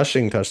 Ooh,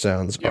 rushing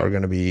touchdowns are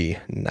going to be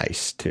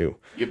nice, too.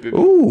 Yep.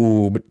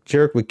 Ooh, but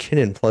Jerick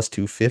McKinnon plus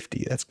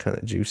 250. That's kind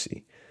of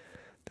juicy.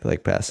 I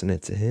like passing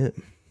it to him.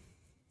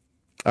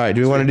 All right,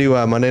 do we want to do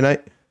Monday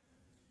night?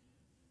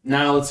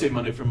 No, let's say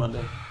Monday for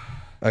Monday.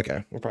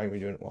 Okay, we're probably going to be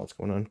doing it while it's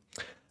going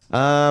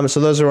on. So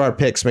those are our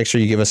picks. Make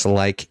sure you give us a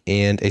like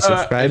and a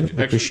subscribe.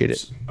 Appreciate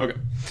it. Okay.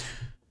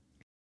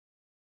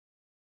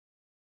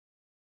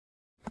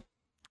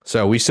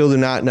 So we still do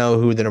not know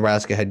who the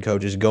Nebraska head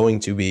coach is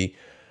going to be.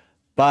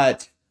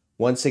 But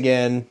once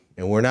again,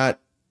 and we're not,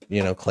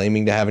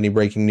 claiming to have any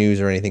breaking news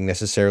or anything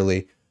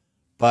necessarily,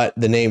 but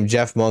the name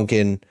Jeff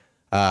Monken,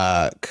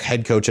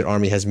 head coach at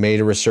Army, has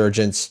made a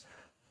resurgence.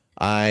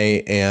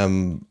 I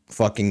am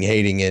fucking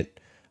hating it.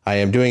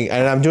 I'm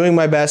doing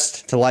my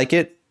best to like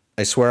it.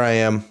 I swear I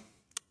am.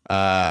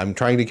 I'm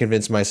trying to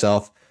convince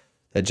myself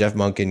that Jeff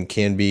Monken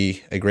can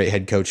be a great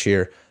head coach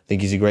here. I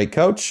think he's a great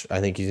coach. I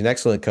think he's an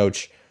excellent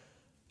coach.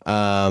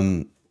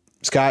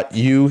 Scott,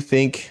 you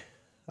think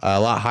a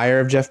lot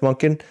higher of Jeff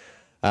Monken,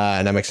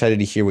 and I'm excited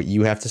to hear what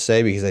you have to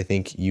say because I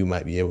think you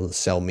might be able to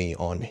sell me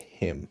on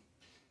him.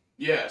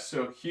 Yeah,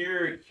 so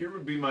here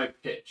would be my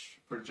pitch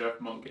for Jeff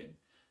Monken.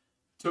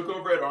 Took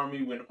over at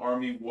Army when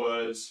Army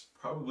was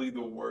probably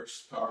the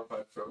worst Power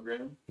 5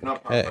 program.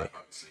 Not Power 5,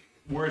 obviously.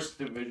 Worst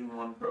Division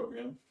 1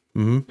 program.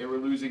 Mm-hmm. They were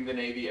losing the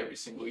Navy every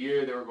single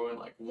year. They were going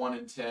like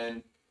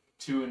 1-10,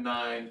 2-9,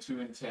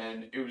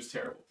 2-10. It was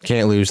terrible.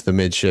 Can't lose the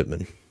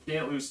midshipman.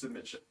 Can't lose the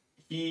midship.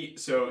 He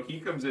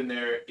comes in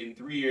there in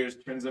 3 years,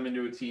 turns them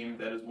into a team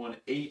that has won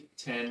 8,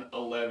 10,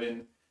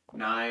 11,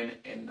 9,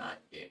 and 9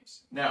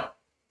 games. Now,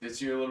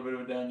 this year a little bit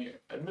of a down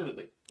year,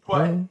 admittedly.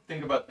 But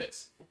think about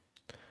this.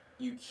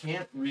 You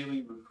can't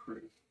really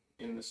recruit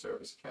in the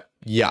service academy.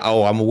 Yeah,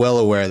 I'm well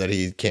aware that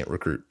he can't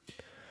recruit.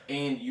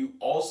 And you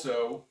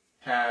also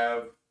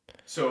have...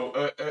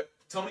 So,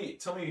 tell me,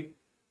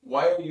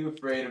 why are you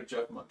afraid of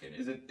Jeff Monken?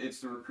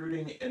 It's the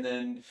recruiting, and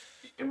then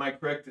am I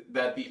correct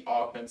that the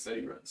offense that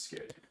he runs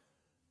scares you?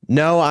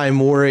 No, I'm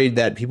worried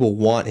that people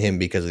want him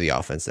because of the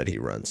offense that he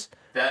runs.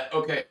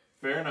 Okay,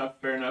 fair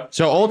enough.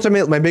 So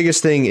ultimately, my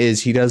biggest thing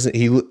is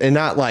and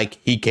not like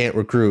he can't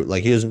recruit,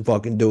 like he doesn't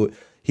fucking do it.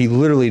 He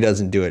literally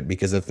doesn't do it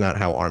because that's not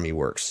how Army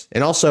works.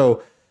 And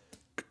also,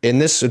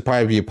 and this would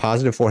probably be a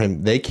positive for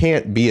him, they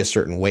can't be a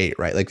certain weight,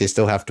 right? Like they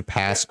still have to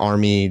pass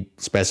Army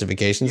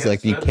specifications.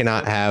 Like you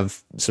cannot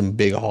have some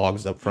big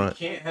hogs up front.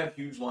 You can't have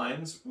huge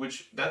lines,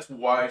 which that's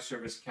why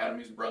service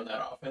academies run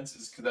that offense,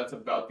 is because that's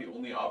about the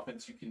only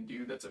offense you can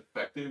do that's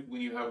effective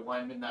when you have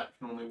linemen that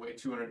can only weigh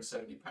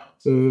 270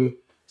 pounds. Mm-hmm.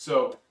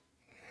 So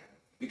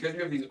because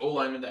you have these O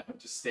linemen that have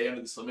to stay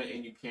under this limit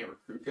and you can't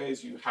recruit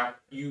guys, you have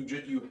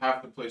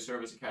to play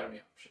service academy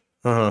option.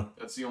 Uh-huh.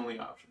 That's the only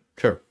option.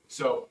 Sure.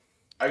 So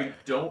I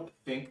don't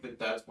think that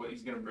that's what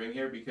he's going to bring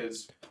here,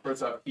 because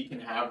first off, he can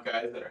have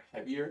guys that are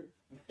heavier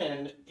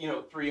than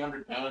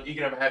 300 pounds. He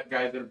can have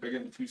guys that are bigger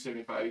than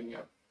 275. He can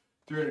have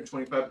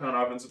 325 pound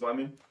offensive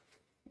linemen.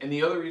 And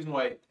the other reason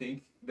why I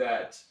think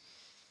that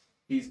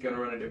he's going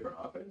to run a different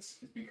offense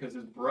is because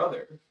his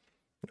brother.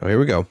 Oh, here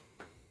we go.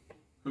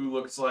 Who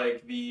looks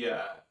like the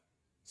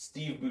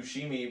Steve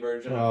Buscemi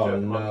version of Jeff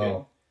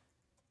Monken.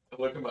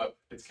 Look him up.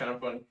 It's kind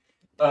of funny.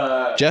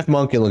 Jeff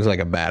Monken looks like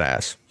a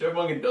badass. Jeff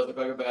Monken does look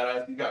like a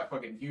badass. He's got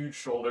fucking huge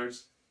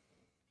shoulders.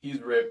 He's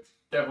ripped.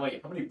 Definitely.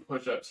 How many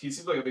push-ups? He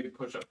seems like a big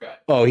push-up guy.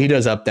 Oh, he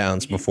does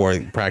up-downs before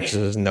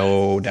practices,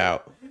 no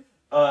doubt.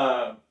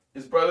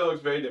 His brother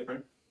looks very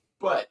different,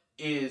 but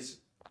is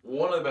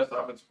one of the best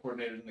offensive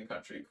coordinators in the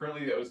country.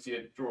 Currently the OC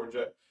at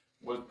Georgia,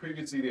 was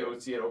previously the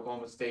OC at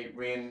Oklahoma State,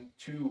 ran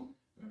two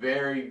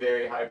very,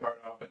 very high-powered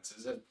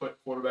offenses, has put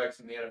quarterbacks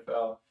in the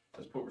NFL,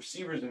 has put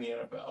receivers in the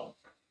NFL,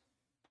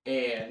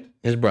 and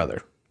his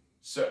brother.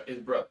 So his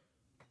brother.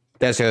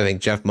 That's the other thing,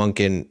 Jeff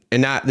Monken,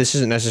 and this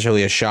isn't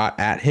necessarily a shot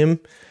at him.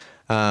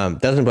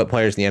 Doesn't put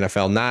players in the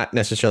NFL, not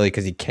necessarily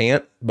because he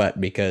can't,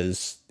 but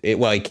because he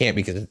can't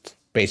because it's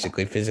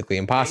basically physically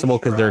impossible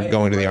because they're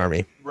going to the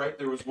Army. Right.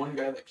 There was one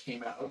guy that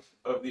came out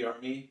of the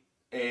Army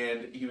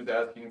and he was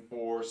asking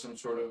for some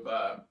sort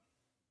of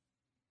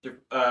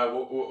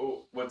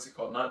what's it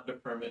called? Not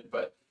deferment,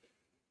 but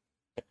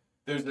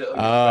there's that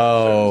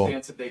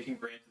circumstance that they can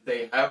grant that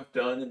they have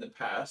done in the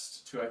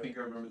past. I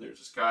remember there's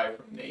this guy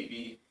from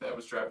Navy that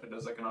was drafted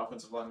as like an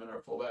offensive lineman or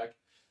a fullback,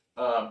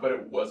 but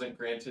it wasn't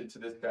granted to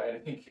this guy. And I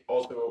think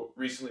also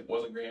recently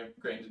wasn't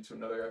granted to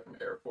another guy from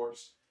Air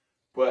Force.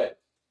 But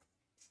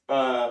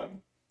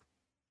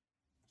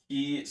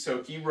he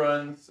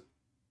runs.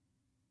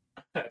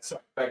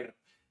 Sorry, backing up.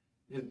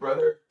 His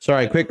brother.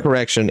 Sorry, quick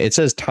correction. It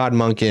says Todd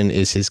Monken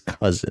is his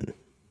cousin.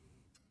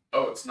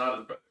 Oh, it's not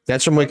his brother.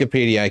 That's from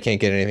Wikipedia. I can't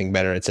get anything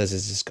better. It says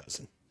it's his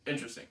cousin.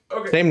 Interesting.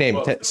 Okay. Same name.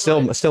 Well, still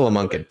a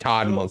Monken.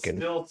 Todd Monken.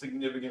 Still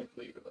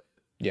significantly related.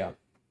 Yeah.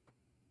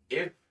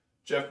 If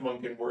Jeff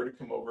Monken were to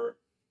come over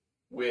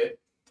with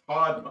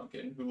Todd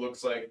Monken, who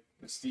looks like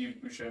the Steve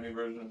Buscemi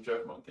version of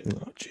Jeff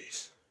Monken. Oh,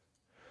 jeez.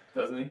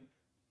 Doesn't he?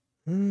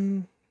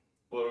 A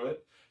little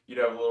bit. You'd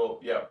have a little,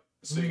 yeah.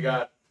 So you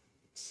got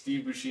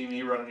Steve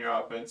Buscemi running your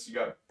offense. You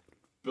got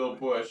Bill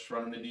Bush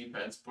running the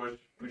defense.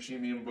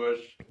 Buscemi and Bush.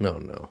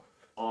 No.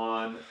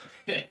 On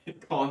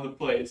calling the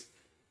plays.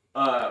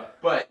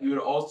 But you would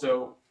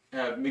also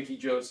have Mickey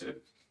Joseph,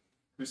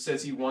 who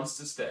says he wants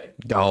to stay.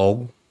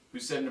 Dog. Who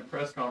said in a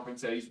press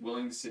conference that he's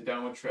willing to sit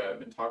down with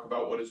Trev and talk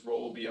about what his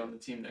role will be on the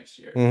team next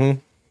year. Mm-hmm.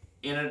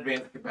 In an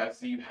advanced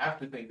capacity, you have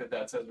to think that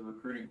that's as a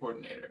recruiting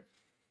coordinator.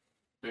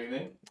 Do you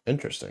think?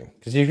 Interesting.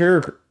 Because you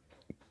hear...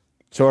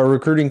 So are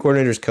recruiting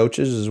coordinators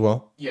coaches as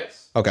well?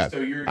 Yes. Okay.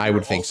 So I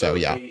would think so,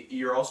 yeah.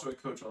 You're also a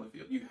coach on the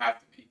field. You have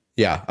to be.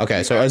 Yeah.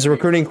 Okay. So as a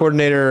recruiting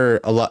coordinator,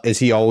 is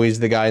he always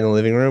the guy in the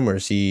living room, or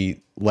is he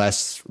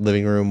less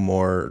living room,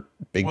 more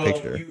big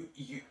picture?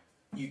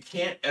 You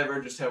can't ever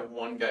just have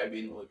one guy be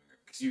in the living room,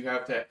 because you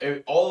have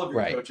to. All of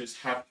your coaches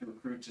have to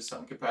recruit to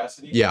some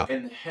capacity. Yeah.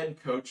 And the head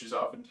coach is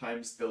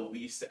oftentimes the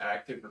least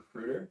active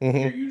recruiter. Mm-hmm.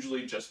 You're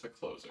usually just the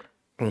closer.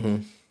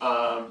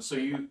 Mm-hmm. So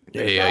you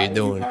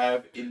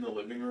have in the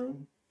living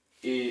room,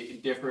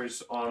 it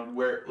differs on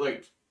where,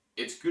 like,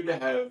 it's good to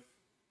have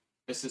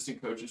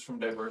assistant coaches from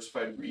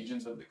diversified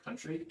regions of the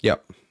country.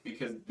 Yep.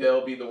 Because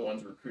they'll be the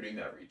ones recruiting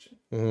that region.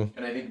 Mm-hmm.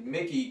 And I think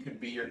Mickey could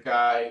be your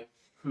guy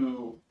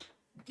who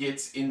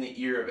gets in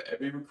the ear of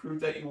every recruit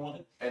that you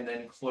want and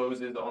then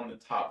closes on the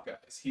top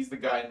guys. He's the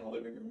guy in the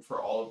living room for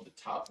all of the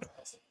top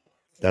guys.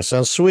 That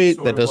sounds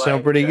sweet. That does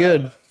sound pretty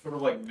good. Sort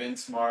of like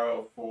Vince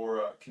Morrow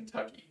for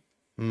Kentucky.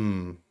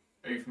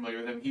 Are you familiar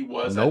with him? He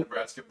was at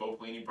Nebraska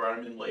Boakley. He brought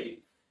him in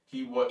late.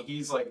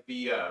 He's like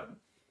the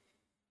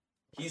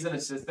he's an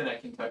assistant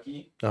at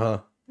Kentucky.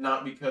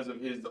 Not because of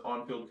his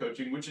on-field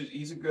coaching,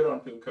 he's a good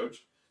on-field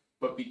coach,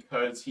 but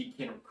because he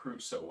can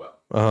recruit so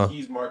well.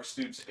 He's Mark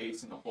Stoops'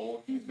 ace in the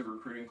hole. He's the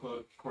recruiting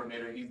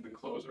coordinator. He's the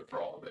closer for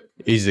all of it.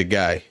 He's the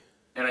guy.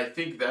 And I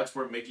think that's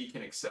where Mickey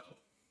can excel.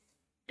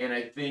 And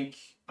I think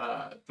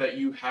that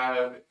you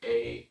have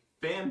a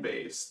fan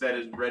base that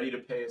is ready to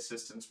pay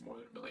assistants more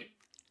than $1 million.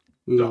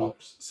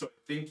 So I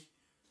think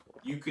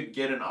you could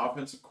get an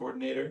offensive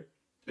coordinator,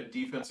 a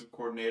defensive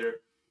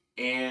coordinator,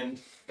 and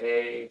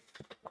a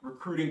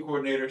recruiting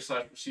coordinator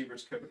 /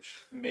 receivers coach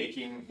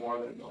making more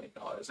than $1 million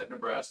at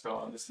Nebraska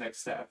on this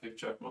next staff if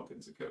Jeff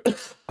Monken's a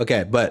coach.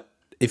 Okay, but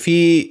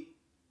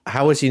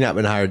how has he not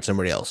been hired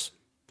somebody else?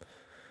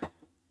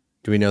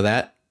 Do we know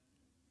that?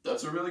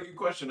 That's a really good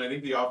question. I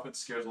think the offense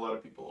scares a lot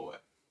of people away.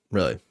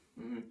 Really?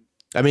 Mm-hmm.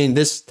 I mean,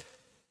 this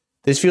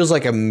feels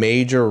like a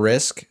major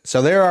risk.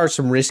 So there are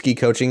some risky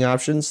coaching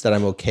options that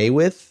I'm okay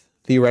with,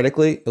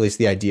 theoretically, at least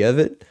the idea of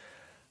it.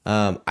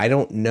 I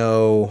don't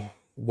know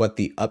what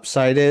the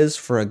upside is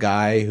for a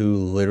guy who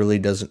literally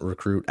doesn't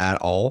recruit at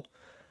all.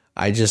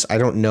 I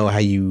don't know how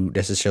you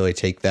necessarily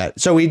take that.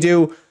 So we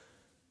do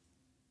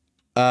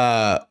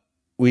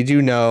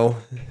know.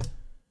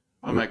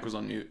 My mic was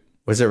on mute.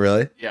 Was it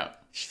really? Yeah.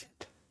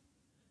 Shit.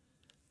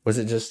 Was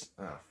it just?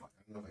 Oh fuck!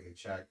 I don't know if I can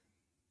check.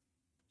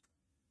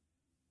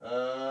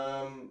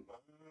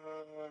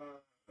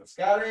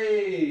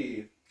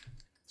 Scotty.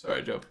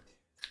 Sorry, Joe.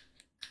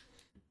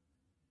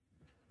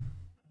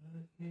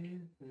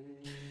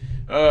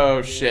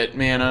 Oh shit,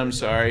 man! I'm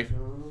sorry.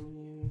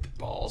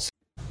 Balls.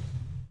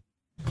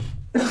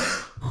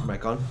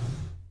 Mic on?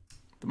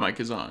 The mic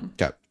is on.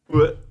 Okay.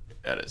 What?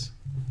 That is.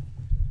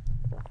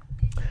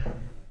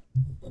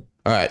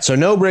 All right. So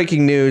no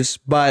breaking news,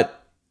 but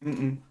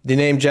the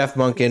name Jeff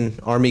Monken,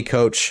 Army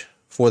coach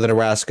for the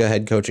Nebraska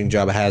head coaching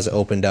job, has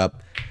opened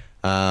up.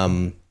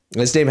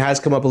 This name has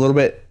come up a little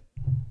bit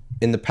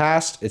in the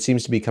past. It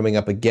seems to be coming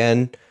up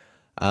again.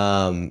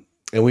 And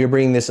we are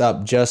bringing this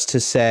up just to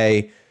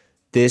say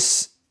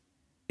this,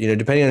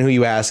 depending on who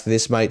you ask,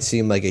 this might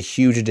seem like a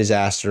huge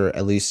disaster.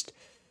 At least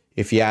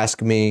if you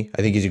ask me,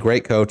 I think he's a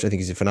great coach. I think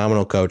he's a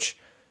phenomenal coach.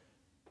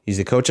 He's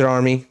the coach at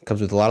Army,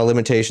 comes with a lot of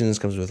limitations,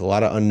 comes with a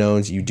lot of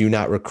unknowns. You do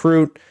not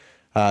recruit.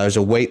 There's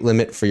a weight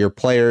limit for your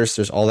players.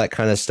 There's all that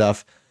kind of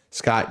stuff.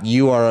 Scott,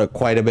 you are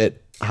quite a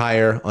bit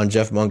higher on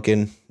Jeff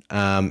Monken,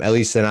 at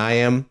least than I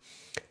am.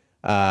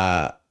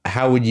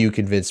 How would you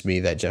convince me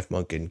that Jeff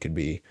Monken could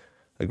be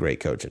a great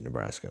coach at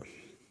Nebraska?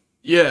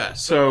 Yeah,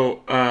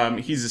 so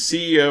he's the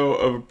CEO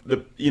of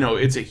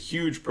it's a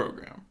huge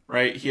program,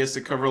 right? He has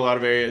to cover a lot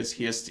of areas.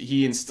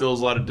 He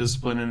instills a lot of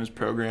discipline in his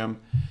program.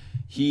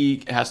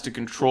 He has to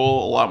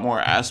control a lot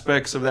more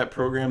aspects of that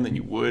program than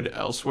you would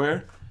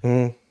elsewhere.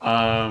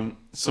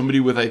 Somebody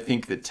with, I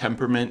think, the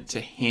temperament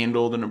to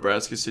handle the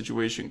Nebraska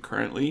situation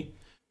currently,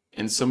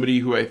 and somebody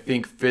who I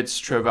think fits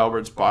Trev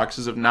Albert's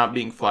boxes of not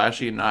being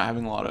flashy and not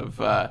having a lot of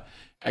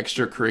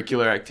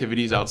extracurricular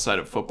activities outside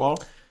of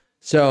football.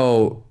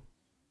 So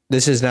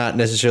this is not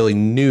necessarily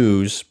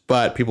news,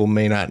 but people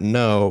may not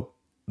know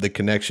the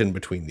connection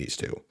between these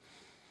two.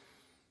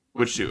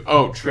 Which two?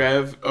 Oh,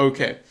 Trev.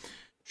 Okay.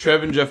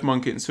 Trev and Jeff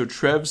Monken. So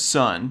Trev's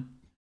son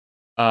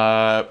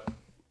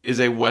is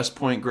a West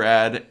Point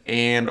grad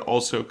and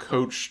also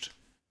coached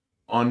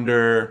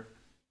under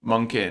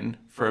Monken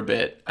for a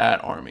bit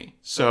at Army.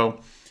 So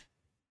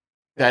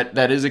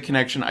that is a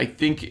connection. I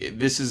think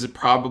this is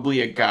probably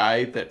a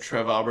guy that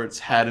Trev Alberts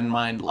had in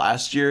mind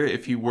last year.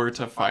 If he were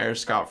to fire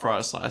Scott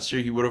Frost last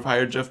year, he would have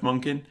hired Jeff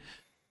Monken.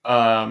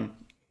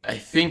 I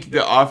think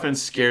the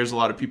offense scares a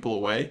lot of people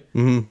away,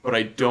 but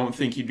I don't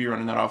think he'd be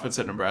running that offense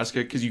at Nebraska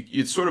because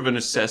it's sort of a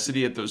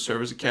necessity at those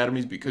service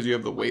academies because you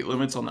have the weight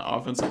limits on the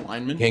offensive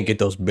linemen. Can't get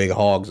those big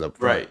hogs up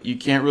front. Right. You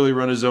can't really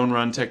run a zone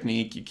run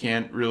technique. You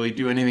can't really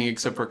do anything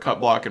except for cut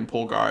block and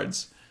pull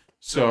guards.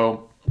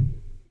 So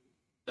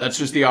that's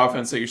just the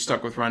offense that you're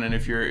stuck with running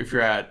if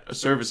you're at a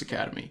service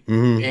academy.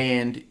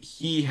 And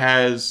he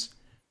has,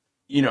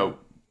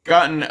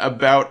 gotten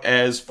about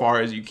as far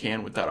as you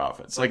can with that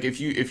offense. Like if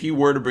he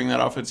were to bring that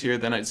offense here,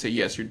 then I'd say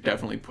yes, you're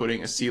definitely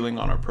putting a ceiling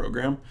on our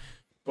program.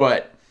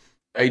 But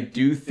I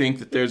do think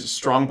that there's a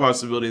strong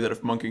possibility that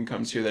if Monken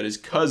comes here, that his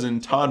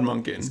cousin Todd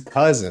Monken,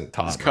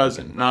 his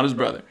cousin, not his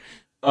brother,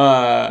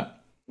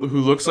 who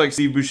looks like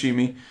Steve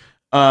Buscemi,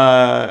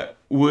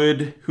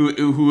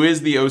 who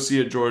is the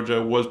OC at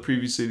Georgia, was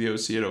previously the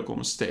OC at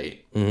Oklahoma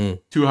State.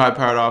 Two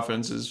high-powered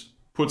offenses,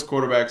 puts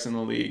quarterbacks in the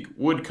league,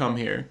 would come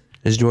here.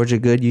 Is Georgia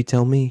good? You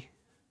tell me.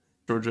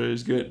 Georgia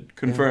is good.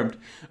 Confirmed.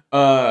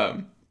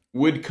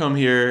 Would come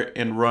here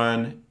and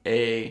run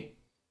a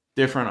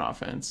different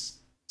offense.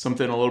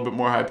 Something a little bit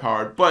more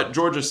high-powered. But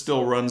Georgia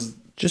still runs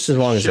just as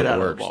long as it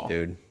works,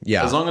 dude.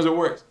 Yeah. As long as it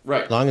works.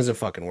 Right. As long as it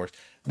fucking works.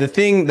 The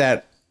thing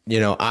that,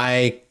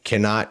 I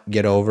cannot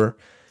get over,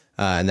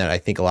 and that I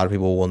think a lot of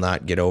people will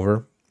not get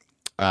over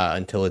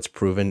until it's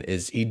proven,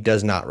 is he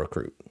does not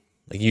recruit.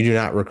 Like, you do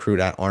not recruit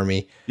at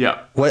Army.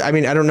 Yeah. I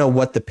don't know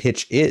what the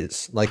pitch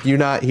is. Like, he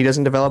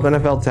doesn't develop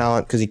NFL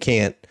talent because he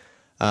can't.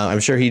 I'm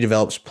sure he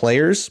develops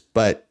players,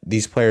 but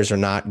these players are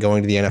not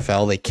going to the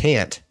NFL. They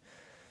can't.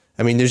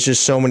 I mean, there's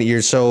just so many,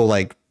 you're so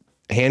like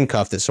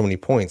handcuffed at so many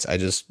points. I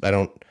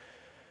don't,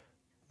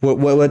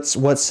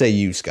 what say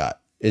you, Scott?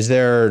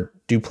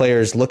 Do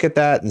players look at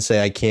that and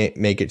say, I can't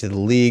make it to the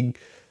league?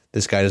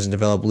 This guy doesn't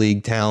develop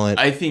league talent.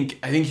 I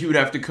think he would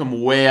have to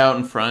come way out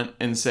in front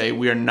and say,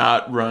 we are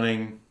not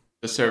running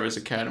the service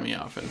academy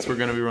offense. We're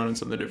going to be running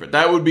something different.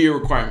 That would be a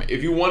requirement.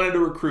 If you wanted to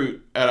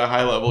recruit at a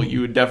high level,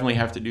 you would definitely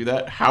have to do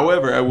that.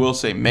 However, I will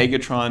say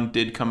Megatron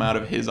did come out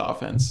of his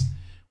offense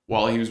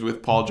while he was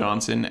with Paul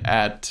Johnson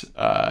at...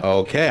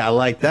 okay, I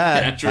like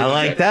that.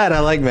 I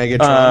like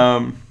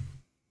Megatron.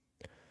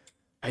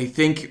 I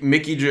think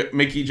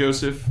Mickey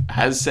Joseph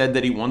has said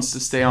that he wants to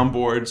stay on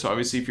board. So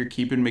obviously if you're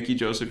keeping Mickey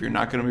Joseph, you're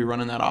not going to be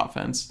running that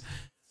offense.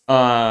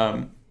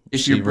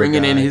 If you're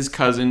bringing in his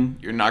cousin,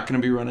 you're not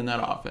going to be running that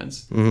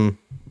offense. Mm-hmm.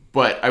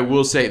 But I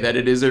will say that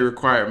it is a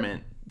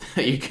requirement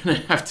that you're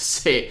going to have to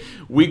say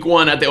week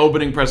 1 at the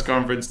opening press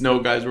conference, no,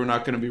 guys, we're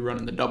not going to be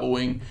running the double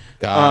wing.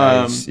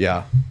 Guys,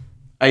 yeah.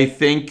 I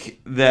think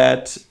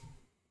that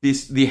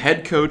the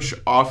head coach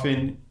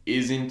often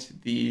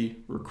isn't the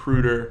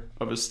recruiter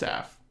of a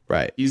staff.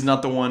 Right. He's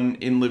not the one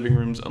in living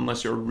rooms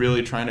unless you're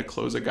really trying to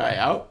close a guy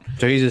out.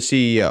 So he's a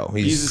CEO.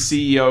 He's a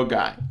CEO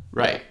guy.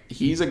 Right.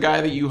 He's a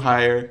guy that you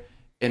hire,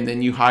 and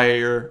then you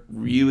hire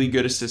really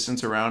good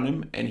assistants around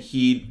him, and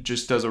he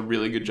just does a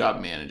really good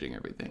job managing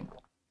everything.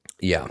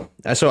 Yeah.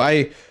 So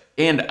I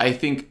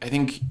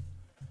think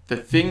the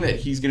thing that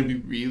he's going to be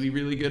really,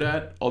 really good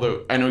at,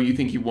 although I know you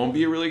think he won't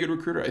be a really good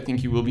recruiter, I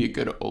think he will be a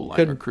good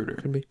O-line recruiter.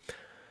 Could be.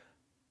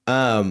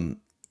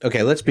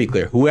 Okay, let's be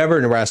clear.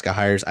 Whoever Nebraska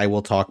hires, I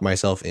will talk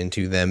myself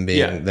into them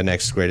being the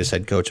next greatest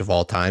head coach of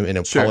all time, and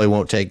it probably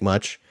won't take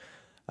much.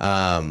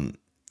 And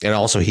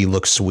also, he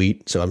looks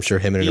sweet, so I'm sure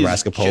him in a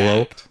Nebraska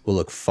polo will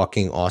look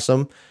fucking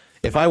awesome.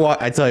 If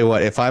I tell you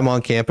what, if I'm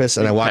on campus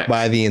and I walk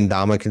by the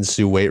Ndamukong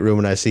Suh weight room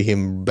and I see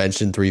him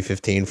benching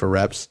 315 for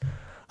reps,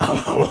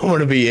 I'm going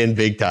to be in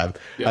big time.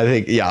 Yeah. I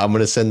think, I'm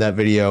going to send that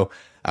video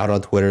out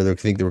on Twitter. I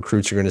think the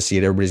recruits are going to see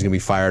it. Everybody's going to be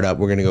fired up.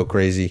 We're going to go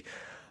crazy.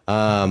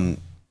 I'm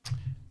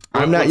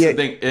not yet.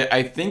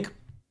 I think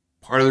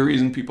part of the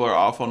reason people are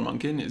off on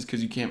Monken is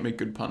because you can't make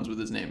good puns with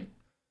his name.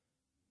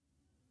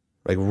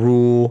 Like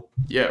Rule.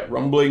 Yeah,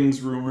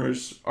 rumblings,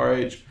 rumors,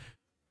 RH.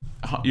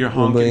 You're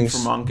honking for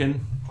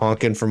Monken.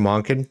 Honking for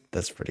Monken?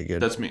 That's pretty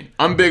good. That's me.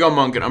 I'm big on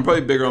Monken. I'm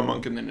probably bigger on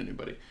Monken than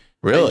anybody.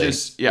 Really?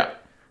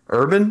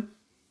 Urban?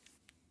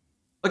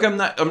 Like I'm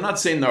not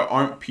saying there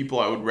aren't people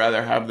I would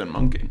rather have than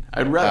Monken.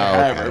 I'd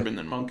rather have Urban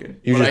than Monken.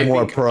 You're just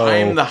more pro.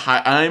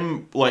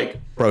 I'm like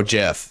pro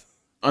Jeff.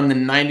 On the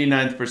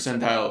 99th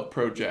percentile of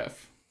pro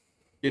Jeff.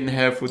 Getting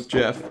half with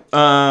Jeff.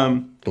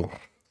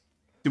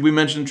 Did we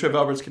mention Trev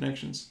Albert's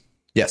connections?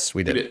 Yes,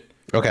 we did.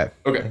 Okay.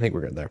 I think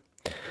we're good there.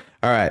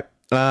 All right.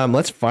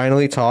 Let's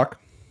finally talk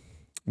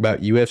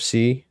about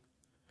UFC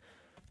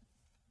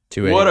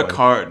 281. What a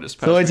card this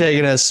past It's only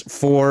taken us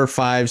 4,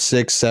 5,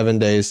 6, 7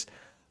 days.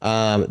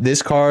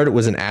 This card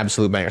was an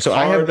absolute banger. So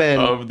card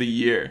of the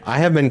year. I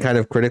have been kind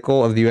of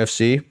critical of the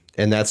UFC,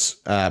 and that's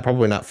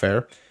probably not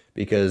fair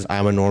because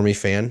I'm a normie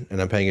fan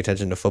and I'm paying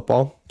attention to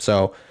football.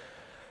 So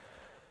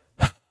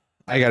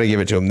I got to give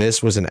it to him.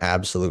 This was an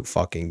absolute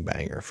fucking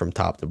banger from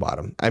top to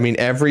bottom. I mean,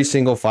 every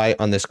single fight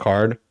on this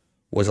card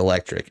was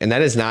electric, and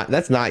that's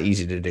not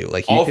easy to do.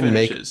 Like you can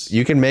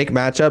make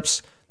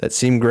matchups that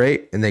seem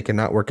great and they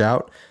cannot work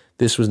out.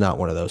 This was not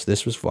one of those.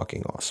 This was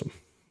fucking awesome.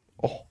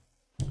 Oh.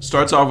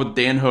 Starts off with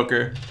Dan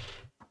Hooker,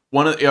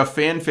 a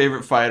fan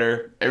favorite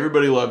fighter.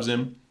 Everybody loves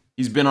him.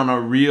 He's been on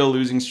a real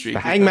losing streak.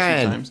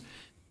 Hangman.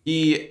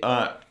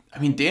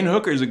 Dan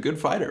Hooker is a good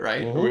fighter,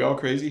 right? Mm-hmm. Are we all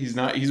crazy? He's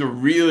not. He's a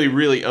really,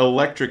 really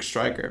electric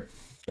striker.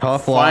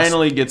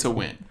 Finally gets a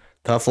win.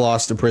 Tough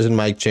loss to Prison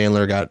Mike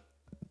Chandler. Got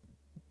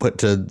sent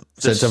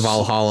to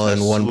Valhalla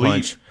in one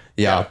punch.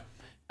 Yeah.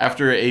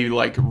 After a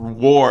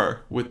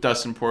war with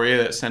Dustin Poirier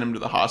that sent him to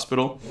the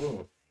hospital.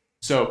 Ooh.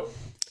 So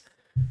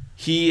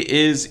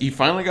he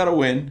finally got a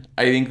win.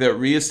 I think that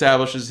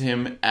reestablishes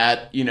him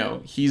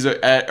he's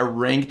at a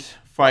ranked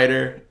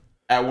fighter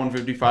at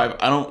 155.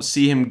 I don't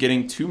see him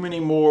getting too many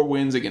more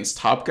wins against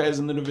top guys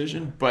in the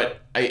division,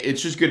 but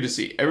it's just good to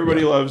see.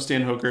 Everybody loves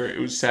Dan Hooker. It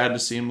was sad to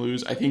see him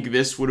lose. I think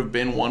this would have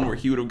been one where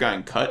he would have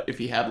gotten cut if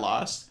he had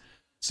lost.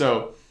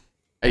 So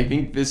I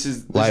think this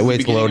is the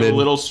beginning of a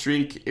little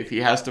streak. If he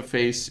has to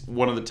face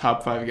one of the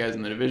top 5 guys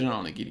in the division, I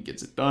don't think he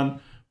gets it done.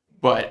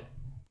 But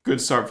good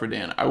start for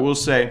Dan. I will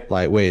say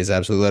lightweight is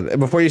absolutely loaded.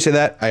 Before you say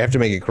that, I have to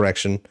make a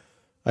correction.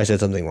 I said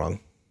something wrong.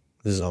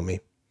 This is on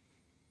me.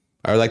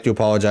 I would like to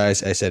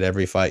apologize. I said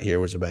every fight here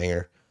was a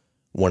banger.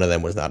 One of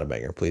them was not a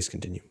banger. Please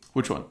continue.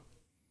 Which one?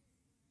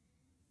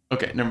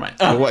 Okay, never mind.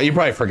 Well, you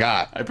probably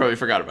forgot. I probably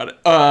forgot about it.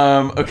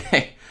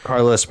 Okay.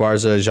 Carla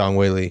Esparza, Zhang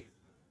Weili.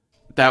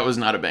 That was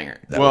not a banger.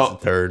 That was the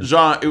third.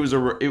 Jean, it was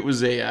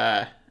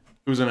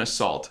an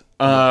assault.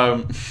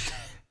 Carla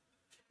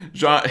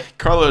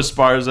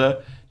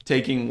Esparza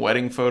taking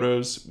wedding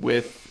photos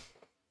with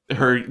the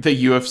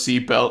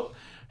UFC belt.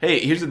 Hey,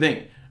 here's the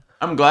thing.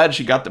 I'm glad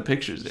she got the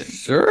pictures in.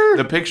 Sure.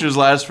 The pictures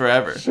last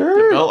forever.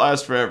 Sure. The belt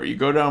lasts forever. You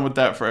go down with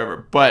that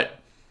forever. But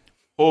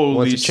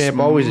holy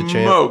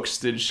smokes,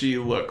 did she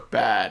look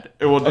bad?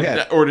 Or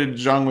did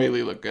Zhang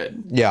Weili look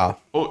good? Yeah.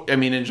 And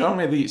Zhang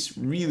Weili is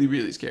really,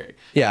 really scary.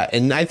 Yeah,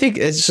 and I think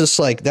it's just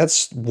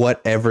that's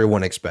what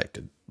everyone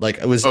expected.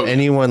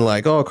 Anyone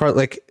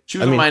she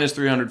was a minus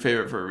 300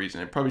 favorite for a reason.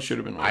 It probably should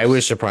have been worse. I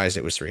was surprised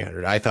it was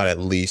 300. I thought at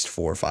least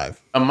 4 or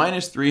 5. A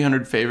minus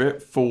 300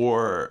 favorite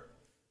for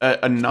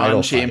a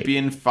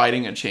non-champion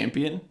fighting a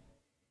champion.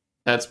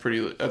 That's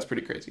pretty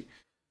crazy.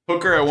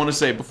 Hooker, I want to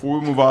say before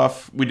we move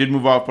off, we did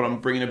move off, but I'm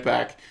bringing it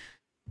back.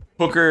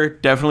 Hooker,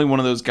 definitely one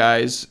of those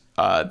guys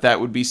that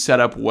would be set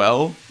up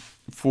well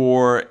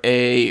for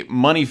a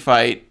money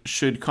fight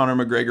should Conor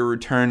McGregor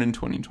return in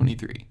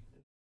 2023.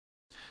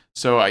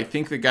 So I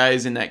think the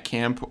guys in that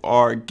camp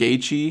are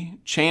Gaethje,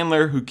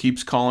 Chandler, who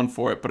keeps calling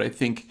for it, but I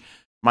think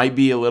might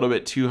be a little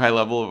bit too high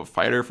level of a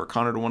fighter for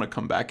Conor to want to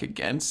come back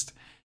against,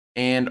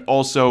 and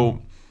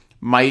also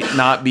might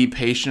not be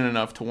patient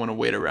enough to want to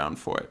wait around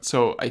for it.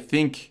 So I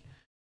think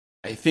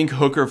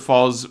Hooker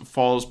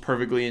falls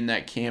perfectly in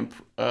that camp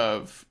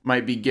of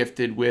might be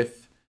gifted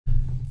with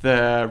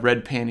the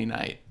red panty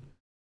night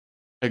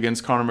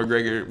against Conor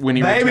McGregor when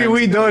he Maybe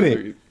we done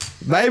it.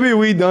 Maybe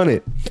we done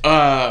it.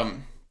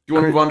 You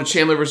want to move on to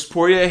Chandler versus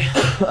Poirier?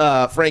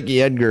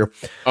 Frankie Edgar.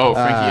 Oh,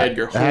 Frankie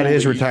Edgar. Had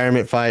his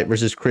retirement fight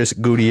versus Chris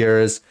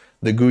Gutierrez.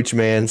 The Gooch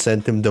man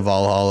sent him to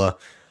Valhalla.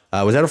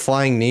 Was that a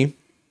flying knee?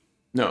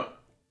 No.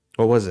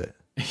 What was it?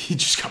 He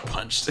just got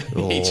punched.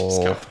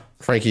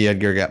 Frankie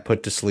Edgar got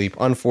put to sleep.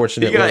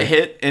 Unfortunately. He got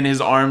hit and his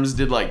arms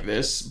did like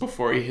this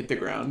before he hit the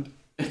ground.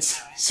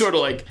 It's sort of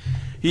like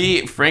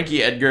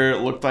Frankie Edgar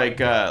looked like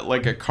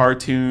a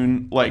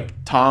cartoon, like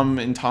Tom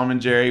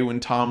and Jerry when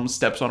Tom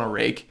steps on a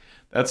rake.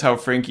 That's how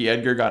Frankie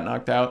Edgar got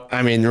knocked out.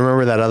 I mean,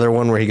 remember that other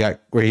one where he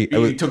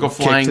took a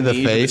flying to the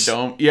knee face? To the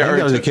dome? Yeah, I think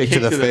that was a kick to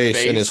the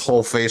face, and his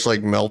whole face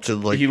like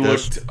melted like he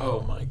this. Looked.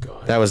 Oh my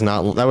god. That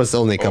was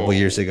only a couple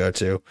years ago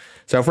too.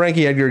 So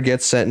Frankie Edgar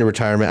gets sent into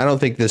retirement. I don't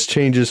think this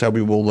changes how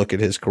we will look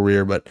at his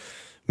career, but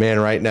man,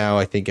 right now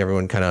I think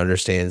everyone kind of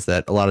understands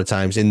that a lot of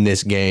times in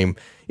this game,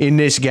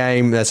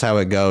 that's how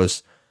it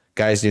goes.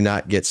 Guys do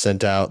not get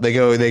sent out. They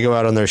go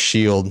out on their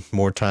shield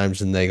more times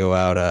than they go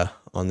out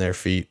on their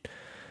feet.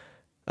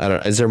 I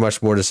don't. Is there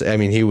much more to say? I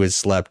mean, he was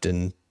slept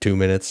in 2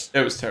 minutes. It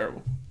was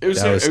terrible. It was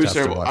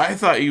terrible. I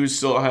thought he was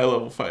still a high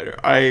level fighter.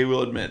 I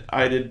will admit,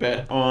 I did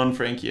bet on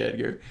Frankie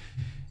Edgar,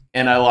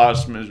 and I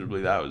lost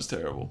miserably. That was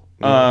terrible.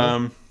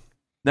 Mm-hmm.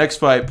 Next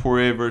fight: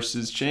 Poirier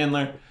versus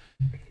Chandler.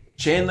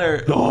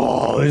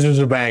 Oh, this was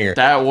a banger.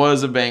 That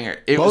was a banger.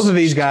 Both of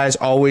these guys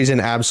always in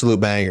absolute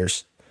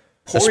bangers.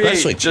 Poirier,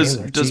 especially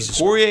Chandler. Does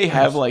Poirier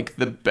have like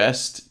the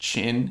best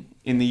chin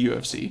in the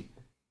UFC?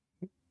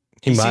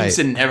 He seems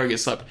to never get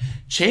slept.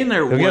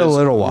 Chandler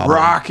was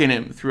rocking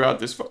him throughout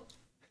this fight.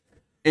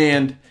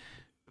 And,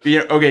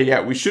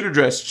 we should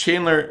address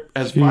Chandler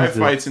has 5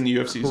 fights in the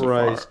UFC so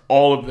far.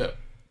 All of them.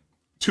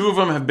 2 of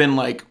them have been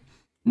like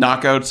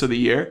knockouts of the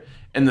year.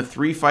 And the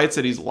 3 fights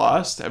that he's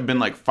lost have been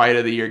like fight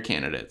of the year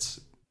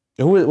candidates.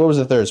 What was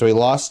the third? So he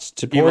lost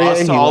to Poirier. He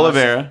lost to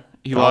Oliveira.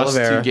 He lost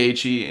to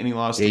Gaethje, and he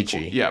lost to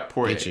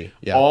Poirier. Gaethje,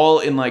 yeah. All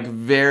in like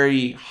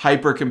very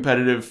hyper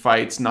competitive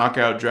fights,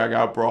 knockout, drag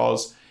out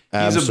brawls.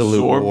 He's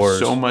absorbed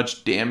so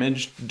much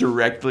damage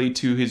directly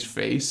to his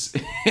face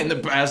in the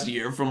past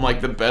year from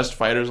like the best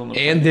fighters on the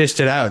planet. And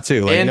dished it out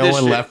too. Like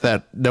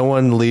no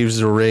one leaves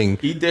the ring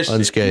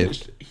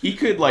unscathed. He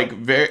could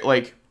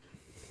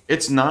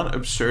it's not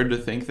absurd to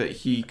think that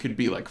he could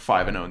be like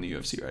 5-0 in the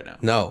UFC right now.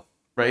 No.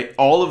 Right?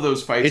 All of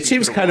those fights. It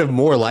seems kind of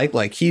more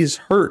like he's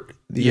hurt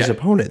these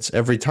opponents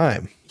every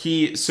time.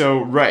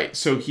 So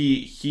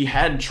he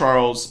had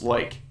Charles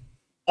like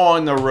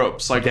on the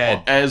ropes, like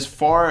dead. As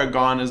far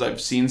gone as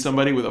I've seen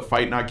somebody with a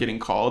fight not getting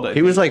called.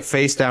 He was like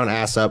face down,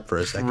 ass up for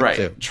a second, right?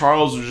 Too.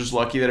 Charles was just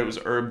lucky that it was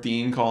Herb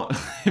Dean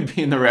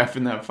being the ref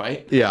in that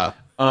fight. Yeah,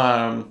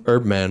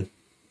 Herb man.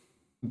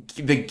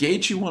 The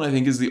Gaethje one, I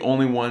think, is the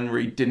only one where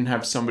he didn't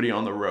have somebody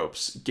on the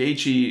ropes.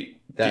 Gaethje,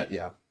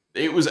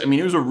 it was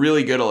a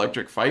really good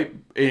electric fight.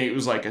 It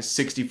was like a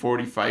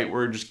 60-40 fight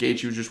where just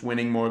Gaethje was just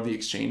winning more of the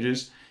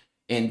exchanges,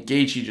 and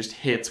Gaethje just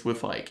hits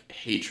with like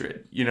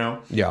hatred,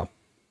 Yeah.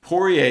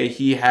 Poirier,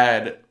 he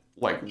had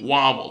like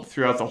wobbled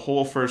throughout the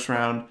whole first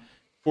round.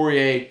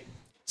 Poirier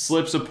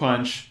slips a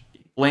punch,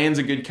 lands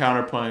a good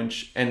counter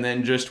punch, and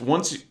then just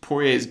once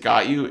Poirier's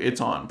got you,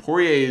 it's on.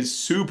 Poirier is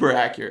super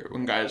accurate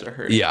when guys are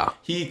hurt. Yeah.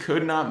 He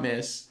could not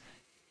miss.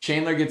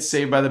 Chandler gets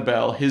saved by the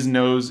bell. His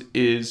nose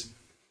is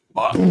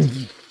fucked.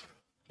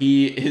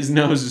 His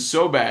nose is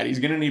so bad. He's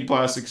going to need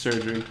plastic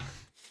surgery.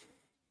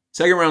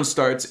 Second round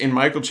starts, and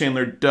Michael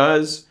Chandler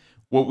does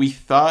what we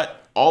thought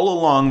all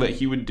along that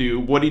he would do,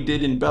 what he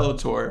did in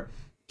Bellator,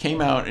 came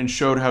out and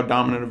showed how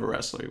dominant of a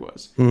wrestler he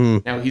was. Mm-hmm.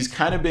 Now, he's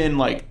kind of been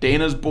like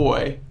Dana's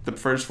boy the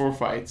first 4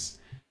 fights,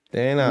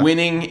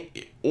 winning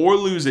or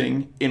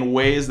losing in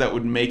ways that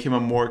would make him a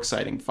more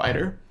exciting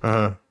fighter.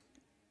 Uh-huh.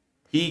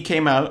 He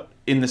came out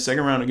in the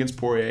second round against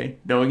Poirier,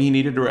 knowing he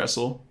needed to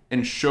wrestle,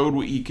 and showed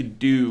what he could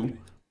do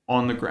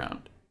on the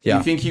ground. Yeah. Do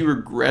you think he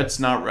regrets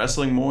not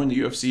wrestling more in the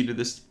UFC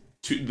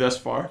thus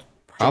far?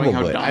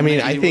 Probably. I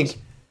mean, I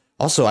think...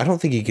 Also, I don't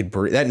think he could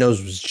breathe. That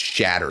nose was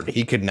shattered.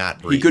 He could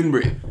not breathe. He couldn't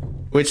breathe.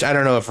 Which I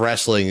don't know if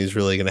wrestling is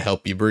really going to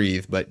help you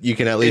breathe, but you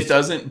can at least... It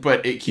doesn't,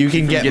 but it keeps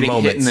you from getting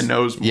hit in the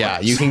nose more. Yeah,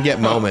 you can get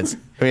moments.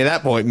 I mean, at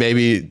that point,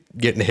 maybe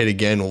getting hit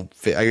again will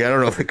fit. I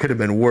don't know if it could have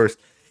been worse.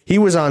 He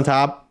was on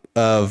top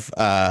of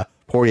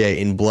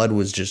Poirier, and blood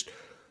was just...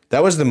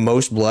 That was the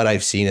most blood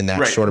I've seen in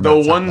that short amount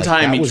of time. The one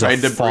time he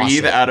tried to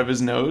breathe out of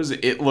his nose,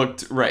 it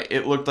looked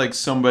like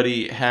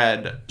somebody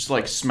had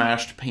like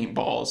smashed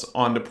paintballs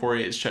onto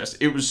Poirier's chest.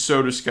 It was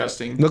so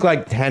disgusting. Looked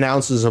like 10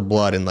 ounces of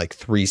blood in like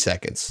 3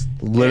 seconds.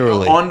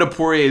 Literally. Onto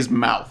Poirier's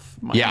mouth,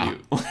 mind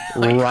you.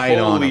 Right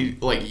on him.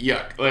 Like,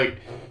 yuck.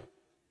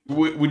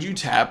 Would you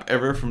tap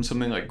ever from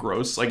something like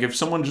gross? Like if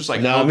someone just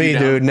like not me,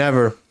 dude,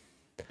 never.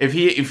 If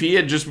he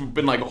had just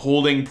been like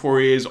holding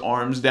Poirier's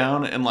arms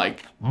down and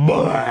like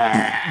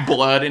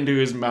blood into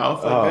his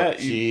mouth like that,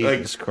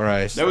 Jesus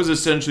Christ, that was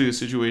essentially the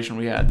situation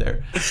we had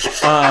there.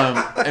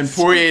 And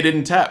Poirier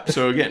didn't tap.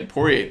 So again,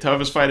 Poirier,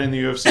 toughest fight in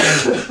the UFC.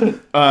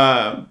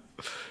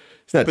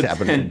 He's not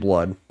tapping in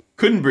blood.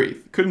 Couldn't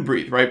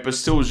breathe, right? But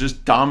still was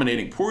just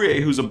dominating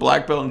Poirier, who's a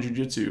black belt in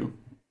jiu-jitsu,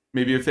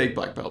 maybe a fake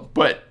black belt,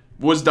 but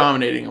was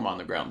dominating him on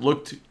the ground.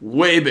 Looked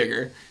way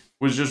bigger,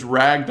 was just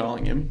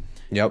ragdolling him.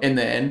 Yep. And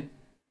then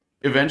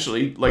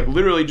eventually, like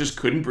literally just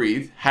couldn't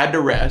breathe, had to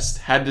rest,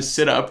 had to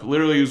sit up.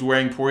 Literally was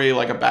wearing Poirier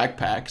like a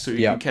backpack so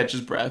he could catch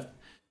his breath.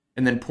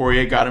 And then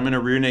Poirier got him in a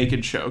rear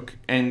naked choke.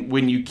 And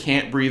when you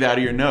can't breathe out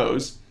of your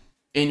nose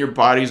and your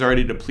body's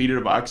already depleted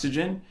of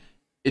oxygen,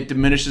 it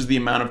diminishes the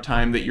amount of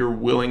time that you're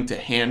willing to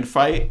hand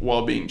fight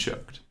while being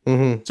choked.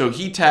 Mm-hmm. So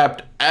he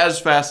tapped as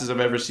fast as I've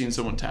ever seen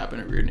someone tap in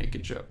a rear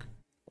naked choke.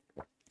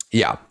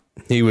 Yeah,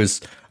 he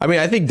was. I mean,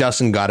 I think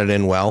Dustin got it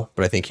in well,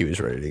 but I think he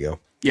was ready to go.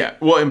 Yeah,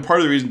 well, and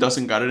part of the reason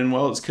Dustin got it in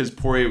well is because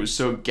Poirier was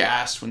so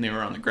gassed when they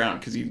were on the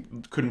ground because he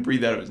couldn't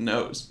breathe out of his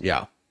nose.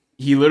 Yeah.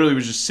 He literally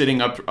was just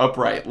sitting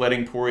upright,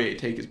 letting Poirier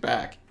take his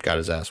back. Got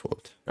his ass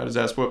whooped.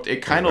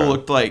 It kind of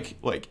looked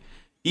like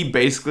he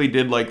basically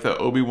did like the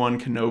Obi-Wan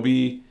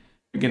Kenobi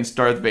against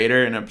Darth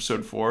Vader in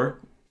episode 4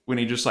 when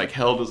he just like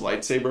held his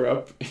lightsaber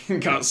up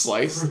and got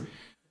sliced.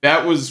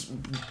 That was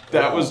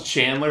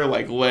Chandler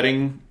like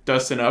letting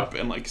Dustin up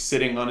and like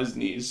sitting on his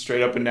knees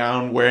straight up and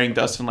down, wearing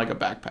Dustin like a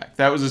backpack.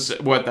 That was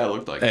what that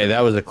looked like. Hey,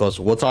 that was a close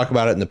one. We'll talk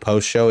about it in the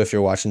post show. If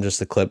you're watching just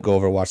the clip, go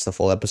over, watch the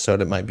full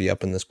episode. It might be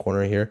up in this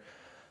corner here.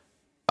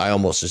 I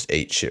almost just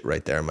ate shit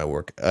right there in my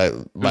work.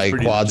 My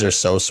quads are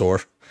so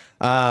sore.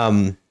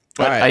 But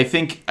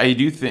right. I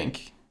do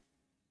think,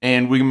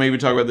 and we can maybe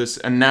talk about this,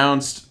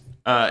 announced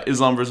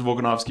Islam versus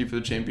Volkanovski for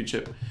the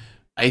championship.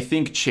 I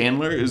think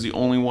Chandler is the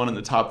only one in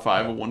the top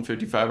 5 of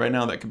 155 right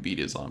now that could beat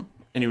Islam,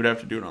 and he would have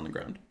to do it on the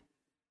ground.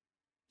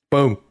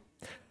 Boom.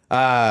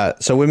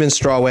 So women's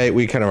strawweight,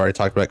 we kind of already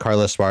talked about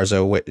Carla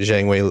Esparza,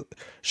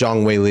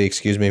 Zhang Weili,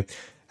 excuse me.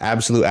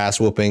 Absolute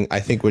ass whooping. I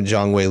think when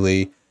Zhang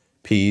Weili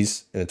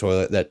pees in a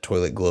toilet, that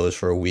toilet glows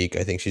for a week.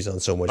 I think she's on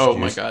so much juice.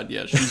 My God,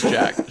 yeah. She's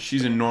jacked.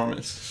 She's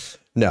enormous.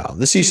 No,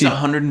 she's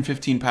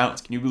 115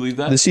 pounds. Can you believe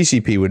that? The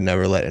CCP would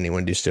never let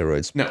anyone do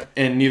steroids. No,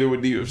 and neither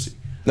would the UFC.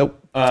 Nope.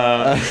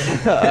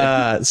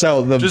 Just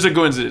a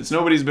coincidence.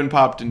 Nobody's been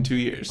popped in 2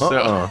 years.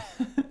 So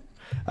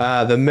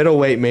the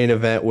middleweight main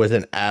event was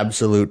an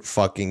absolute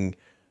fucking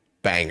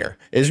banger.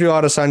 Israel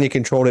Adesanya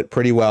controlled it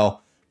pretty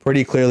well,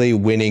 pretty clearly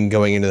winning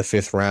going into the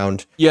 5th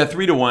round. Yeah,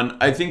 3-1.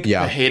 I think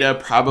Pereira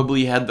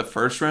probably had the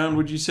first round.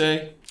 Would you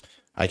say?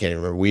 I can't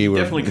even remember. We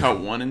definitely caught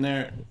one in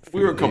there.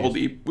 We were a couple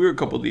deep.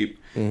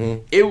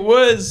 Mm-hmm. It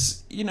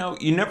was, you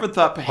never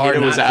thought Pereira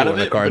was out of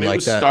it, but it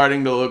was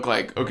starting to look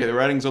like, okay, the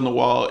writing's on the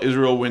wall.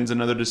 Israel wins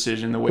another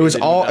decision. It was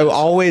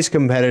always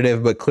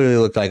competitive, but clearly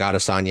looked like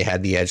Adesanya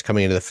had the edge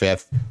coming into the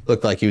 5th.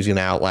 Looked like he was going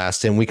to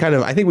outlast him.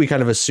 I think we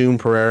kind of assumed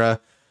Pereira.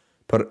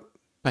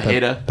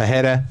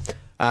 Pereira.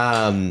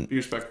 Be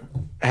respectful.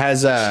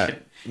 Has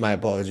my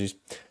apologies.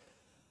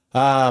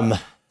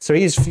 So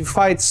he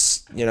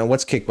fights,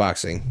 what's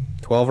kickboxing?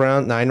 12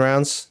 rounds, 9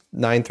 rounds,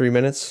 3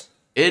 minutes?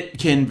 It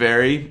can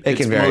vary.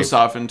 It's most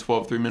often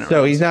 12 3-minute rounds.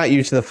 So he's not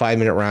used to the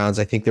 5-minute rounds.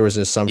 I think there was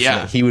an assumption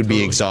that he would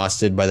be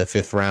exhausted by the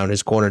 5th round.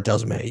 His corner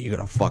tells him, hey, you're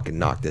going to fucking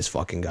knock this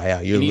fucking guy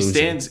out. You're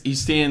losing. He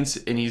stands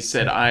and he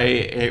said,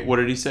 what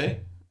did he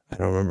say? I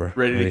don't remember.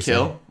 Ready to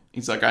kill?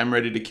 He's like, I'm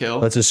ready to kill.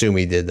 Let's assume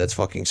he did. That's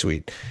fucking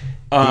sweet.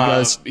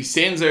 He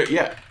stands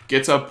there,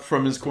 gets up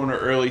from his corner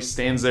early,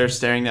 stands there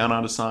staring down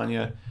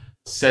Adesanya,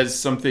 says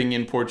something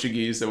in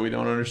Portuguese that we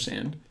don't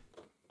understand,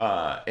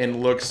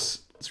 and looks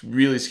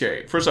really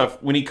scary. First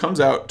off, when he comes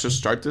out to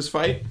start this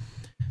fight,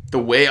 the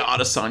way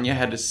Adesanya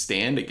had to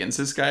stand against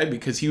this guy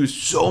because he was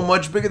so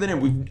much bigger than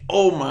him.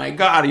 Oh my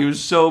God, he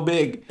was so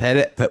big.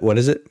 What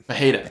is it?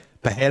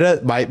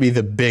 Pereira might be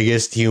the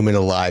biggest human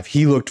alive.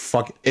 He looked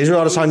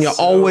Israel Adesanya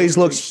always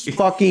looks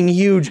fucking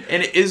huge.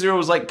 And Israel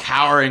was like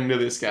cowering to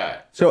this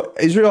guy. So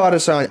Israel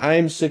Adesanya, I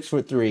am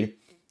 6'3".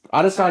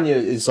 Adesanya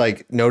is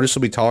like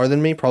noticeably taller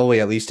than me, probably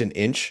at least an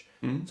inch.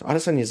 Mm-hmm. So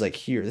Adesanya is like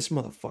here. This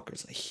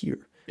motherfucker's like here.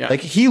 Yeah.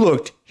 Like he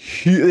looked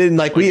huge.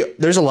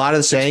 There's a lot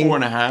of saying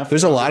 4.5.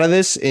 There's a lot of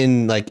this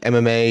in like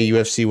MMA,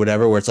 UFC,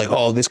 whatever, where it's like,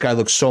 oh, this guy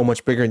looks so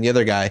much bigger than the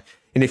other guy.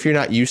 And if you're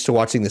not used to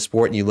watching the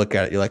sport and you look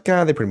at it, you're like,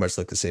 they pretty much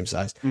look the same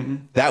size. Mm-hmm.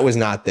 That was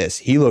not this.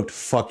 He looked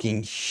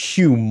fucking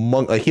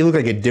humongous. Like he looked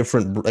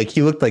like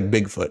he looked like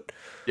Bigfoot.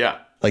 Yeah.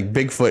 Like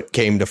Bigfoot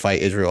came to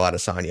fight Israel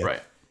Adesanya.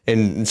 Right.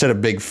 And instead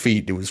of big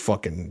feet, it was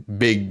fucking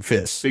big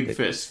fists. Big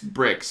fists,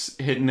 bricks,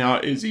 hitting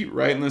out Izzy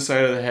right in the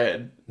side of the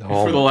head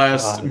for the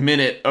last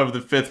minute of the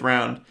 5th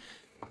round.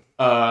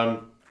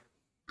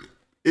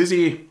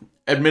 Izzy,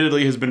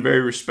 admittedly, has been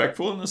very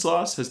respectful in this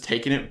loss, has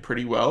taken it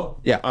pretty well.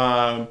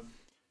 Yeah.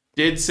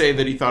 Did say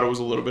that he thought it was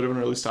a little bit of an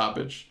early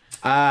stoppage.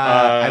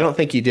 I don't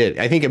think he did.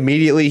 I think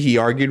immediately he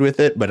argued with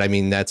it, but I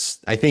mean, I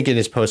think in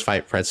his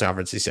post-fight press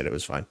conference, he said it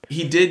was fine.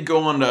 He did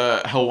go on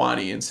to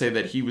Helwani and say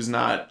that he was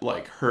not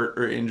like hurt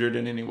or injured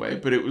in any way,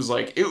 but it was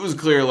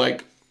clear,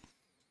 like,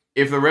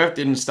 if the ref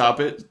didn't stop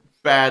it,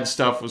 bad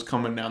stuff was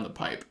coming down the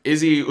pipe.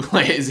 Izzy,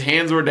 like, his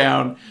hands were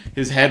down,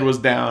 his head was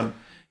down.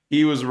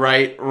 He was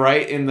right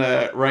in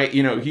the right,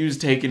 he was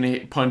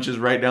taking punches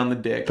right down the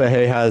dick.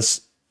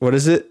 Pejeda's, what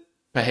is it?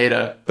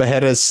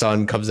 Pejeda's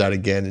son comes out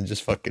again and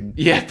just fucking...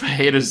 Yeah,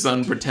 Pejeda's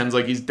son pretends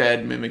like he's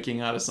dead, mimicking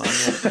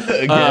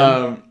Adesanya.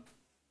 Again.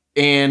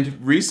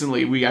 And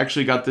recently, we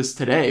actually got this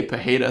today.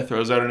 Pejeda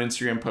throws out an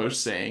Instagram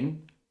post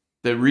saying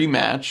the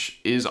rematch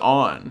is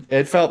on.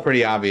 It felt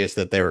pretty obvious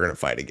that they were going to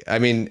fight again. I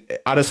mean,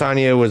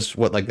 Adesanya was,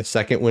 the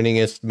second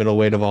winningest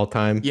middleweight of all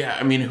time? Yeah,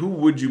 I mean, who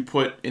would you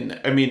put in...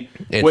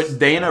 what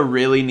Dana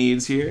really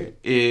needs here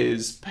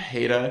is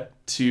Pejeda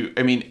to...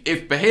 I mean,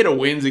 if Pejeda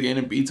wins again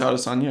and beats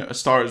Adesanya, a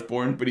star is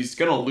born, but he's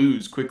going to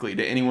lose quickly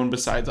to anyone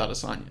besides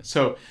Adesanya.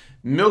 So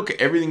milk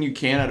everything you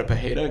can out of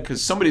Pejeda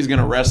because somebody's going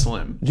to wrestle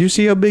him. Did you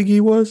see how big he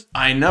was?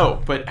 I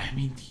know, but I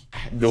mean...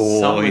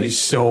 He's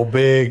so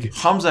big.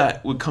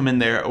 Hamzat would come in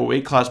there a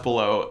weight class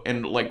below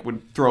and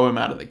would throw him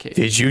out of the cage.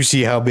 Did you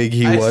see how big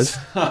he was?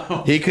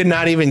 He could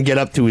not even get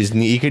up to his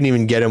knee. He couldn't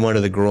even get him under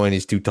the groin.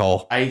 He's too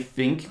tall. I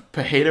think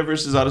Pejeda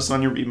versus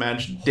Adesanya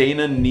rematch.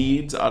 Dana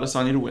needs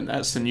Adesanya to win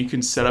that, so then you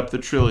can set up the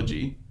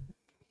trilogy.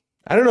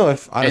 I don't know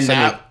if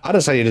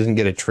Adesanya doesn't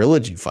get a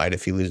trilogy fight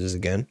if he loses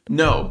again.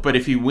 No, but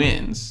if he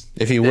wins,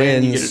 you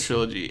get a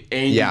trilogy,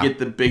 and you get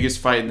the biggest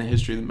fight in the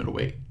history of the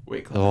middleweight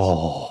weight class.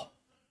 Oh.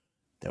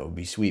 That would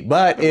be sweet.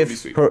 But if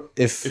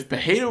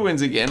Pejeda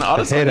wins again,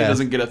 Adesanya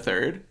doesn't get a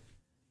third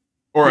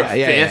or a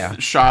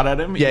fifth shot at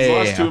him. He's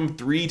lost to him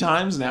 3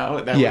 times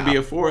now. That would be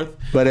a fourth.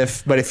 But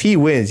if he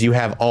wins, you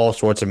have all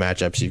sorts of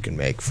matchups you can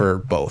make for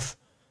both.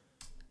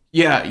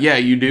 Yeah,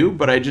 you do.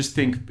 But I just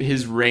think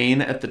his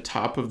reign at the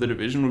top of the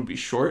division would be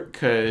short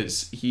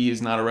because he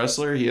is not a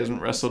wrestler. He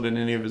hasn't wrestled in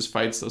any of his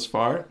fights thus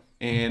far.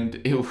 And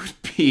it would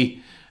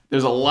be...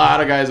 There's a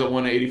lot of guys at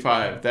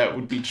 185 that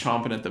would be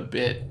chomping at the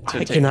bit.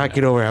 I cannot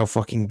get over how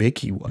fucking big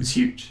he was. He's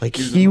huge.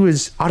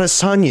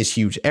 Adesanya's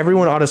huge.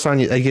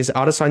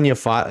 Adesanya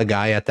fought a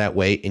guy at that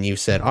weight, and you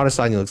said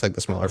Adesanya looks like the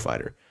smaller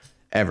fighter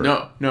ever.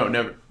 No,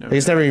 never.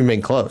 He's never even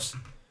been close.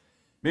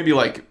 Maybe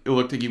it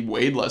looked like he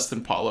weighed less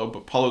than Paulo,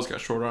 but Paulo's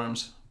got short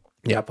arms.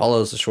 Yeah,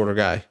 Paulo's a shorter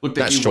guy. Looked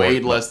like he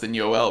weighed less than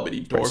Yoel, but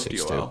he dwarfed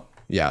Yoel.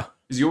 Yeah.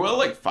 Is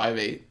Yoel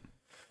 5'8"?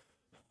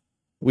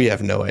 We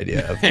have no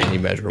idea of any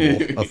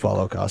measurable of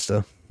Paulo Costa.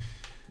 All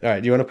right,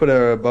 do you want to put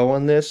a bow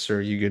on this, or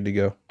are you good to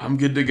go? I'm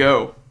good to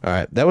go. All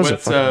right, that was a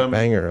fucking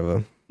banger of a...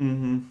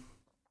 Mm-hmm.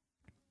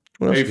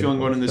 How are you feeling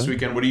going in this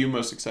weekend? What are you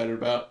most excited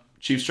about?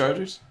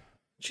 Chiefs-Chargers?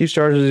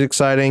 Chiefs-Chargers is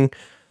exciting.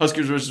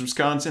 Huskers versus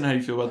Wisconsin, how do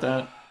you feel about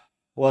that?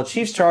 Well,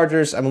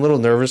 Chiefs-Chargers, I'm a little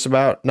nervous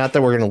about. Not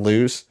that we're going to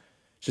lose.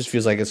 It just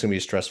feels like it's going to be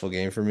a stressful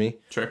game for me.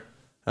 Sure.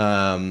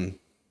 I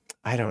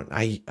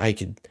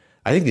think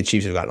the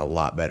Chiefs have gotten a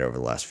lot better over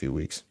the last few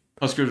weeks.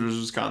 Huskers versus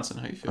Wisconsin,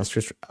 how you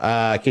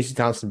feel? Casey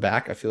Thompson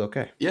back, I feel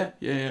okay. Yeah.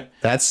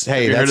 Have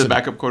you heard of the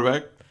backup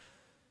quarterback?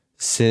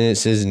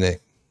 Siznick.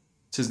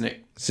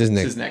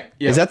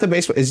 Yeah. Is that the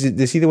baseball? Is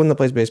he the one that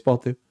plays baseball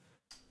too?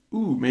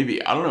 Ooh,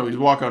 maybe. I don't know. He's a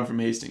walk-on from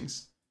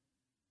Hastings.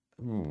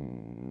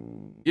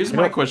 Here's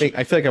my question.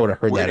 I feel like I would have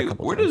heard that a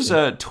couple times.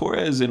 Where does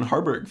Torres and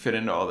Harburg fit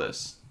into all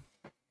this?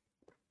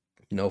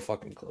 No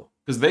fucking clue.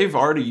 Because they've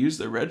already used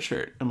their red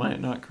shirt. Am I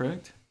not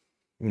correct?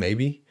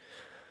 Maybe.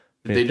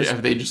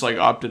 Have they just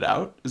opted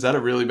out? Is that a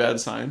really bad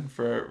sign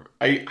for?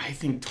 I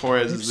think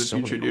Torres is the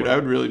future dude. I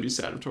would really be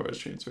sad if Torres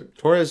transferred.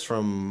 Torres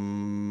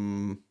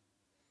from...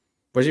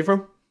 Where's he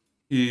from?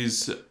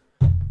 Is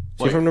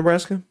he from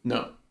Nebraska?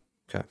 No.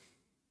 Okay.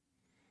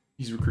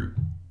 He's recruit.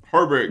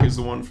 Harburg is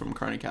the one from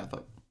Kearney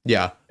Catholic.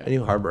 Yeah. I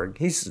knew Harburg.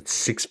 He's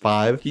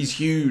 6'5". He's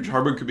huge.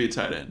 Harburg could be a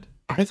tight end.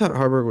 I thought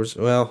Harburg was...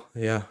 Well,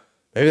 yeah.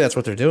 Maybe that's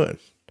what they're doing.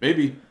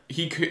 Maybe.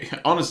 He could...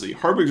 Honestly,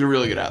 Harburg's a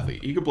really good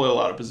athlete. He could play a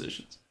lot of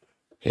positions.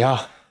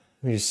 Yeah.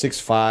 He's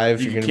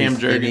 6'5". You're going to be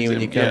skinny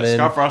when you come in.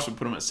 Scott Frost would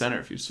put him at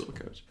center if he was still the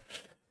coach.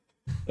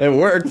 It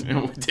worked.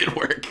 It did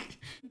work.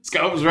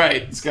 Scott was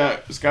right.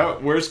 Scott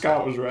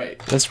was right.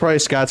 That's probably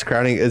Scott's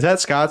crowning. Is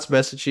that Scott's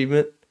best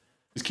achievement?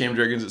 Is Cam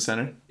Jurgens at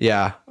center?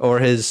 Yeah. Or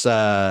his... it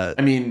would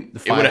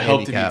have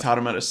helped if he taught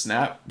him how to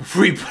snap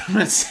before he put him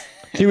at center.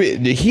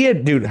 He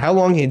had, dude, how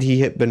long had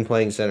he been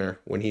playing center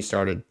when he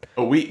started?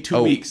 A week,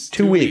 2 weeks.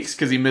 2 weeks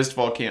because he missed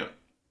fall camp.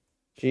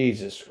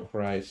 Jesus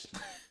Christ.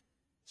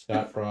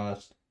 Scott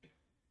Frost,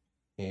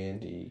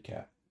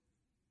 handicap.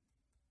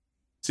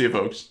 See you,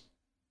 folks.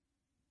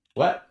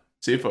 What?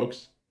 See you,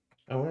 folks.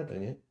 Oh, we're not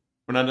done yet.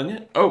 We're not done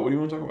yet? Oh, what do you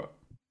want to talk about?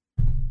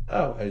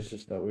 Oh, I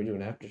just thought we were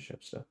doing after show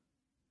stuff.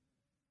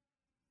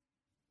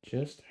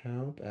 Just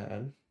how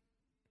bad?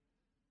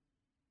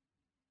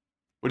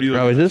 What do you?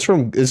 Oh, is this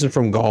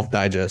from Golf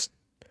Digest?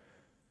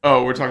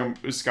 Oh, we're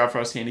talking Scott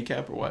Frost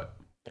handicap or what?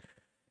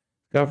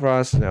 Scott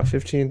Frost now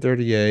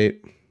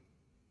 1538.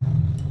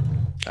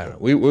 I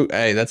don't know.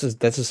 Hey, that's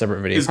a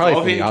separate video. His Probably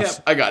golf for the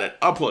handicap? I got it.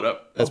 I'll pull it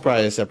up. That's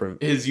probably a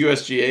separate. His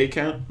USGA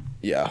account?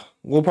 Yeah.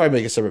 We'll probably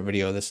make a separate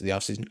video of this in the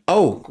offseason.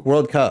 Oh,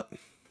 World Cup.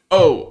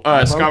 Oh,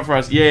 Scott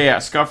Frost. Yeah.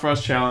 Scott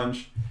Frost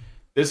challenge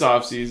this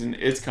offseason.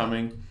 It's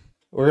coming.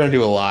 We're going to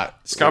do a lot.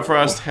 Scott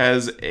Frost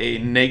has a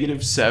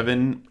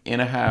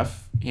 -7.5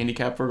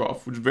 handicap for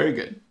golf, which is very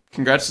good.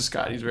 Congrats to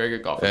Scott. He's a very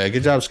good golfer. Yeah,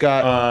 good job,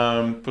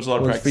 Scott. Puts a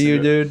lot of practice for you,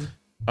 into dude.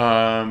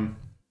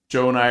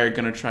 Joe and I are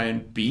going to try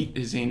and beat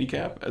his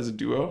handicap as a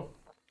duo.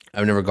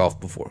 I've never golfed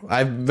before.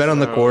 I've been on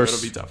the course.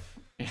 It'll be tough.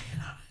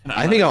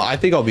 I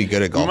think I'll be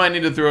good at golf. We might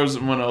need to throw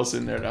someone else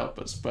in there to help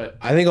us, but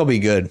I think I'll be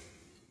good.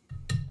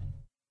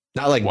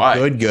 Not like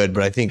good,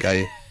 but I think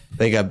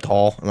I'm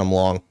tall and I'm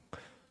long.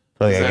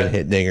 I think I can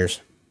hit dingers.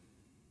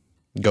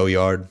 Go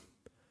yard. I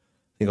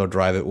think I'll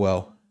drive it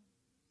well.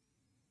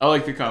 I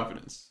like the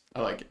confidence.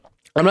 I like it.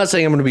 I'm not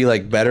saying I'm going to be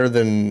like better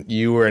than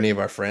you or any of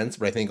our friends,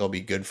 but I think I'll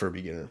be good for a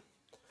beginner.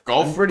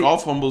 Golf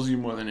humbles you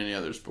more than any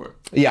other sport.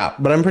 Yeah,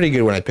 but I'm pretty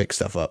good when I pick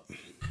stuff up.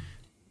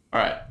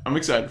 All right, I'm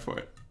excited for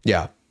it.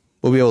 Yeah,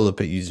 we'll be able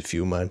to use a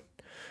few of mine.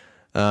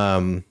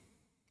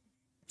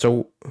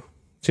 So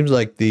seems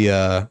like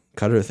the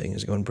Cutter thing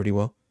is going pretty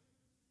well.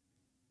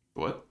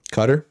 What?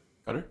 Cutter?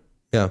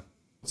 Yeah.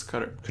 What's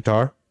Cutter?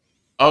 Qatar?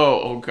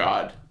 Oh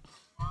God.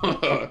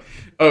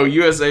 Oh,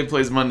 USA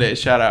plays Monday.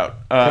 Shout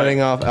out.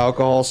 Cutting off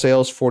alcohol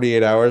sales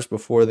 48 hours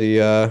before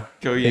the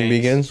thing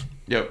begins.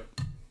 Yep.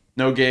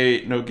 No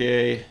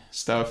gay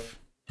stuff.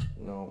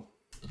 No.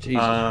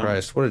 Jesus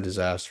Christ, what a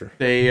disaster.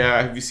 They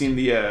have you seen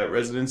the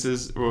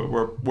residences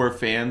where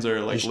fans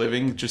are like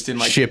living just in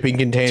like shipping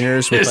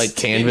containers with like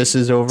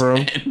canvases over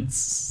them?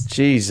 Tents.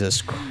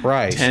 Jesus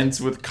Christ. Tents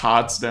with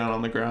cots down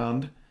on the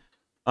ground.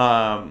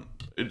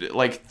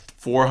 Like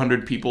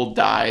 400 people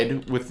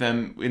died with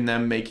them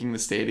making the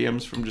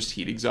stadiums from just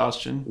heat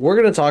exhaustion. We're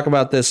going to talk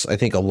about this, I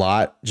think, a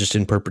lot just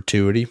in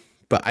perpetuity,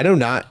 but I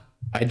don't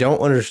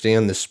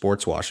understand this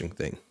sports washing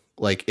thing.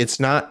 Like, it's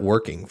not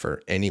working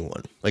for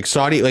anyone. Like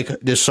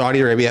does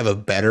Saudi Arabia have a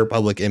better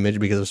public image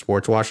because of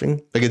sports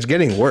washing? Like, it's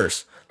getting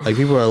worse. Like,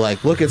 people are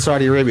like, look at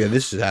Saudi Arabia,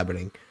 this is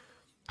happening.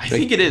 I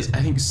think it is.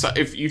 I think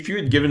if you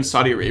had given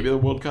Saudi Arabia the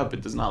World Cup,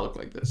 it does not look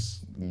like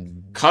this.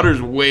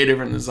 Qatar's way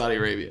different than Saudi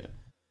Arabia.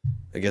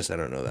 I guess I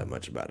don't know that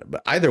much about it.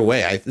 But either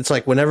way, it's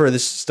like whenever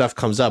this stuff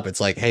comes up,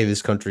 it's like, hey,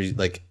 this country,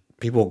 like,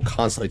 people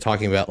constantly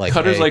talking about, like,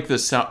 Qatar's like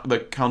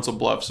the Council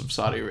Bluffs of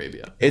Saudi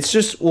Arabia. It's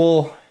just,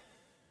 well,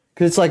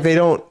 because it's like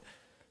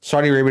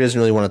Saudi Arabia doesn't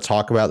really want to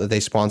talk about that they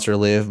sponsor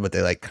Live, but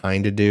they, like,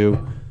 kind of do.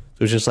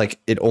 So it's just like,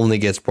 it only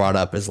gets brought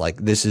up as, like,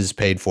 this is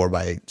paid for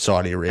by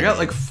Saudi Arabia. I got,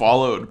 like,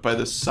 followed by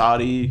the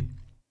Saudi...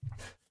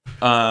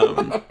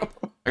 I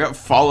got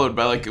followed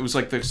by like it was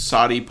like the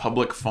Saudi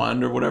Public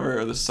Fund or whatever,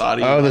 or the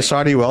Saudi. Oh, the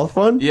Saudi Wealth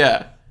Fund.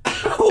 Yeah.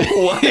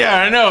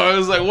 Yeah, I know. I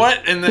was like,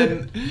 what? And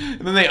then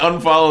they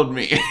unfollowed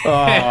me.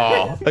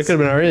 Oh, that could have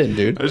been our end,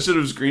 dude. I should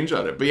have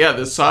screenshot it. But yeah,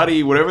 the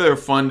Saudi, whatever their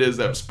fund is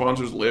that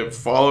sponsors Live,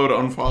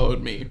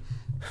 unfollowed me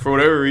for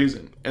whatever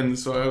reason. And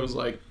so I was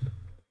like,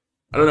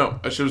 I don't know.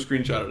 I should have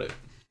screenshotted it.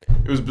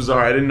 It was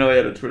bizarre. I didn't know they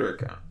had a Twitter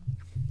account.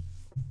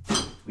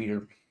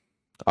 Weird.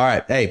 All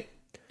right, hey.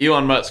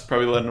 Elon Musk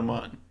probably letting him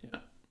on.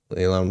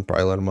 Elon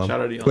probably let him on.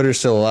 Shout out Elon. Twitter's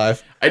still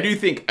alive. I do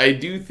think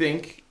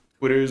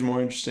Twitter is more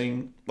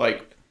interesting.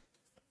 Like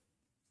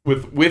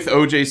with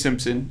OJ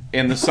Simpson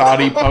and the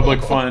Saudi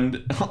Public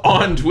Fund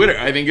on Twitter,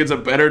 I think it's a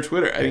better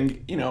Twitter. I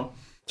think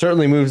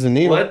certainly moves the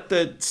needle. Let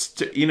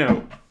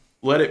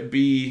it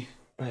be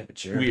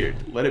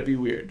weird. Let it be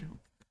weird.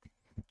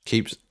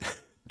 Keep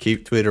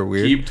Twitter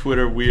weird. Keep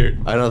Twitter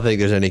weird. I don't think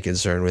there's any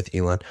concern with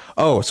Elon.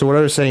 Oh, so what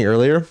I was saying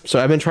earlier. So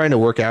I've been trying to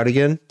work out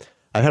again.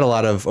 I've had a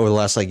lot of, over the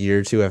last like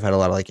year or two, I've had a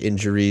lot of like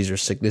injuries or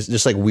sickness,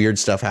 just like weird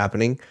stuff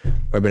happening where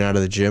I've been out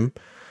of the gym.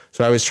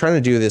 So I was trying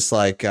to do this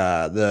like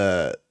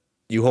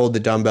you hold the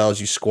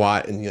dumbbells, you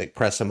squat and you like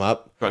press them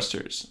up.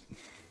 Thrusters.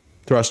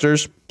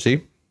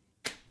 See?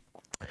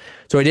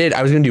 So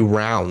I was going to do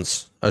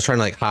rounds. I was trying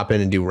to like hop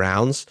in and do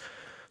rounds.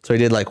 So I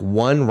did like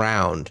one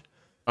round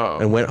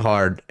and went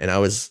hard. And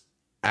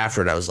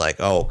after it, I was like,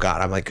 oh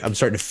God, I'm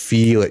starting to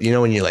feel it. You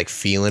know, when you're like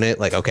feeling it,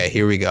 like, okay,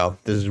 here we go.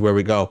 This is where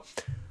we go.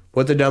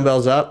 Put the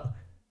dumbbells up.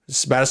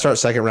 It's about to start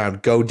second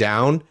round. Go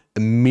down.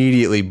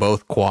 Immediately,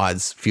 both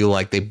quads feel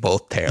like they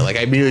both tear. Like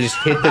I immediately just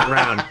hit the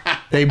ground.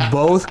 They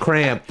both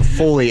cramp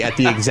fully at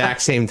the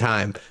exact same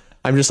time.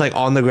 I'm just like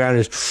on the ground,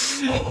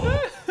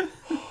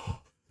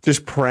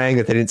 just praying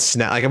that they didn't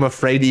snap. Like I'm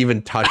afraid to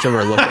even touch them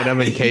or look at them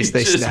in case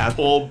they snap.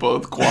 Pull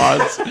both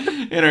quads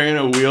and are in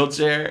a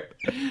wheelchair.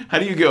 How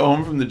do you get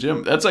home from the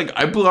gym? That's like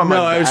I blew out my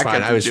back. No, it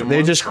was fine.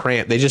 They just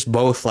cramped. They just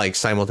both like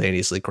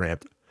simultaneously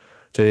cramped.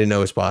 So I didn't know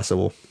it was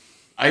possible.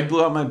 I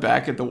blew out my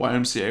back at the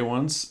YMCA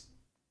once,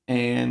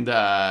 and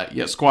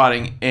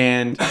squatting,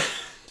 and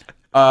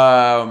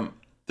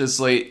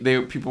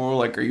people were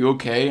like, "Are you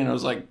okay?" And I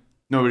was like,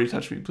 "Nobody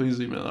touch me, please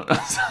leave me alone." I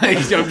was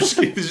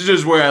like, this is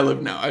just where I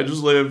live now. I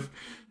just live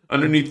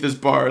underneath this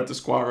bar at the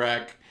squat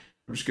rack.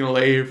 I'm just gonna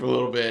lay here for a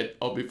little bit.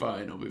 I'll be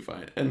fine.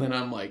 And then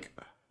I'm like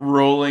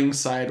rolling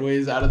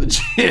sideways out of the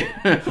gym.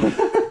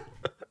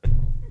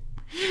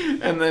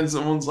 And then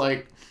someone's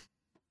like,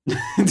 do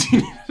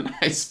you need an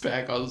ice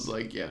pack? I was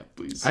like, yeah,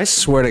 please. I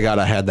swear to God,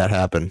 I had that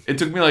happen. It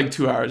took me like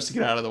 2 hours to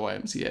get out of the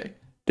YMCA.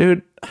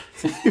 Dude,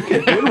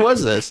 when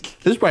was this?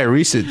 This is probably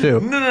recent, too.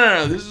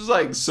 No. This was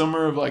like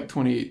summer of like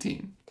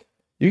 2018.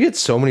 You get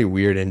so many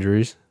weird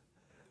injuries.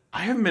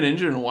 I haven't been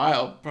injured in a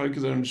while, probably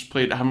because I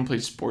haven't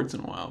played sports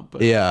in a while.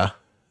 But Yeah.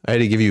 I had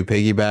to give you a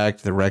piggyback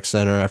to the rec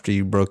center after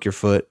you broke your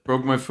foot.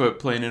 Broke my foot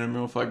playing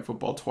intramural flag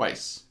football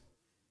twice.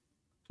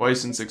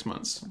 Twice in 6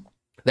 months.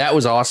 That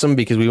was awesome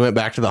because we went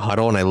back to the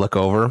huddle and I look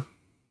over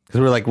because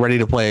we were like ready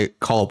to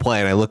call a play.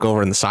 And I look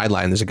over in the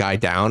sideline, there's a guy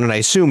down and I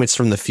assume it's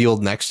from the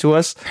field next to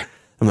us.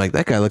 I'm like,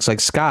 that guy looks like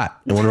Scott.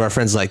 And one of our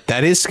friends is like,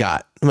 that is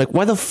Scott. I'm like,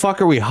 why the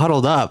fuck are we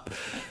huddled up?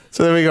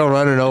 So then we go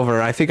running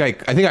over. I think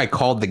I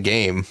called the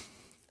game.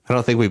 I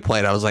don't think we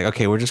played. I was like,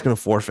 okay, we're just going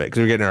to forfeit because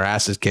we're getting our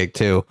asses kicked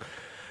too.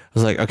 I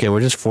was like, okay,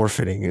 we're just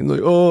forfeiting. And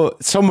like, oh,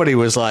 somebody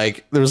was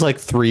like, there was like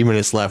 3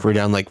 minutes left. We're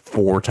down like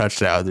 4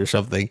 touchdowns or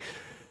something.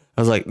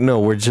 I was like, no,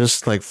 we're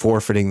just like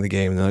forfeiting the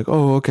game. And they're like,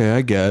 oh, okay,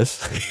 I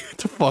guess. What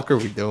the fuck are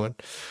we doing?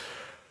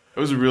 It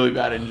was a really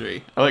bad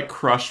injury. I like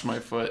crushed my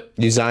foot.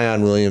 You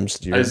Zion Williams.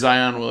 I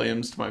Zion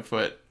Williams to my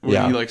foot.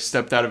 When he like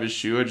stepped out of his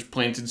shoe, I just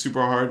planted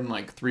super hard and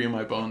like 3 of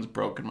my bones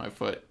broke in my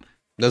foot.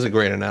 That's a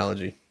great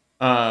analogy.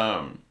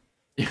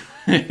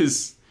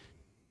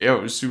 It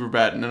was super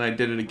bad. And then I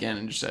did it again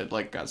and just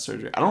got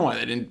surgery. I don't know why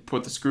they didn't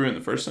put the screw in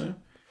the first time.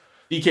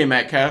 DK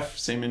Metcalf,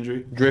 same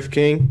injury. Drift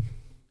King.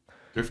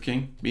 Drift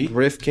King? Me?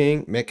 Drift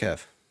King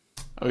Metcalf.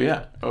 Oh,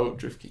 yeah. Oh,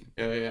 Drift King.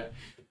 Yeah.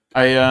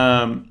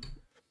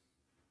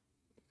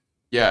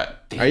 Yeah.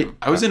 Damn,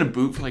 I was in a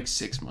boot for like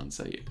 6 months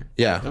that year.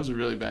 Yeah. That was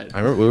really bad. I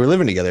remember we were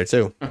living together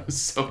too. That was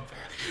so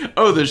bad.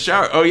 Oh, the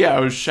shower. Oh, yeah. I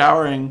was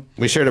showering.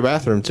 We shared a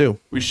bathroom too.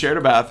 We shared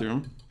a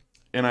bathroom.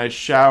 And I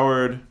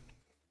showered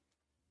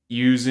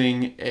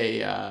using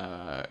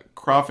a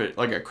crawfish,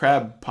 like a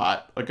crab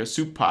pot, like a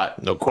soup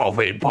pot. No,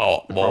 crawfish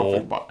pot.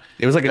 Crawfish pot.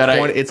 It was like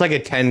it's like a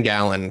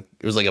 10-gallon.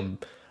 It was like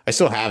I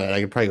still have it. I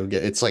could probably go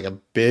get it. It's like a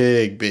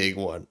big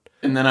one.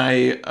 And then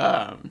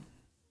I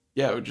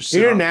would just sit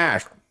He didn't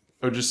ask.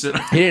 I would just sit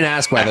on He didn't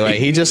ask, by the way.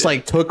 He just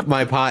like took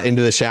my pot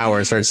into the shower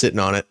and started sitting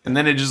on it. And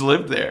then it just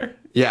lived there.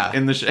 Yeah.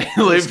 In the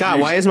shower. Scott,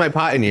 why is my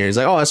pot in here? He's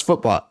like, oh, that's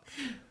foot pot.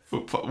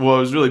 Well, it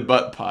was really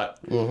butt pot.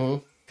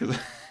 Because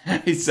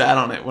he sat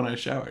on it when I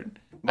showered.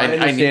 My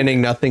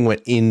understanding, nothing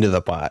went into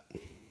the pot.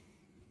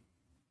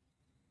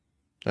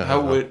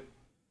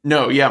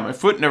 No, yeah, my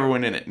foot never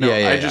went in it. No,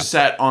 I just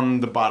sat on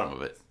the bottom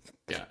of it.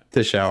 Yeah.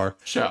 To shower.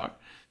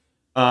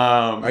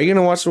 Are you going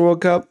to watch the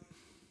World Cup?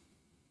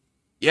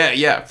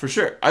 Yeah, for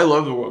sure. I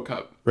love the World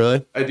Cup.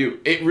 Really? I do.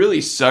 It really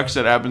sucks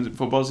that happens in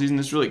football season.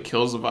 This really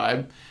kills the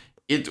vibe.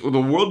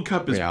 The World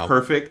Cup is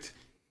perfect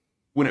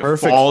when it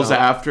falls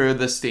after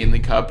the Stanley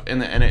Cup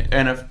and the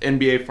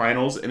NBA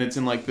Finals, and it's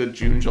in like the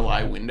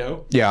June-July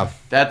window. Yeah.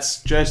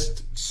 That's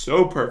just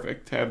so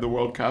perfect to have the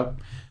World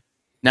Cup.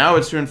 Now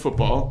it's during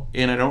football,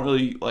 and I don't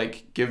really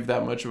like give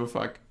that much of a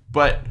fuck,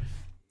 but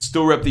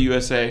still rep the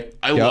USA.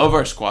 I love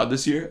our squad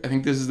this year. I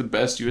think this is the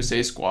best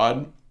USA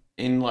squad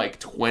in like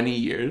 20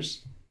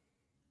 years.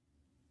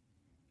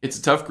 It's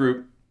a tough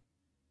group.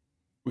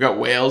 We got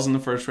Wales in the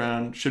first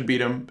round. Should beat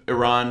them.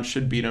 Iran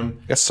should beat them.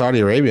 We got Saudi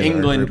Arabia.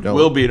 England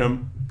will beat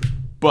them.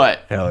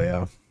 But hell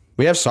yeah.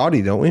 We have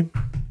Saudi, don't we?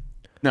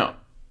 No.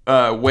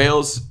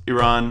 Wales,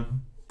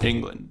 Iran,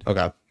 England.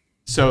 Okay.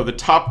 So the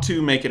top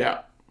 2 make it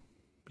out.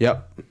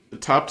 Yep. The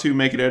top 2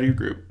 make it out of your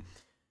group.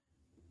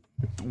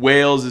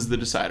 Wales is the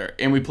decider.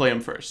 And we play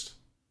them first.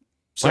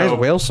 So, why is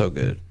Wales so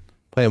good?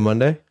 Play them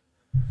Monday?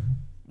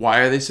 Why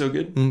are they so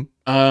good?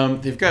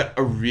 They've got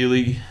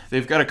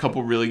a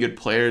couple really good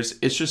players.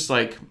 It's just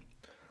like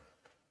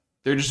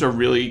they're just a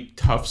really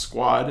tough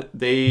squad.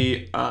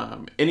 They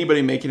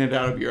anybody making it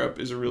out of Europe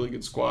is a really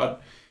good squad.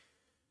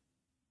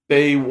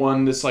 They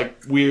won this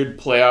like weird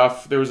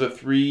playoff. There was a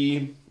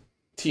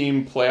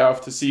 3-team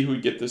playoff to see who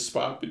would get this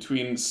spot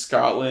between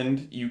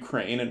Scotland,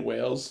 Ukraine, and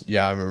Wales.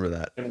 Yeah, I remember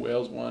that. And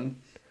Wales won.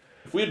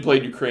 If we had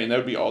played Ukraine, that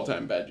would be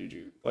all-time bad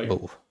juju. Like.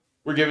 Ooh.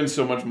 We're giving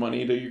so much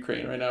money to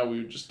Ukraine right now, we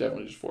would just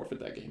definitely just forfeit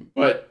that game.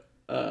 But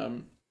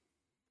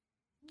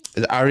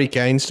is Harry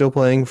Kane still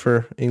playing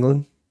for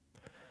England?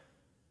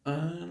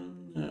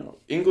 No.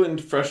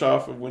 England, fresh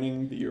off of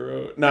winning the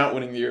Euro, not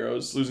winning the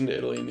Euros, losing to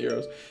Italy in the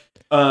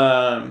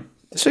Euros.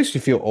 This makes me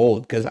feel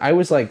old because I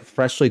was like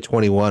freshly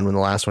 21 when the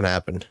last one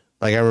happened.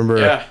 Like I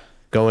remember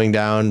going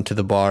down to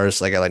the bars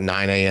like at like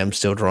 9 a.m.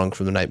 still drunk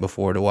from the night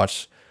before to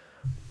watch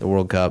the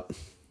World Cup.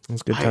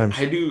 It's good times.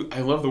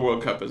 I love the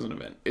World Cup as an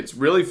event. It's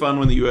really fun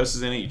when the U.S.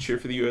 is in it. You cheer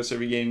for the U.S.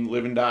 every game,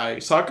 live and die.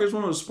 Soccer is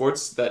one of those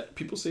sports that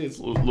people say it's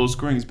low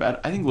scoring is bad.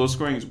 I think low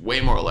scoring is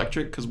way more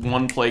electric because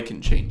one play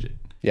can change it.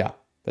 Yeah,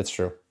 that's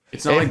true.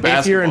 It's not like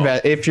basketball.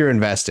 If you're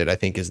invested, I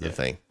think is the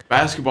thing.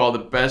 Basketball, the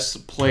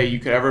best play you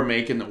could ever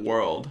make in the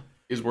world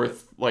is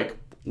worth like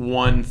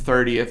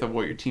 1/30th of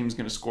what your team's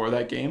going to score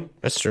that game.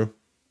 That's true.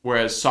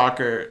 Whereas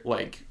soccer,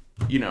 like,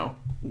 you know,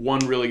 one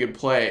really good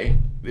play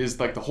is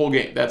like the whole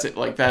game. That's it.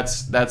 Like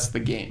that's the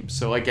game.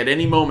 So like at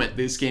any moment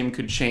this game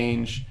could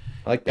change.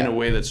 like that. in a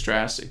way that's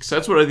drastic. So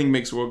that's what I think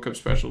makes the World Cup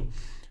special.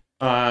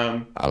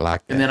 I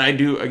like that. And then I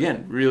do,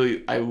 again,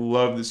 really, I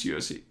love this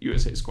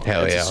USA squad.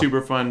 Hell it's yeah. a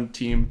super fun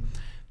team.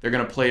 They're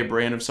going to play a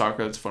brand of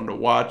soccer that's fun to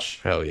watch.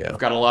 Hell yeah. We've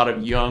got a lot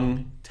of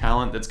young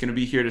talent that's going to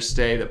be here to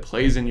stay, that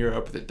plays in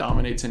Europe, that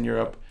dominates in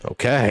Europe.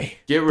 Okay.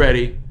 Get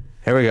ready.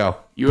 Here we go.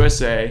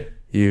 USA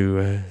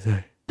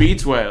USA.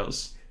 beats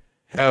Wales.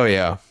 Hell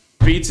yeah.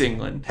 Beats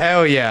England.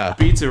 Hell yeah.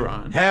 Beats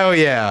Iran. Hell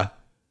yeah.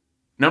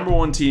 Number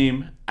one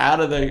team out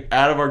of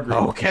our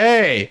group.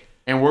 Okay.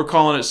 And we're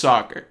calling it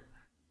soccer.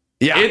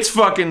 Yeah. It's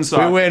fucking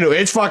soccer. We win.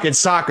 It's fucking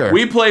soccer.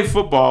 We play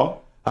football.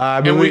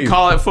 And we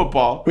call it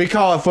football. We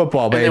call it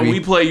football, baby. And then we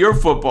play your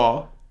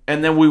football.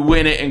 And then we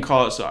win it and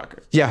call it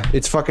soccer. Yeah,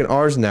 it's fucking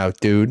ours now,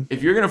 dude.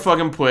 If you're going to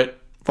fucking put...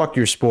 Fuck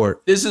your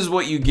sport. This is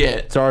what you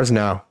get. It's ours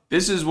now.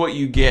 This is what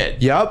you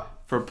get. Yep.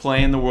 For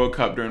playing the World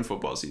Cup during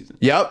football season.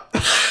 Yep.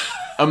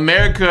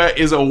 America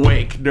is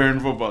awake during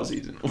football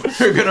season.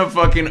 We're going to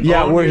fucking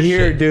own we're your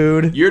here, shit.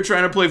 dude. You're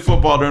trying to play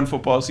football during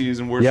football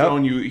season. We're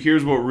showing you,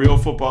 here's what real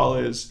football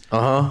is.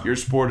 Your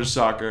sport is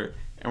soccer.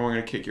 And we're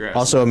going to kick your ass.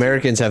 Also,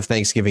 Americans have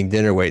Thanksgiving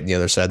dinner weight on the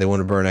other side. They want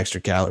to burn extra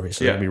calories,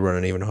 so they'll be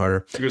running even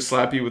harder. We're going to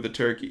slap you with a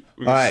turkey.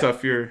 We're going to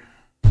stuff your...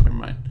 Never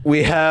mind.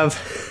 We have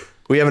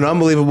an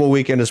unbelievable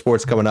weekend of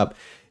sports coming up.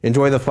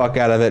 Enjoy the fuck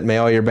out of it. May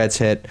all your bets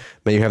hit.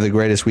 May you have the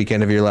greatest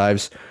weekend of your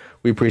lives.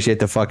 We appreciate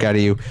the fuck out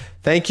of you.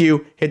 Thank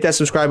you. Hit that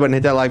subscribe button.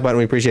 Hit that like button.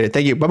 We appreciate it.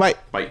 Thank you. Bye-bye.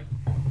 Bye.